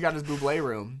 He's got his Bublé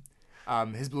room,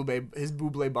 his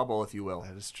Bublé bubble, if you will.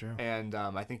 That is true. And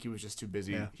I think he was just too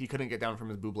busy. Yeah. He couldn't get down from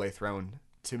his Bublé throne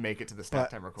to make it to the Snack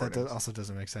Time recordings. That also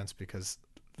doesn't make sense because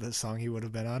the song he would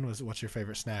have been on was "What's Your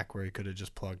Favorite Snack," where he could have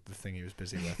just plugged the thing he was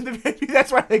busy with. Maybe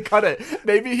that's why they cut it.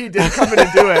 Maybe he did come in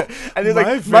and do it, and they're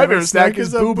like, "My favorite snack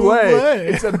is Bublé.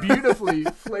 It's a beautifully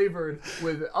flavored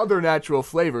with other natural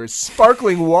flavors,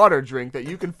 sparkling water drink that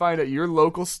you can find at your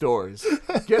local stores.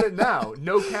 Get it now.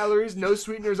 No calories, no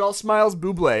sweeteners, all smiles,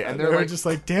 Bublé." And they're like, just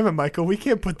like, "Damn it, Michael, we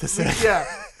can't put this in." Yeah.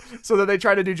 So that they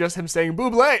tried to do just him saying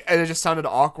Bublé, and it just sounded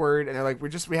awkward. And they're like,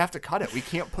 "We have to cut it. We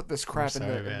can't put this crap in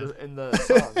the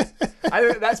song." I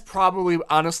think that's probably,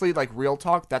 honestly, like real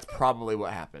talk. That's probably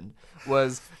what happened.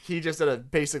 Was he just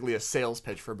did basically a sales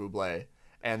pitch for Bublé,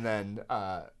 and then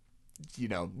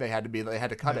they had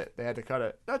to cut it. They had to cut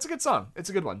it. That's a good song. It's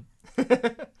a good one.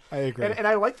 I agree. And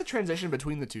I like the transition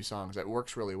between the two songs. It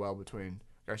works really well between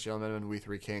Garcia Lemon and We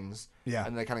Three Kings. Yeah.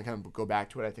 And they kind of go back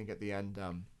to it. I think at the end,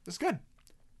 it's good.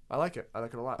 I like it. I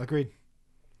like it a lot. Agreed.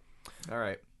 All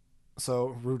right.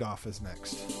 So Rudolph is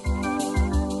next.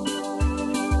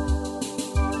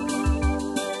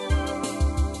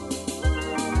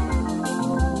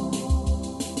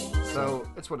 So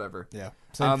it's whatever. Yeah.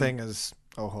 Same thing as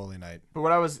Oh Holy Night. But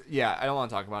what I don't want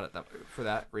to talk about it for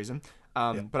that reason.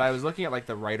 But I was looking at like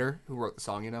the writer who wrote the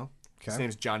song. His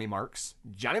name's Johnny Marks.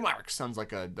 Johnny Marks sounds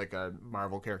like a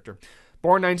Marvel character.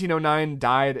 Born 1909,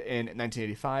 died in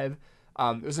 1985.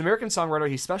 It was an American songwriter.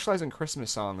 He specialized in Christmas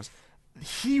songs.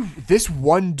 This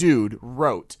one dude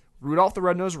wrote Rudolph the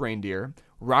Red-Nosed Reindeer,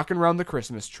 Rockin' Round the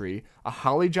Christmas Tree, A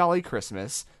Holly Jolly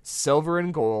Christmas, Silver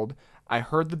and Gold, I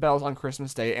Heard the Bells on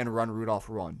Christmas Day, and Run Rudolph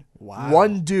Run. Wow.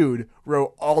 One dude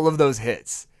wrote all of those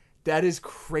hits. That is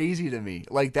crazy to me.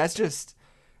 Like that's just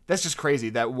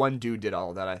crazy that one dude did all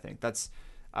of that, I think. That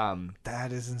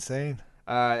is insane.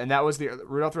 And that was the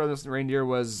Rudolph the Red-Nosed Reindeer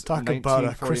was Talk about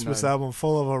a Christmas album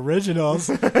full of originals.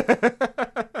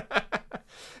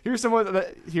 Here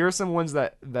are some ones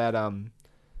that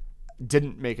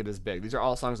didn't make it as big. These are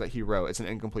all songs that he wrote. It's an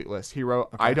incomplete list. He wrote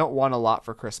I Don't Want a Lot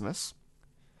for Christmas.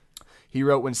 He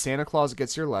wrote When Santa Claus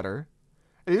Gets Your Letter.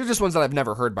 These are just ones that I've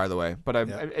never heard, by the way, but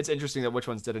it's interesting that which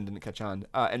ones did and didn't catch on.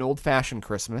 An Old Fashioned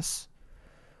Christmas.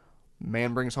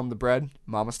 Man Brings Home the Bread.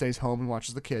 Mama Stays Home and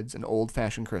Watches the Kids. An Old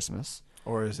Fashioned Christmas.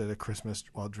 Or is it a Christmas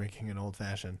while drinking an old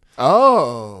fashioned?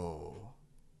 Oh,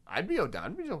 I'd be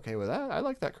okay with that. I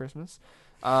like that Christmas.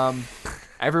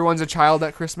 Everyone's a Child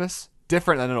at Christmas.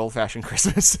 Different than an Old Fashioned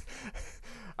Christmas.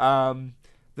 The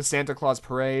Santa Claus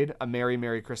Parade. A Merry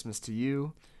Merry Christmas to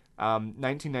You.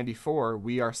 1994,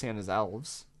 We Are Santa's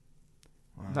Elves.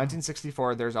 Wow.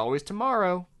 1964, There's Always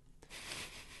Tomorrow.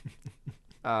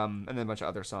 And then a bunch of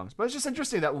other songs. But it's just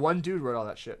interesting that one dude wrote all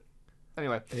that shit.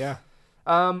 Anyway. Yeah.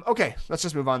 Okay, let's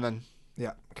just move on then.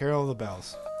 Yeah. Carol of the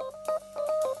Bells.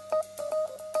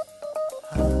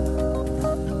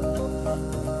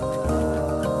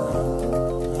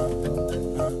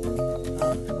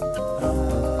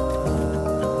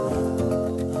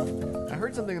 I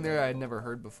heard something in there I had never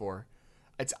heard before.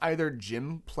 It's either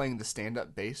Jim playing the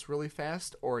stand-up bass really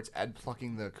fast, or it's Ed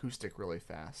plucking the acoustic really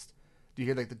fast. Do you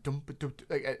hear like the dump,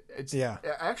 like it's? Yeah.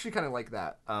 I actually kind of like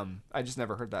that. I just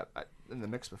never heard that in the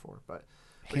mix before, but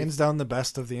hands down the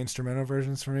best of the instrumental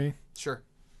versions for me. Sure.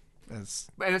 And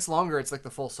it's longer. It's like the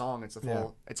full song. It's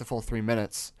a full 3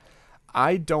 minutes.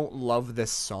 I don't love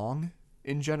this song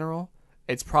in general.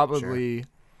 It's probably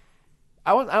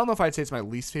I don't know if I'd say it's my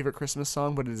least favorite Christmas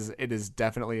song, but it is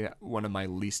definitely one of my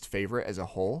least favorite as a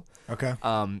whole. Okay.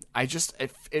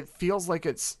 It feels like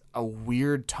it's a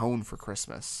weird tone for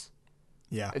Christmas.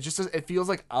 Yeah. It feels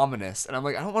like ominous, and I'm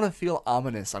like, I don't want to feel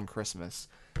ominous on Christmas.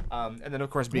 And then of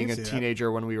course being a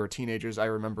teenager, when we were teenagers, I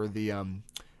remember the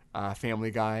Family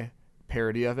Guy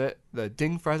parody of it. The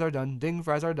ding fries are done, ding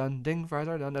fries are done, ding fries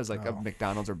are done. As like a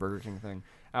McDonald's or Burger King thing.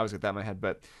 I always get that in my head,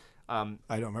 but I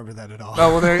don't remember that at all.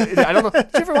 Oh well, I don't know. Did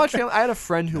you ever watch Family? I had a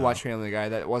friend who watched Family Guy.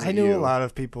 That wasn't. I knew you. a lot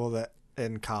of people that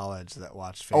in college that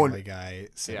watched Family Guy,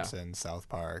 Simpsons, South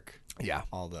Park. Yeah,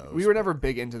 all those. We were never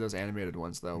big into those animated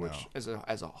ones though, which as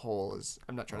a whole is.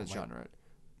 I'm not trying to genre it.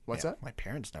 What's that? My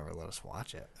parents never let us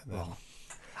watch it.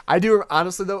 I do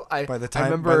honestly though. By the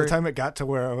time it got to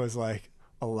where I was like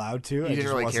allowed to, I didn't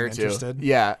really care to.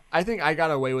 Yeah, I think I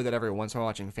got away with it every once in a while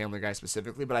watching Family Guy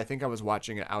specifically, but I think I was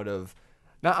watching it out of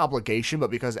not obligation, but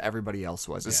because everybody else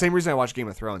was. The same reason I watched Game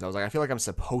of Thrones. I was like, I feel like I'm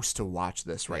supposed to watch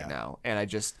this right now, and I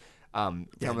just Family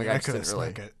Guy didn't really.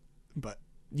 It, but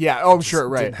yeah, oh sure,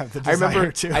 right. I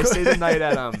remember to. I stayed the night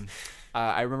at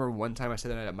I remember one time I stayed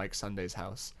the night at Mike Sunday's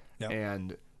house,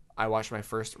 and I watched my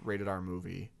first rated R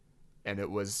movie, and it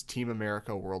was Team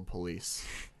America: World Police,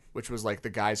 which was like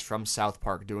the guys from South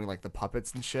Park doing like the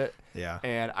puppets and shit. Yeah,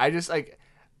 and I just like.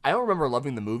 I don't remember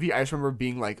loving the movie. I just remember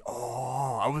being like,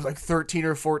 oh, I was like 13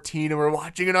 or 14 and we're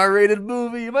watching an R-rated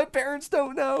movie. My parents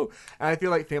don't know. And I feel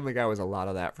like Family Guy was a lot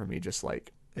of that for me. Just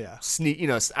like, sneak,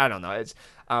 I don't know. It's,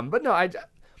 but no,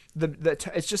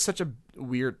 it's just such a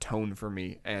weird tone for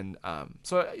me. And,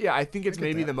 so yeah, I think it's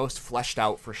maybe the most fleshed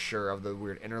out for sure of the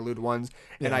weird interlude ones.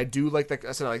 Yeah. And I do like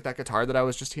I like that guitar that I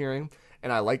was just hearing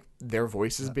and I like their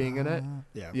voices being in it.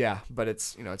 Yeah. But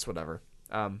it's, it's whatever.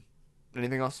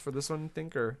 Anything else for this one,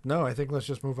 think, or no? I think let's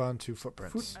just move on to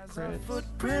Footprints. As our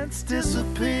footprints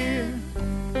disappear,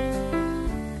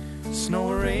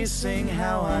 snow erasing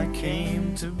how I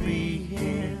came to be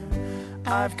here.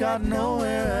 I've got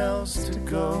nowhere else to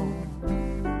go.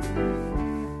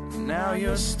 Now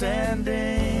you're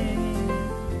standing.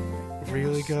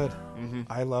 Really good. Mm-hmm.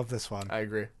 I love this one. I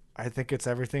agree. I think it's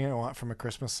everything I want from a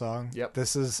Christmas song. Yep.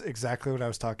 This is exactly what I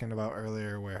was talking about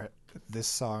earlier, where this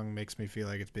song makes me feel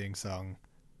like it's being sung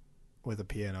with a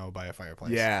piano by a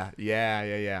fireplace. Yeah.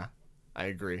 I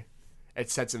agree. It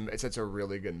sets a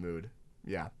really good mood.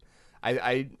 Yeah.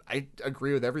 I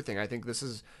agree with everything. I think this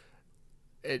is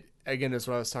it again, is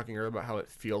what I was talking earlier about how it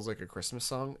feels like a Christmas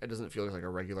song. It doesn't feel like a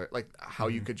regular, like how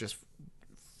you could just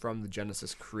from the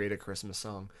Genesis create a Christmas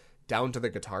song. Down to the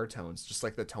guitar tones, just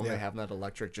like the tone they have in that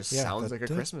electric just sounds like a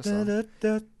Christmas song.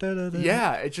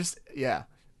 Yeah, it just,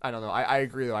 I don't know. I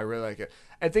agree, though. I really like it.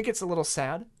 I think it's a little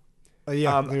sad.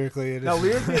 Lyrically it is. Now,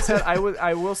 lyrically it's sad.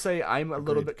 I will say I'm a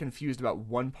little bit confused about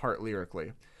one part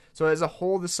lyrically. So as a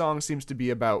whole, the song seems to be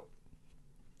about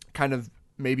kind of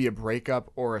maybe a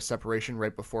breakup or a separation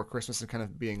right before Christmas and kind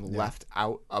of being left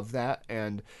out of that.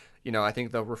 And, I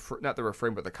think not the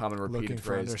refrain, but the common repeated looking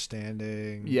for phrase.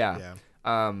 Understanding. Yeah.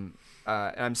 And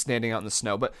I'm standing out in the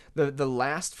snow. But the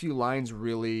last few lines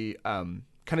really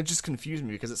kind kind of just confused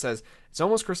me because it says, it's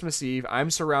almost Christmas Eve.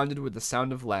 I'm surrounded with the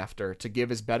sound of laughter. To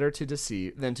give is better to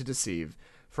deceive than to deceive.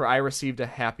 For I received a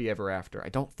happy ever after. I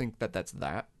don't think that's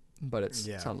that, but it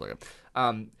sounds like it.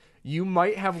 You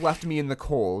might have left me in the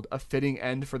cold, a fitting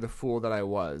end for the fool that I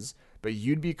was, but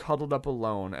you'd be cuddled up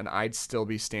alone and I'd still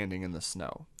be standing in the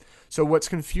snow. So what's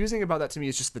confusing about that to me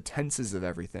is just the tenses of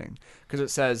everything. Because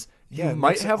it says, you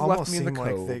might have left me in the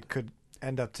cold. Like they could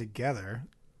end up together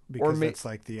because it's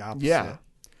like the opposite. Yeah.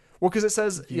 Well, because it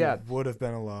says, you would have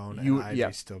been alone and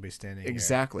I'd still be standing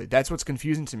exactly. Here. That's what's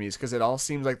confusing to me is because it all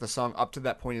seems like the song up to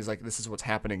that point is like, this is what's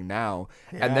happening now.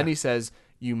 Yeah. And then he says,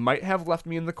 you might have left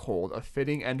me in the cold, a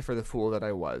fitting end for the fool that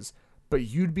I was, but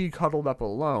you'd be cuddled up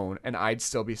alone and I'd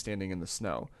still be standing in the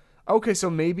snow. Okay,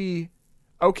 so maybe,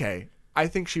 I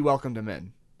think she welcomed him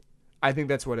in. I think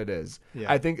that's what it is.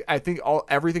 Yeah. I think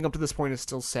everything up to this point is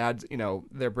still sad. You know,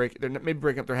 they're maybe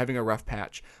breaking up. They're having a rough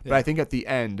patch. But I think at the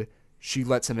end, she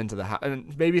lets him into the house.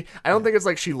 And maybe, I don't think it's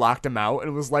like she locked him out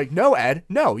and was like, no, Ed,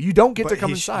 no, you don't get to come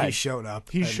inside. He showed up.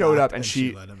 And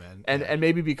she let him in. And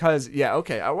maybe because,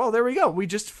 well, there we go. We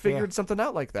just figured something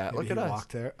out like that. Maybe Look at us.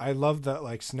 Walked there. I love that,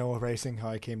 like, snow erasing how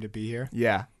I came to be here.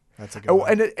 Yeah. That's a good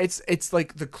one. And it's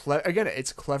like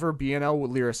it's clever BNL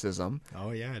lyricism.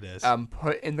 Oh, yeah, it is.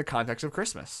 Put in the context of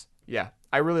Christmas. Yeah.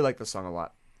 I really like this song a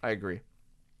lot. I agree.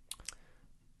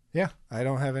 Yeah, I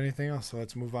don't have anything else, so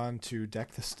let's move on to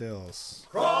Deck the Stills.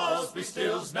 Crosby,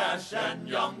 Stills, Nash and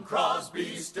Young.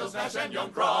 Crosby, Stills, Nash and Young.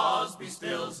 Crosby,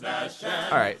 Stills, Nash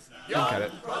and All right, you can cut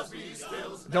it. Crosby,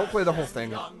 Stills, don't play the whole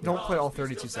thing. Don't play all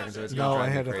 32 seconds of it. No, I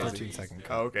had a 13-second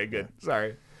cut. Oh, okay, good.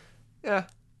 Sorry. Yeah.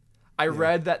 I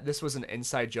read that this was an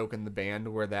inside joke in the band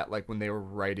where that, like, when they were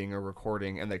writing or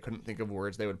recording and they couldn't think of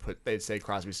words, they'd say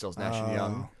Crosby, Stills, Nash and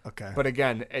Young. Okay. But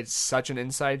again, it's such an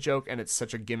inside joke and it's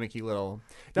such a gimmicky little.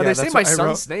 Now they say my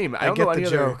son's name. I don't get know the any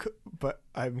joke, other... but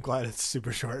I'm glad it's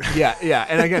super short. Yeah.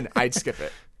 And again, I'd skip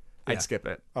it. I'd skip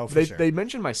it. Oh, for sure. They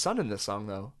mention my son in this song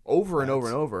though, over and over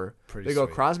and over. They go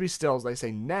sweet. Crosby, Stills. They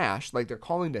say Nash, like they're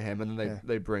calling to him, and then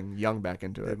they bring Young back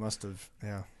into it. They must have,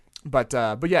 yeah. But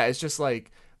yeah, it's just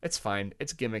like. It's fine.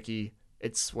 It's gimmicky.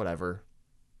 It's whatever.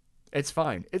 It's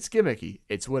fine. It's gimmicky.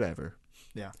 It's whatever.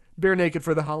 Yeah. Bare Naked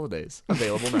for the Holidays.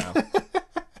 Available now.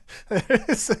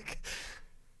 It's like,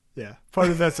 yeah. Part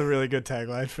of that's a really good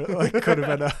tagline. For like, could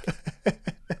have been it's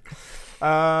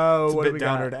a bit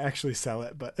downer to actually sell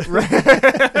it, but.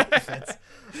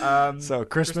 So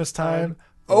Christmas time.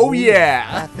 Oh yeah.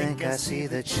 I think I see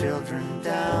the children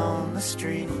down the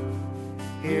street.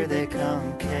 Here they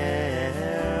come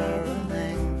caroling.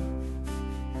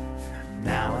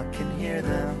 Now I can hear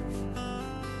them.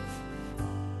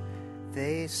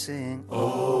 They sing. Oh.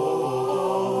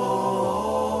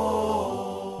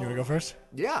 You want to go first?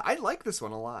 Yeah, I like this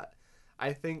one a lot.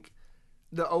 I think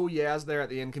the oh yeahs there at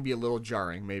the end can be a little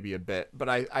jarring, maybe a bit. But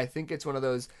I think it's one of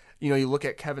those, you look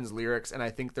at Kevin's lyrics and I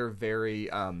think they're very,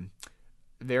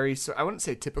 so I wouldn't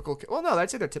say typical. Well, no, I'd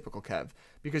say they're typical Kev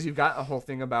because you've got a whole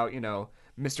thing about,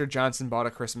 Mr. Johnson bought a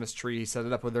Christmas tree, he set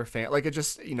it up with their fan. Like it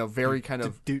just, very kind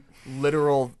of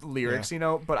literal lyrics,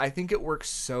 but I think it works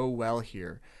so well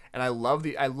here. And I love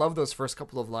those first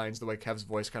couple of lines, the way Kev's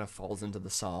voice kind of falls into the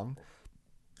song.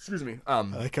 Excuse me. I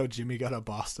like how Jimmy got a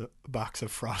box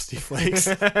of Frosty Flakes.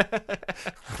 But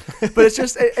it's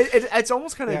just, it's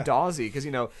almost kind of Dawsy because,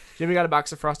 Jimmy got a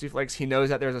box of Frosty Flakes. He knows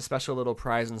that there's a special little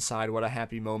prize inside. What a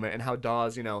happy moment. And how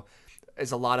Dawes,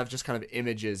 is a lot of just kind of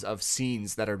images of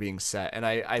scenes that are being set. And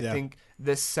I think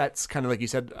this sets kind of like you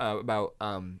said about,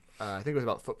 I think it was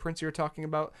about footprints you were talking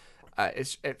about.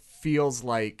 It feels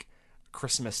like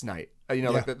Christmas night,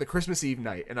 like the Christmas Eve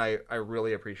night. And I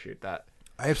really appreciate that.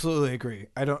 I absolutely agree.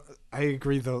 I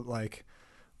agree though, like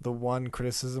the one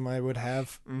criticism I would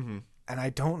have, and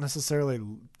I don't necessarily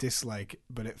dislike,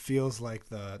 but it feels like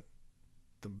the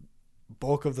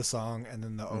bulk of the song and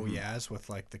then the oh yeahs with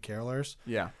like the carolers.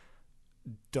 Yeah.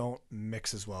 Don't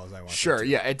mix as well as I want. Sure,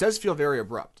 yeah, it does feel very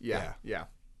abrupt. Yeah.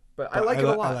 But I like it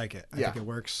a lot. I like it. I think it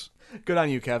works. Good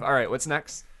on you, Kev. All right, what's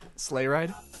next? Sleigh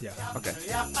Ride? Yeah. Okay.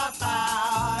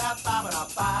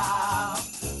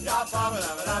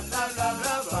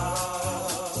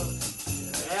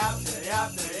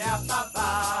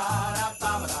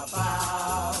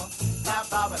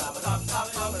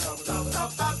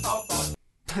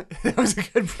 That was a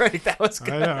good break. That was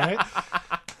good. I know, right?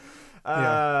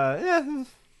 Yeah.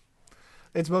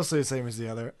 It's mostly the same as the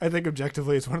other. I think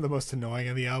objectively it's one of the most annoying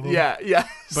in the album. Yeah.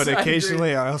 But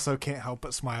occasionally I also can't help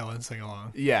but smile and sing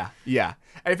along. Yeah.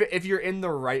 If you're in the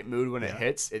right mood when it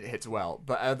hits well.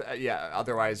 But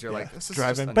otherwise you're like, this is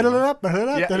driving.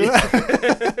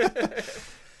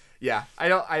 Yeah.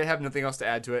 I have nothing else to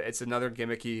add to it. It's another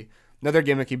gimmicky Another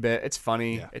gimmicky bit. It's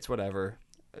funny. Yeah. It's whatever.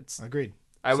 It's Agreed.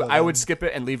 I So would then- skip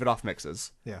it and leave it off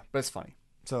mixes. Yeah. But it's funny.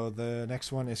 So the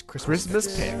next one is Christmas.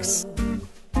 Christmas picks.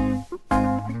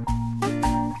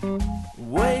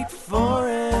 Wait for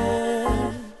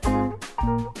it.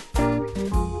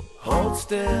 Hold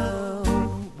still.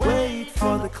 Wait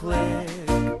for the click.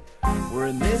 We're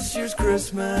in this year's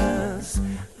Christmas.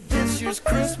 This year's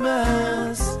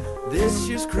Christmas. This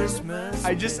year's Christmas.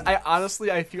 I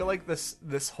honestly, I feel like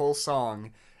this whole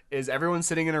song is everyone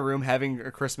sitting in a room having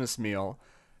a Christmas meal.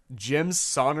 Jim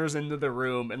saunters into the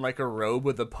room in like a robe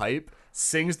with a pipe,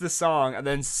 sings the song, and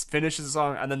then finishes the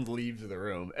song, and then leaves the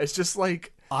room. It's just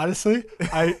like, Honestly,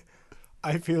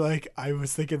 I feel like I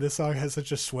was thinking this song has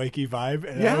such a swanky vibe,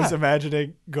 and Yeah. I was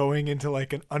imagining going into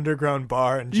like an underground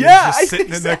bar and Jim's Yeah, just sitting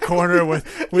in the exactly. corner with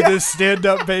his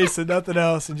stand-up bass and nothing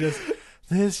else, and just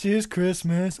this year's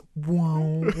Christmas.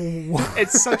 Whoa, whoa.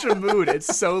 it's such a mood.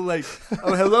 It's so like,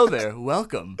 oh, hello there,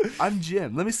 welcome. I'm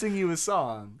Jim. Let me sing you a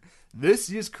song. This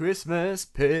is Christmas.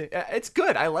 It's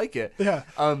good. I like it. Yeah.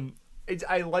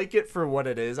 I like it for what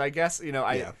it is. I guess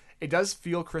Yeah. It does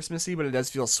feel Christmassy, but it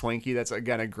does feel swanky. That's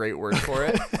again a great word for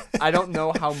it. I don't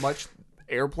know how much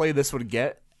airplay this would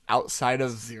get outside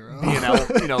of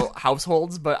B&L,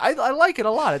 households, but I like it a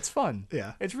lot. It's fun.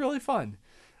 Yeah. It's really fun.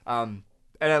 And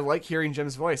I like hearing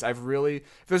Jim's voice. If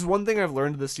there's one thing I've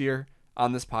learned this year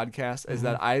on this podcast is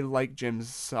that I like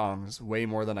Jim's songs way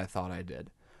more than I thought I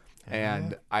did.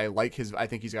 And I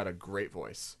think he's got a great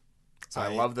voice. So I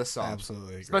love this song.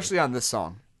 Absolutely agree. Especially on this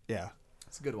song. Yeah.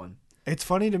 It's a good one. It's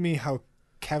funny to me how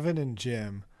Kevin and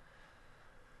Jim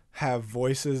have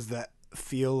voices that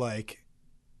feel like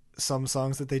some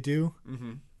songs that they do,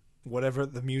 whatever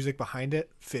the music behind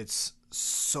it, fits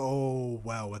so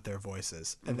well with their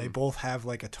voices. And they both have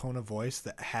like a tone of voice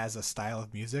that has a style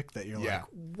of music that you're Yeah.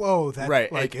 like, whoa, that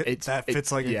Right. like that It-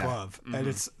 fits like a yeah. glove. And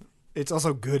it's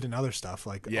also good in other stuff.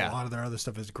 Like Yeah. a lot of their other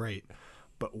stuff is great.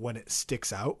 But when it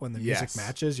sticks out, when the Yes. music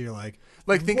matches, you're like,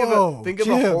 Think whoa, of a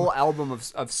Jim. whole album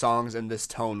of songs in this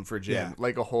tone for Jim. Yeah.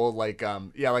 Like a whole like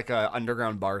a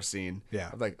underground bar scene.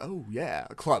 Yeah. Of like, oh yeah,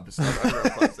 clubs.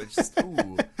 Underground clubs. It's just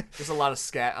there's a lot of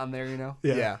scat on there,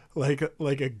 Yeah. Like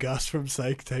a Gus from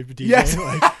Psych type of DJ. Yes.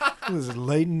 Like it was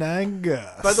late night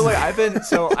Gus. By the way, I've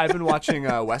been watching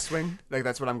West Wing. Like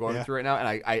that's what I'm going through right now, and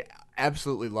I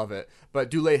absolutely love it.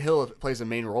 But Dule Hill plays a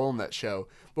main role in that show.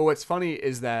 But what's funny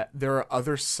is that there are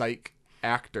other Psych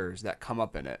actors that come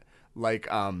up in it, like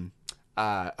Corbin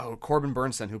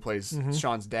Bernsen, who plays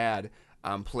Sean's dad,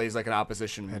 plays like an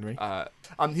opposition Henry?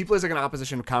 He plays like an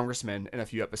opposition congressman in a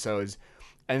few episodes.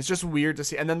 And it's just weird to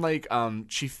see. And then like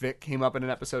Chief Vic came up in an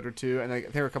episode or two, and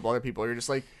like, there were a couple other people. You're just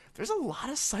like, there's a lot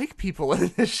of Psych people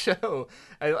in this show,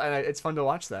 it's fun to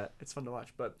watch that. It's fun to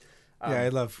watch. But I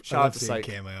love shout out to seeing Psych.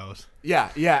 cameos.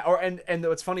 Yeah. Or and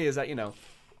what's funny is that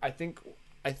I think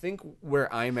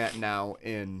where I'm at now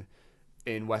in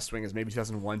West Wing is maybe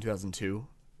 2001, 2002.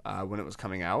 When it was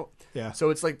coming out. Yeah. So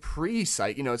it's like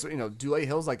pre-Psych, it's Dule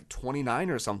Hill's like 29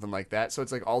 or something like that. So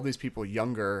it's like all these people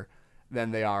younger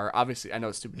than they are. Obviously, I know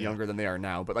it's younger than they are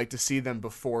now, but like to see them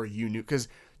before you knew, because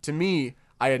to me,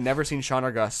 I had never seen Sean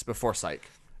or Gus before Psych.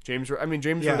 James Yeah.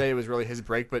 Roday was really his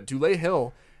break, but Dule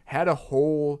Hill had a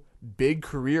whole big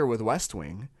career with West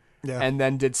Wing. Yeah. And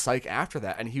then did Psych after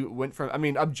that. And he went from,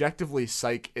 objectively,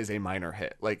 Psych is a minor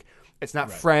hit. Like, it's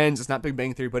not Friends, it's not Big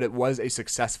Bang Theory, but it was a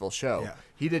successful show. Yeah.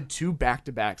 He did 2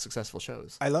 back-to-back successful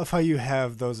shows. I love how you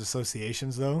have those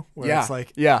associations though, where it's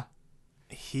like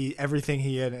everything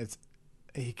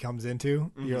he comes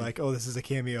into, you're like, oh, this is a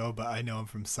cameo, but I know him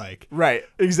from Psych. Right,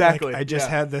 exactly. Like, I just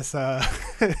had this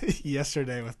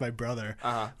yesterday with my brother.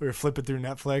 We were flipping through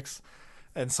Netflix,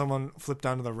 and someone flipped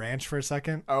onto the ranch for a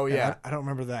second. Oh, and yeah. I don't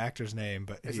remember the actor's name,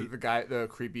 but Is it the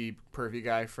creepy, pervy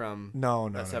guy from no,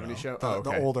 that 70s show?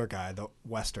 The older guy, the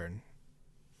Western,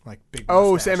 like big.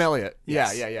 Oh, mustache. Sam Elliott.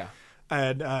 Yes. Yeah.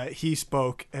 And he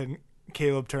spoke, and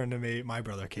Caleb turned to me, my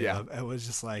brother Caleb, and was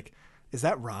just like, "Is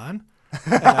that Ron?"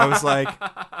 And I was like,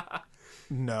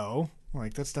 "No,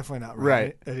 like that's definitely not Ron."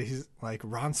 Right. And he's like,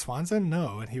 "Ron Swanson?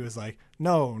 No." And he was like,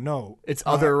 "No, It's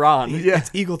other Ron." Yeah. It's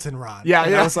Eagleton Ron." Yeah,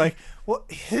 and yeah. I was like, "Well,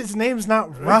 his name's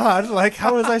not Ron. Like,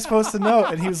 how was I supposed to know?"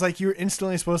 And he was like, "You're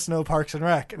instantly supposed to know Parks and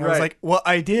Rec." And I was Right. like, "Well,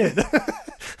 I did."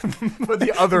 But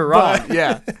the other Ron,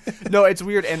 yeah. No, it's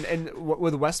weird. And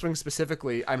with West Wing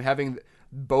specifically, I'm having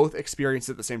both experiences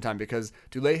at the same time, because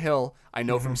Dule Hill, I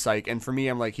know from Psych, and for me,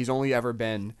 I'm like, he's only ever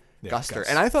been Guster. Gus.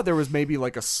 And I thought there was maybe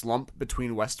like a slump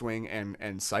between West Wing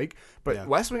and Psych, but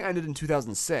West Wing ended in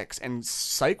 2006, and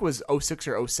Psych was 06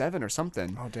 or 07 or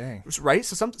something. Oh, dang. Right?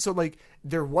 So like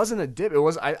there wasn't a dip. It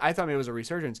was I thought maybe it was a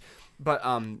resurgence, but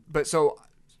so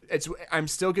I'm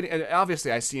still getting, and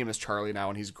obviously I see him as Charlie now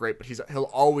and he's great, but he'll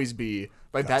always be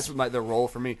like, that's the role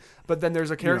for me. But then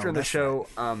there's a character in the show,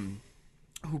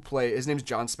 his name's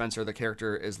John Spencer. The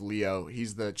character is Leo.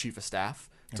 He's the chief of staff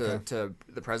to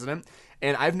the president.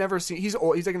 And I've never seen, he's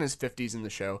old, he's like in his 50s in the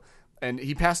show. And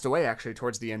he passed away actually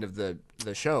towards the end of the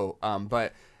show.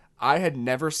 But I had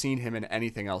never seen him in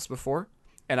anything else before.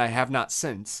 And I have not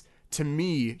since. To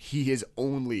me, he is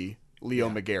only Leo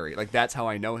McGarry. Like, that's how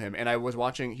I know him. And I was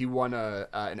watching, he won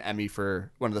an Emmy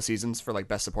for one of the seasons for like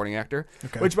best supporting actor,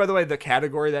 which, by the way, the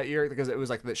category that year, because it was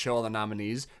like the show, all the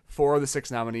nominees, 4 of the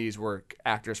 6 nominees were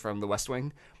actors from The West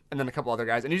Wing, and then a couple other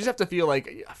guys. And you just have to feel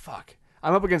like, fuck,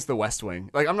 I'm up against The West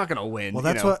Wing. Like, I'm not gonna win. Well,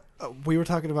 that's what we were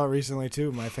talking about recently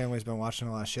too. My family's been watching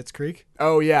a lot of Schitt's Creek.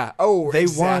 Oh yeah. Oh, they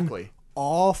exactly. won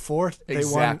all 4. They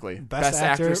won best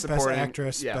actor, best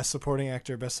actress, yeah. best supporting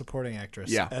actor, best supporting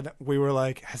actress. Yeah. And we were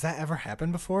like, has that ever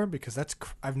happened before? Because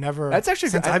I've never. That's actually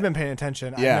since I've been paying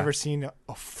attention. Yeah. I've never seen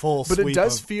a full. But sweep it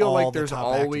does of feel all like the there's top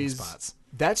acting always. spots.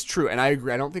 That's true, and I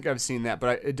agree. I don't think I've seen that,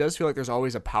 but it does feel like there's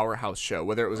always a powerhouse show.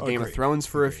 Whether it was Game of Thrones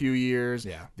for a few years,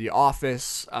 The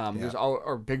Office, there's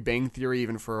or Big Bang Theory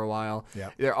even for a while. Yeah.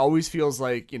 There always feels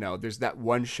like there's that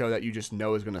one show that you just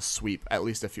know is going to sweep at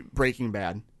least a few. Breaking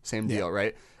Bad, same deal,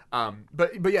 right?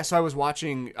 But yeah. So I was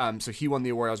watching. So he won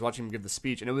the award. I was watching him give the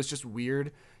speech, and it was just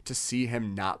weird to see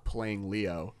him not playing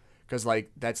Leo. Because,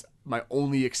 like, that's my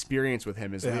only experience with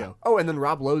him is Leo. Oh, and then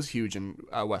Rob Lowe's huge in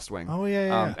West Wing. Oh,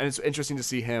 yeah. And it's interesting to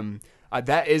see him.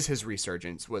 That is his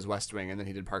resurgence, was West Wing, and then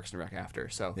he did Parks and Rec after.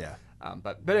 So, yeah.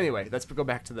 But anyway, let's go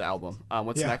back to the album.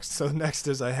 What's next? So next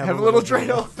is I have a little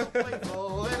dreidel.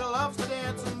 Little loves to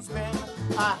dance and spin.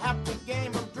 A happy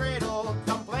game of dreidel.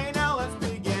 Come play now, let's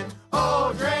begin.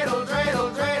 Oh, dreidel,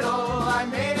 dreidel, dreidel. I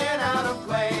made it out of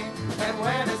clay. And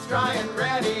when it's dry and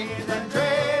ready, then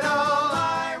dreidel.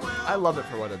 I love it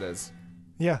for what it is.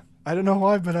 Yeah, I don't know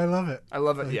why, but I love it. I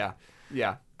love it.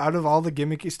 Yeah. Out of all the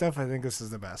gimmicky stuff, I think this is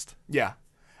the best. Yeah,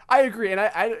 I agree, and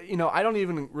I don't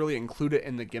even really include it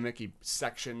in the gimmicky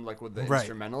section, like with the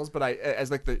instrumentals. But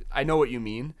I know what you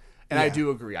mean, and I do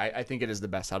agree. I think it is the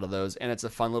best out of those, and it's a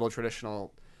fun little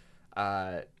traditional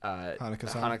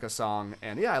Hanukkah song,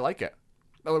 and yeah, I like it.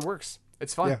 Well, it works.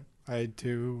 It's fun. Yeah, I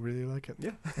do really like it.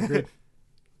 Yeah, agreed.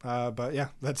 But yeah,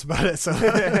 that's about it. So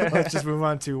let's just move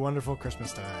on to Wonderful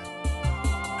Christmas Time.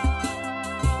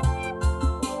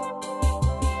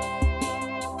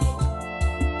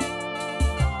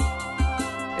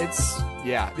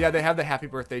 They have the Happy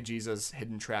Birthday Jesus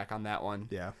hidden track on that one.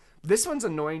 Yeah. This one's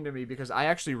annoying to me because I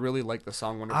actually really like the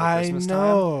song Wonderful I Christmas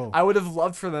know. Time. I would have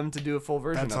loved for them to do a full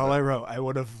version That's of all it. I wrote. I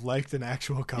would have liked an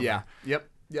actual cover. Yeah. Yep.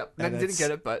 I didn't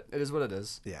get it, but it is what it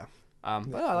is. Yeah.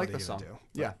 But I like the song.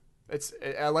 Yeah.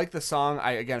 I like the song.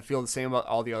 I again feel the same about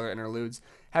all the other interludes.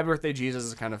 Happy Birthday Jesus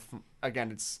is kind of,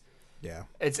 again,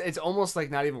 it's almost like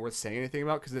not even worth saying anything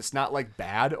about because it's not like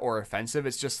bad or offensive.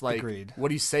 It's just like, what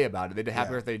do you say about it? They did Happy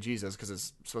Birthday Jesus because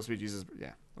it's supposed to be Jesus.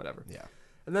 Yeah, whatever. Yeah.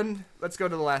 And then let's go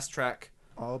to the last track.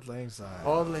 Auld Lang Syne.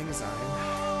 Auld Lang Syne.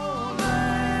 Auld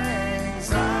Lang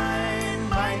Syne,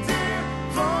 my dear,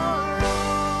 for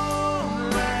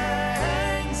Auld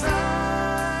Lang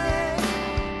Syne,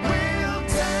 we'll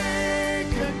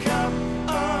take a cup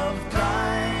of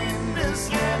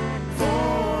kindness yet for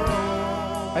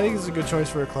all. I think it's a good choice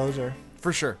for a closer.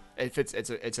 For sure, it fits.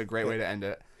 It's a great way to end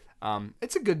it.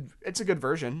 It's a good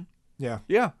version. Yeah.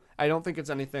 Yeah. I don't think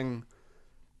it's anything.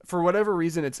 For whatever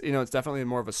reason, it's definitely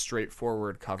more of a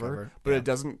straightforward cover, but it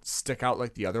doesn't stick out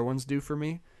like the other ones do for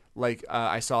me. Like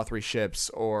I Saw Three Ships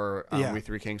or We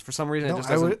Three Kings. For some reason, it just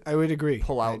doesn't. I would agree.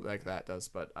 Pull out like that does,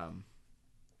 but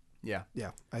yeah.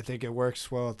 Yeah, I think it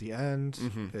works well at the end.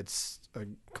 Mm-hmm. It's a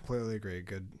completely agree.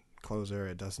 Good closer.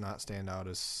 It does not stand out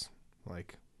as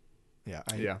like. Yeah,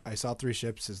 I Saw Three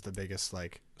Ships is the biggest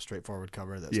like straightforward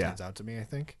cover that stands out to me. I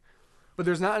think. But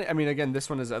there's not. I mean, again, this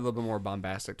one is a little bit more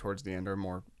bombastic towards the end, or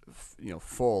more,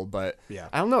 full. But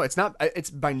I don't know. It's not. It's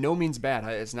by no means bad.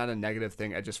 It's not a negative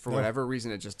thing. I just for whatever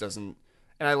reason it just doesn't.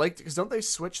 And I liked because don't they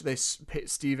switch?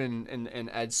 Steve and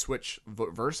Ed switch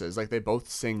verses. Like they both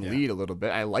sing lead a little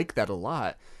bit. I like that a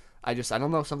lot. I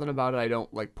don't know, something about it. I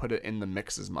don't like put it in the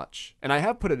mix as much. And I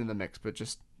have put it in the mix, but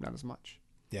just not as much.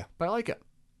 Yeah, but I like it.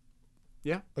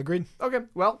 Yeah, agreed. Okay,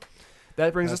 well,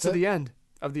 that brings us to the end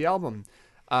of the album.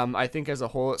 I think as a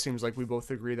whole, it seems like we both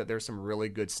agree that there's some really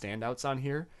good standouts on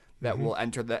here that will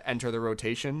enter the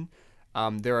rotation.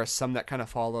 There are some that kind of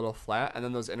fall a little flat, and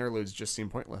then those interludes just seem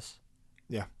pointless.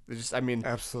 Yeah,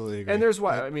 absolutely agree. And there's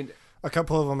a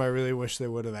couple of them I really wish they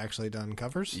would have actually done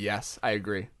covers. Yes, I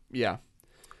agree. Yeah,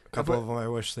 a couple of them I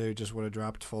wish they just would have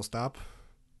dropped full stop.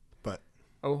 But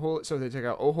So they took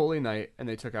out "Oh Holy Night" and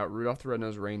they took out "Rudolph the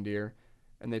Red-Nosed Reindeer"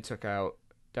 and they took out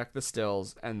 "Deck the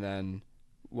Stills" and then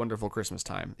 "Wonderful Christmas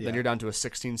Time." Yeah. Then you're down to a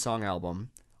 16-song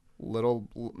album, little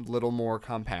more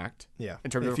compact. Yeah. In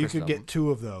terms of if a you Christmas could get album.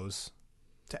 2 of those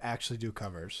to actually do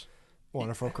covers,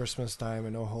 "Wonderful Christmas Time"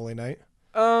 and "Oh Holy Night."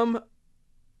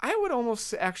 I would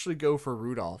almost actually go for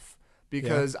Rudolph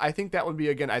because I think that would be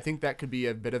I think that could be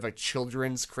a bit of a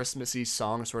children's Christmassy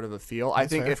song, sort of a feel. I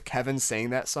think fair. if Kevin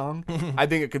sang that song, I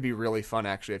think it could be really fun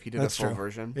actually if he did That's a full true.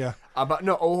 version. Yeah. But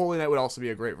no, "Oh Holy Night" would also be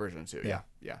a great version too. Yeah.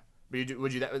 Yeah. But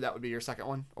would you that would be your second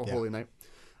one? "Oh Yeah. Holy Night."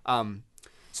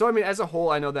 So I mean, as a whole,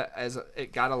 I know that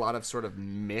it got a lot of sort of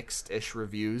mixed-ish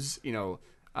reviews.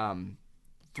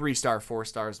 3-star, 4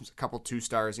 stars, a couple 2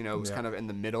 stars. It was kind of in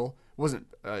the middle. It wasn't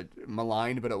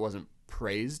maligned, but it wasn't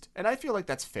praised, and I feel like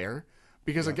that's fair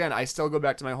because again, I still go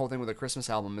back to my whole thing with a Christmas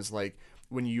album is like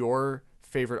when your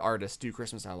favorite artists do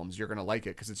Christmas albums, you're gonna like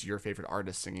it because it's your favorite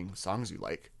artist singing songs you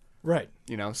like. Right.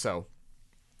 So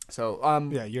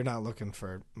Yeah, you're not looking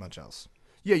for much else.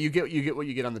 yeah, you get what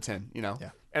you get on the tin, Yeah.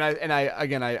 And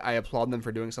I applaud them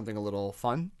for doing something a little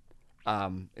fun,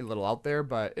 a little out there,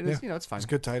 but it is it's fine. It's a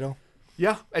good title.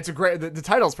 Yeah, it's a great. The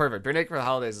title's perfect. Bare Naked for the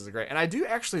Holidays is a great, and I do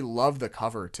actually love the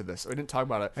cover to this. We didn't talk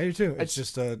about it. I do too. It's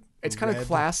just It's kind of red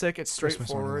classic. It's Christmas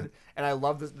straightforward, ornament. and I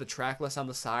love the track list on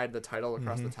the side, the title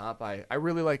across the top. I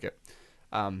really like it.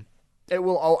 It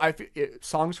will.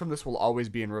 Songs from this will always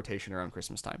be in rotation around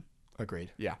Christmas time.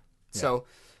 Agreed. Yeah. So,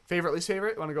 favorite, least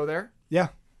favorite. Want to go there? Yeah.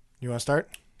 You want to start?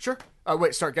 Sure.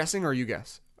 Wait. Start guessing, or you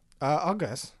guess? I'll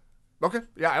guess. Okay.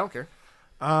 Yeah, I don't care.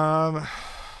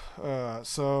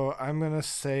 So I'm gonna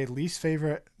say least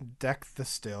favorite, "Deck the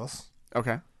Stills."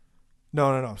 Okay.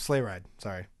 No, Sleigh Ride.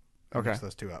 Sorry. I Okay. mixed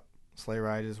those 2 up. Sleigh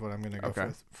Ride is what I'm gonna go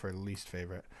Okay. for least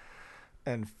favorite,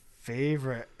 and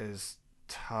favorite is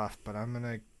tough, but I'm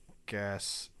gonna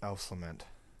guess Elf's Lament.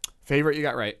 Favorite, you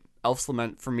got right. Elf's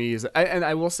Lament for me is, and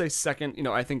I will say second.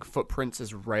 I think Footprints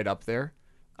is right up there,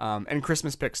 and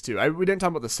Christmas Picks too. We didn't talk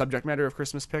about the subject matter of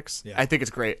Christmas Picks. Yeah. I think it's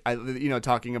great.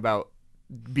 Talking about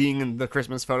being in the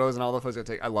Christmas photos and all the photos I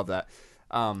take. I love that.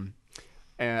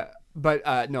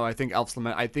 But no, I think Elf's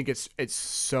Lament. I think it's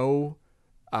so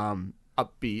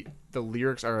upbeat. The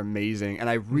lyrics are amazing, and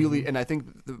I really and I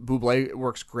think the Bublé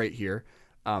works great here.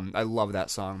 I love that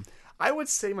song. I would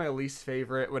say my least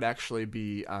favorite would actually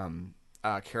be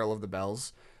Carol of the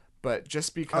Bells, but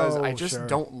just because I just sure.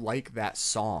 don't like that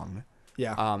song.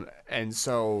 Yeah. And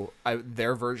so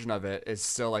their version of it is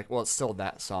still it's still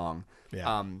that song.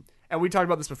 Yeah. And we talked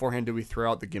about this beforehand. Do we throw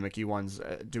out the gimmicky ones?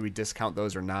 Do we discount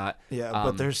those or not? Yeah,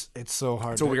 but it's so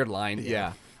hard. It's a weird line.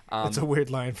 Yeah. It's a weird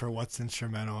line for what's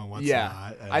instrumental and what's Yeah.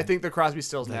 not. and I think the Crosby,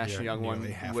 Stills, like Nash and Young one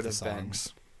nearly half would the have been.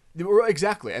 songs.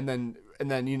 Exactly. And then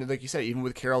like you said, even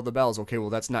with Carol of the Bells, okay, well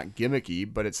that's not gimmicky,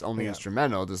 but it's only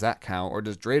instrumental. Does that count, or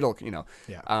does dreidel?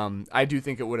 Yeah. I do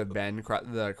think it would have been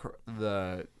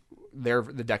the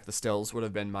Deck the Stills would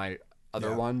have been my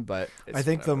other one, but it's I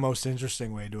think the whatever. most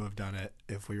interesting way to have done it,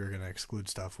 if we were going to exclude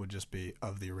stuff, would just be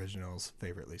of the originals,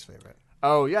 favorite, least favorite.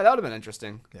 Oh yeah, that would have been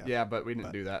interesting. Yeah. Yeah, but we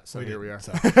didn't do that, so here we are.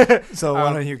 So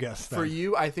why don't you guess? For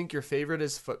you, I think your favorite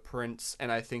is Footprints,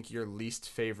 and I think your least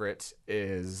favorite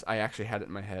is. I actually had it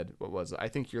in my head. What was it? I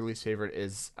think your least favorite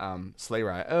is Sleigh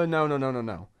Ride. Oh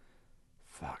no.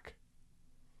 Fuck.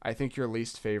 I think your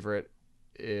least favorite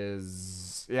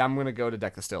is. Yeah, I'm gonna go to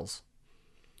Deck the Stills.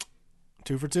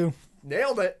 2 for 2.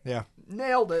 Nailed it. Yeah.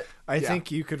 Nailed it. I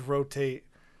think you could rotate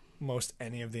most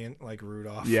any of the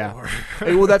Rudolph. Yeah. Or,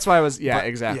 Well, that's why I was. Yeah, but,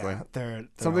 exactly. Yeah, they're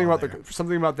Something all about there.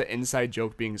 something about the inside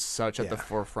joke being such at the Yeah.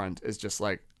 forefront is just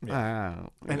like. And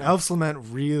Elf's Lament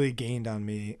really gained on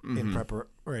me in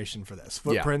preparation for this.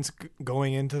 Footprints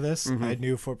going into this, I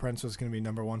knew Footprints was going to be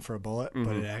number 1 for a bullet,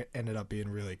 but it ended up being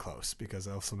really close because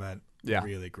Elf's Lament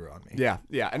really grew on me.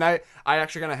 Yeah, and I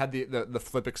actually kind of had the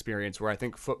flip experience where I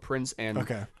think Footprints and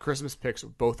Christmas Picks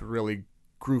both really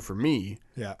grew for me.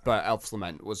 Yeah. But Elf's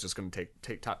Lament was just going to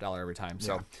take top dollar every time.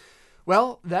 So,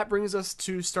 well, that brings us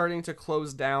to starting to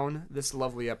close down this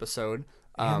lovely episode.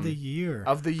 And the year.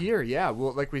 Of the year, yeah.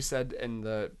 Well, like we said in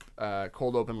the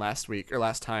cold open last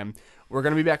time, we're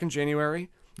going to be back in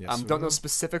January. Yes, Don't know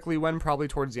specifically when, probably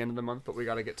towards the end of the month, but we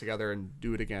got to get together and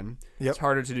do it again. Yep. It's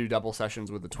harder to do double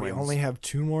sessions with the We twins. only have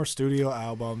 2 more studio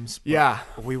albums. But Yeah,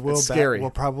 we will. it's scary.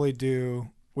 We'll probably do.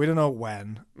 We don't know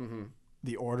when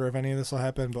the order of any of this will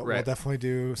happen, but we'll Right. definitely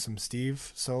do some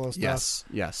Steve solo stuff.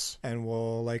 Yes. And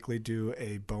we'll likely do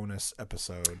a bonus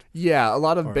episode. Yeah, a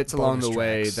lot of Or bits along the bonus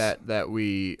way tracks. that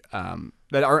we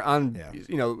that are on. Yeah.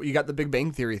 You got the Big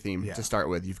Bang Theory theme Yeah. to start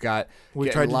with. You've got We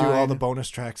Get tried in to do all Line. the bonus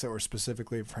tracks that were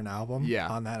specifically for an album. Yeah.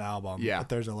 On that album. Yeah. But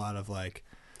there's a lot of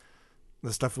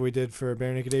the stuff that we did for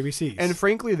Bare Naked ABCs. And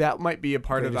frankly, that might be a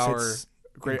part of our Greatest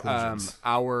great inclusions.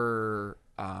 our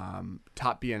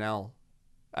top BNL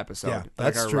episode. Yeah,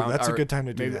 that's true. That's a good time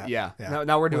to do that. Yeah. Yeah.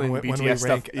 Now we're doing when BTS we stuff.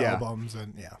 rank Yeah. albums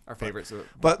and Our favorites.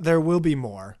 But there will be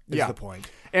more. Is Yeah. the point.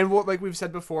 And like we've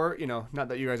said before, not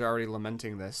that you guys are already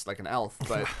lamenting this like an elf,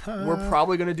 but we're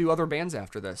probably going to do other bands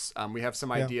after this. We have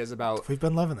some ideas about. We've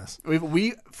been loving this.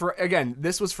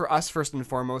 This was for us first and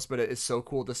foremost, but it is so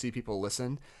cool to see people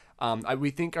listen. We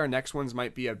think our next ones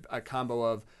might be a combo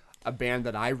of a band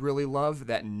that I really love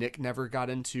that Nick never got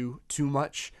into too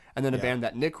much, and then a band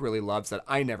that Nick really loves that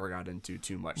I never got into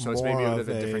too much. So it's maybe a bit of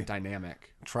a different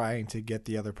dynamic. Trying to get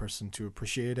the other person to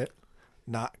appreciate it,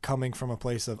 not coming from a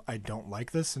place of I don't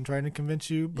like this and trying to convince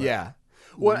you. But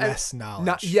less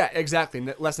knowledge.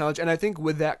 Exactly. Less knowledge, and I think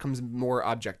with that comes more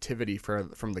objectivity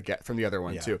from the other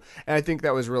one too. And I think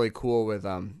that was really cool with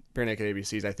Bare Naked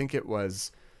ABCs. I think it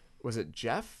was it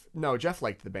Jeff? No, Jeff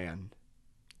liked the band.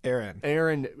 Aaron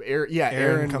Aaron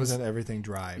comes was, in Everything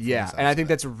Drive. Yeah, and I think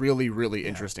that's really, really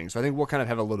interesting. So I think we'll kind of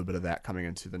have a little bit of that coming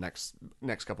into the next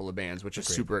couple of bands, which is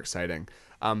super exciting.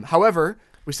 However,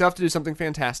 we still have to do something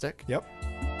fantastic. Yep.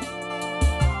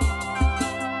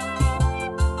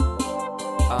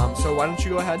 So why don't you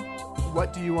go ahead?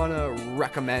 What do you want to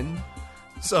recommend?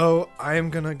 So I'm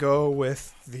going to go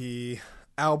with the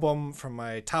album from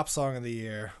my top song of the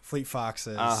year, Fleet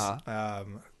Foxes.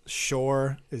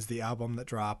 Shore is the album that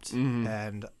dropped.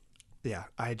 And yeah,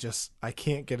 I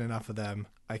can't get enough of them.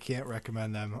 I can't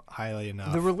recommend them highly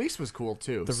enough. The release was cool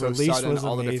too. The release sudden, was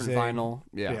all amazing. The different vinyl.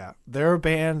 Yeah. They're a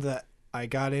band that I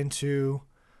got into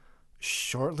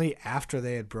shortly after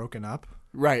they had broken up.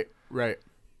 Right.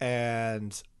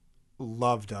 And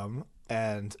loved them.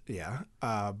 And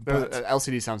but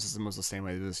LCD Sound System was the same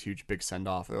way. They did this huge big send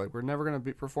off. They're like, we're never gonna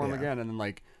perform again. And then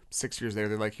like 6 years later,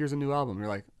 they're like, here's a new album. You're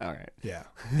like, all right.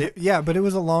 Yeah. But it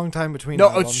was a long time between No,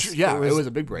 albums. it was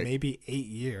a big break. Maybe 8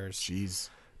 years. Jeez.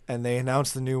 And they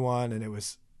announced the new one, and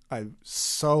I'm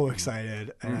so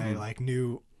excited, and I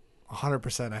knew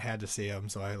 100% I had to see them.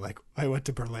 So I went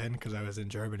to Berlin because I was in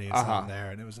Germany and saw them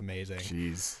there, and it was amazing.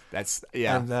 Jeez,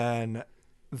 And then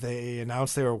they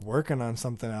announced they were working on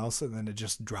something else, and then it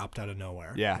just dropped out of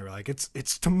nowhere. Yeah, they were like,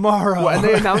 it's tomorrow. Well, and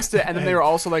they announced it, and then they were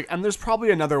also like, and there's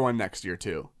probably another one next year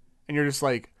too. And you're just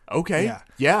like, okay,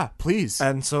 yeah, please.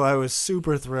 And so I was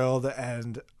super thrilled,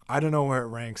 and I don't know where it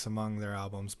ranks among their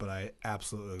albums, but I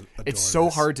absolutely adore It's so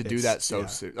this. hard to do that soon.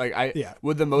 Like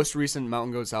with the most recent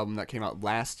Mountain Goats album that came out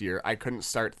last year, I couldn't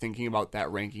start thinking about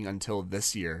that ranking until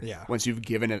this year. Yeah. Once you've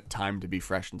given it time to be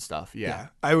fresh and stuff. Yeah.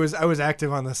 I was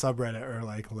active on the subreddit or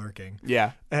lurking.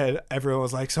 Yeah. And everyone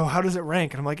was like, "So how does it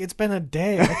rank?" And I'm like, "It's been a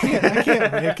day. I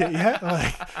can't rank it yet.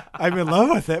 Like, I'm in love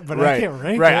with it, but I can't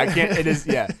rank it. Right. I can't. It is.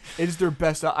 Yeah. It is their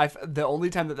best. The only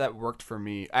time that worked for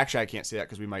me. Actually, I can't say that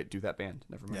because we might do that band.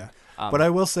 Never mind. Yeah. But I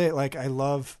will say, I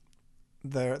love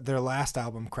their last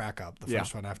album, Crack Up, the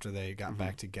first one after they got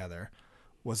back together,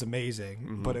 was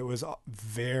amazing. But it was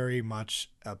very much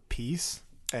a piece,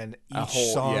 and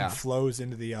each song flows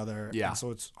into the other. Yeah. And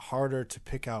so it's harder to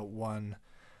pick out one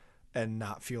and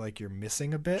not feel like you're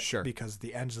missing a bit. Sure. Because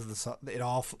the ends of the song,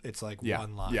 it's like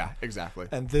one line. Yeah, exactly.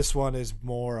 And this one is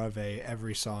more of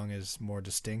every song is more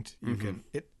distinct. You can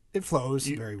it flows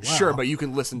very well. Sure, but you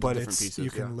can listen to different pieces. You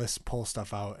can pull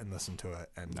stuff out and listen to it.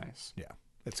 And nice. Yeah,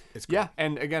 it's cool. Yeah,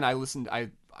 and again, I listened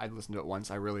to it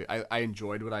once. I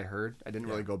enjoyed what I heard. I didn't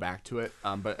really go back to it.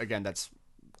 But again, it's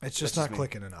just not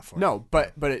clicking enough for me.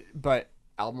 But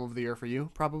album of the year for you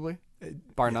probably,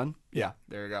 bar none. Yeah,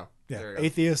 there you go. Yeah, there you go.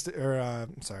 Atheist or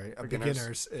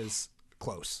Beginners is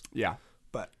close. Yeah,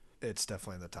 but it's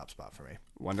definitely the top spot for me.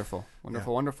 Wonderful.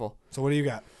 So what do you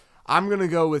got? I'm gonna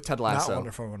go with Ted Lasso. Not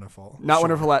wonderful. Not short.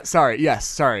 Wonderful.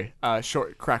 Sorry.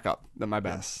 Short. Crack Up. My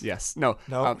bad. Yes. No.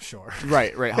 Sure.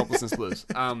 Right. Helplessness Blues.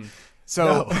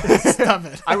 So stop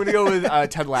it. I'm gonna go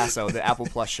with Ted Lasso, the Apple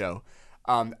Plus show.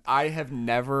 I have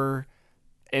never,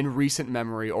 in recent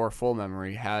memory or full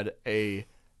memory, had a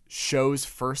show's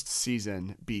first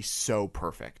season be so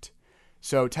perfect.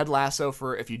 So Ted Lasso,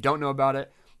 for if you don't know about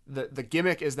it, the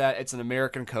gimmick is that it's an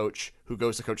American coach who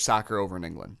goes to coach soccer over in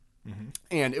England. Mm-hmm.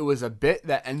 And it was a bit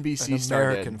that NBC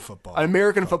started. An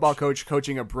American football coach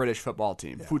coaching a British football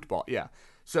team. Yeah. Football, yeah.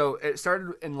 So it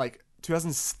started in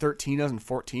 2013,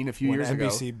 2014, a few years ago.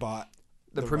 NBC bought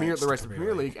the rights to the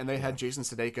Premier League, and they had Jason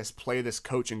Sudeikis play this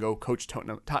coach and go coach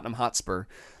Tottenham Hotspur.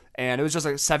 And it was just a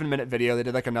 7-minute video. They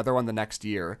did another one the next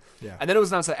year. Yeah. And then it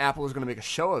was announced that Apple was going to make a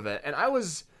show of it. And I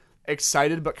was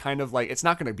excited, but kind of it's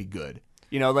not going to be good.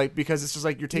 Because it's just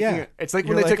you're taking it. It's like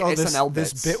when they took SNL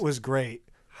bits. This bit was great.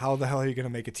 how the hell are you going to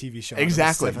make a TV show?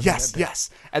 Exactly. Out of a 7-minute Yes, bit? yes.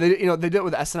 And they do it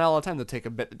with SNL all the time. They'll take a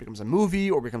bit that becomes a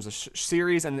movie or becomes a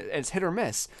series, and it's hit or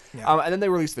miss. Yeah. And then they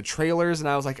released the trailers, and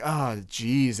I was like, oh,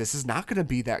 geez, this is not going to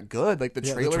be that good. Like the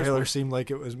Yeah, trailers. the trailer seemed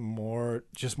like it was more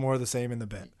of the same in the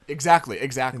bit. Exactly. In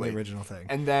the original thing.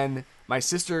 And then my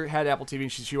sister had Apple TV,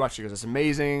 and she watched it. She goes, it's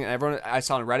amazing. And everyone I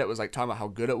saw on Reddit was like talking about how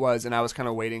good it was, and I was kind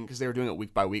of waiting because they were doing it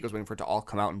week by week. I was waiting for it to all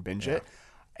come out and binge it.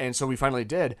 And so we finally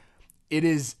did. It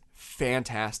is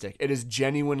fantastic. It is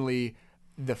genuinely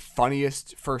the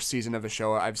funniest first season of a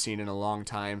show I've seen in a long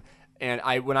time. And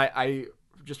when I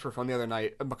just for fun the other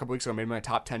night, a couple weeks ago, made my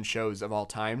top 10 shows of all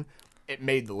time. It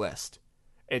made the list.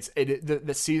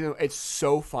 The season. It's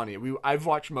so funny. I've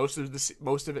watched most of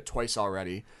it twice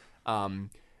already.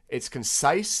 It's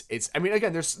concise.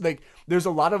 Again, there's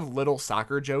a lot of little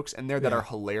soccer jokes in there that are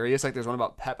hilarious. Like there's one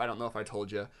about Pep. I don't know if I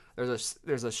told you.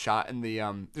 There's a shot in the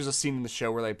there's a scene in the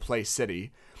show where they play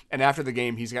City, and after the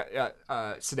game, he's got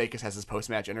Sudeikis has his post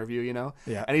match interview,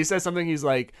 and he says something. He's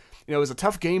like, it was a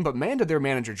tough game, but man, did their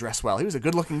manager dress well. He was a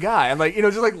good looking guy. I'm like,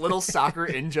 just like little soccer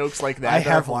in jokes like that. I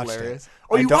have watched hilarious. it.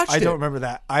 Oh, you watched it? I don't remember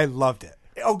that. I loved it.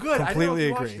 Oh, good. Completely I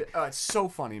know agree. it. Oh, it's so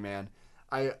funny, man.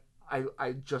 I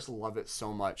just love it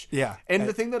so much. Yeah. And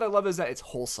the thing that I love is that it's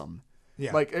wholesome.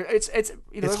 Yeah. Like it's It's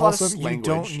there's a lot of wholesome. You language.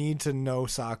 don't need to know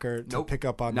soccer to Nope. pick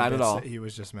up on the Not at bits all. that he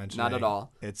was just mentioning. Not at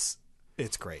all. It's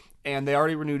great. And they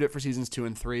already renewed it for seasons 2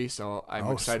 and 3, so I'm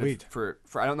excited sweet. for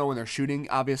I don't know when they're shooting,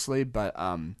 obviously, but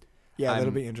Yeah,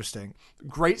 that'll be interesting.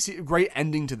 great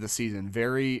ending to the season.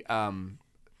 Very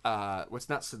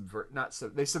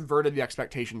they subverted the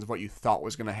expectations of what you thought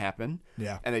was going to happen.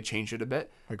 Yeah. And they changed it a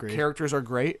bit. Agreed. Characters are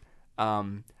great.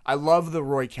 I love the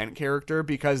Roy Kent character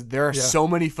because there are so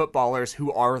many footballers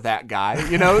who are that guy,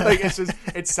 like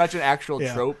it's such an actual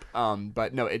trope.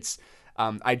 But no, it's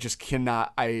I just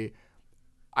cannot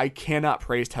I cannot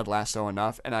praise Ted Lasso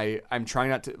enough, and I'm trying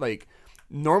not to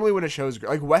normally when a show's great,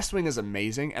 like West Wing is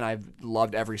amazing, and I've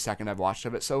loved every second I've watched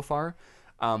of it so far.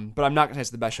 But I'm not going to say it's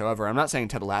the best show ever. I'm not saying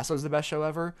Ted Lasso is the best show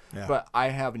ever, but I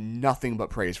have nothing but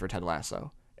praise for Ted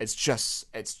Lasso. It's just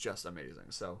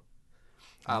amazing. So,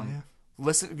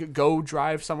 go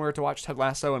drive somewhere to watch Ted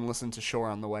Lasso and listen to Shore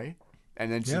on the way,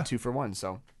 and then do 2 for 1.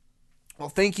 So, well,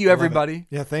 thank you everybody.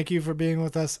 Yeah, thank you for being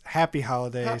with us. Happy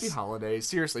holidays. Happy holidays.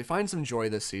 Seriously, find some joy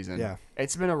this season. Yeah.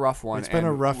 It's been a rough one. It's been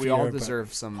a rough we year. all but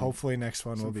deserve some. Hopefully, next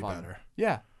one will be fun. better.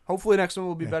 Yeah. Hopefully, next one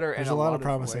will be better. There's in a lot of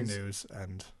different promising ways. news,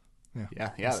 and Yeah,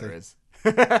 we'll there see. is.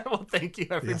 Well, thank you,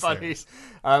 everybody. is.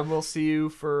 We'll see you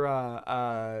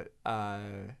for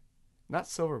not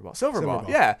Silver Ball. Silver Ball.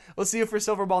 Ball. Yeah, we'll see you for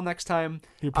Silver Ball next time.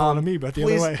 You're pulling to me, but the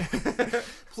please, other way.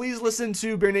 Please listen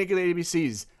to Bare Naked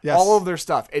ABCs. Yes. All of their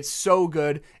stuff. It's so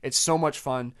good. It's so much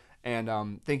fun.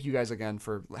 And thank you guys again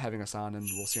for having us on, and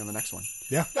we'll see you on the next one.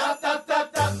 Yeah.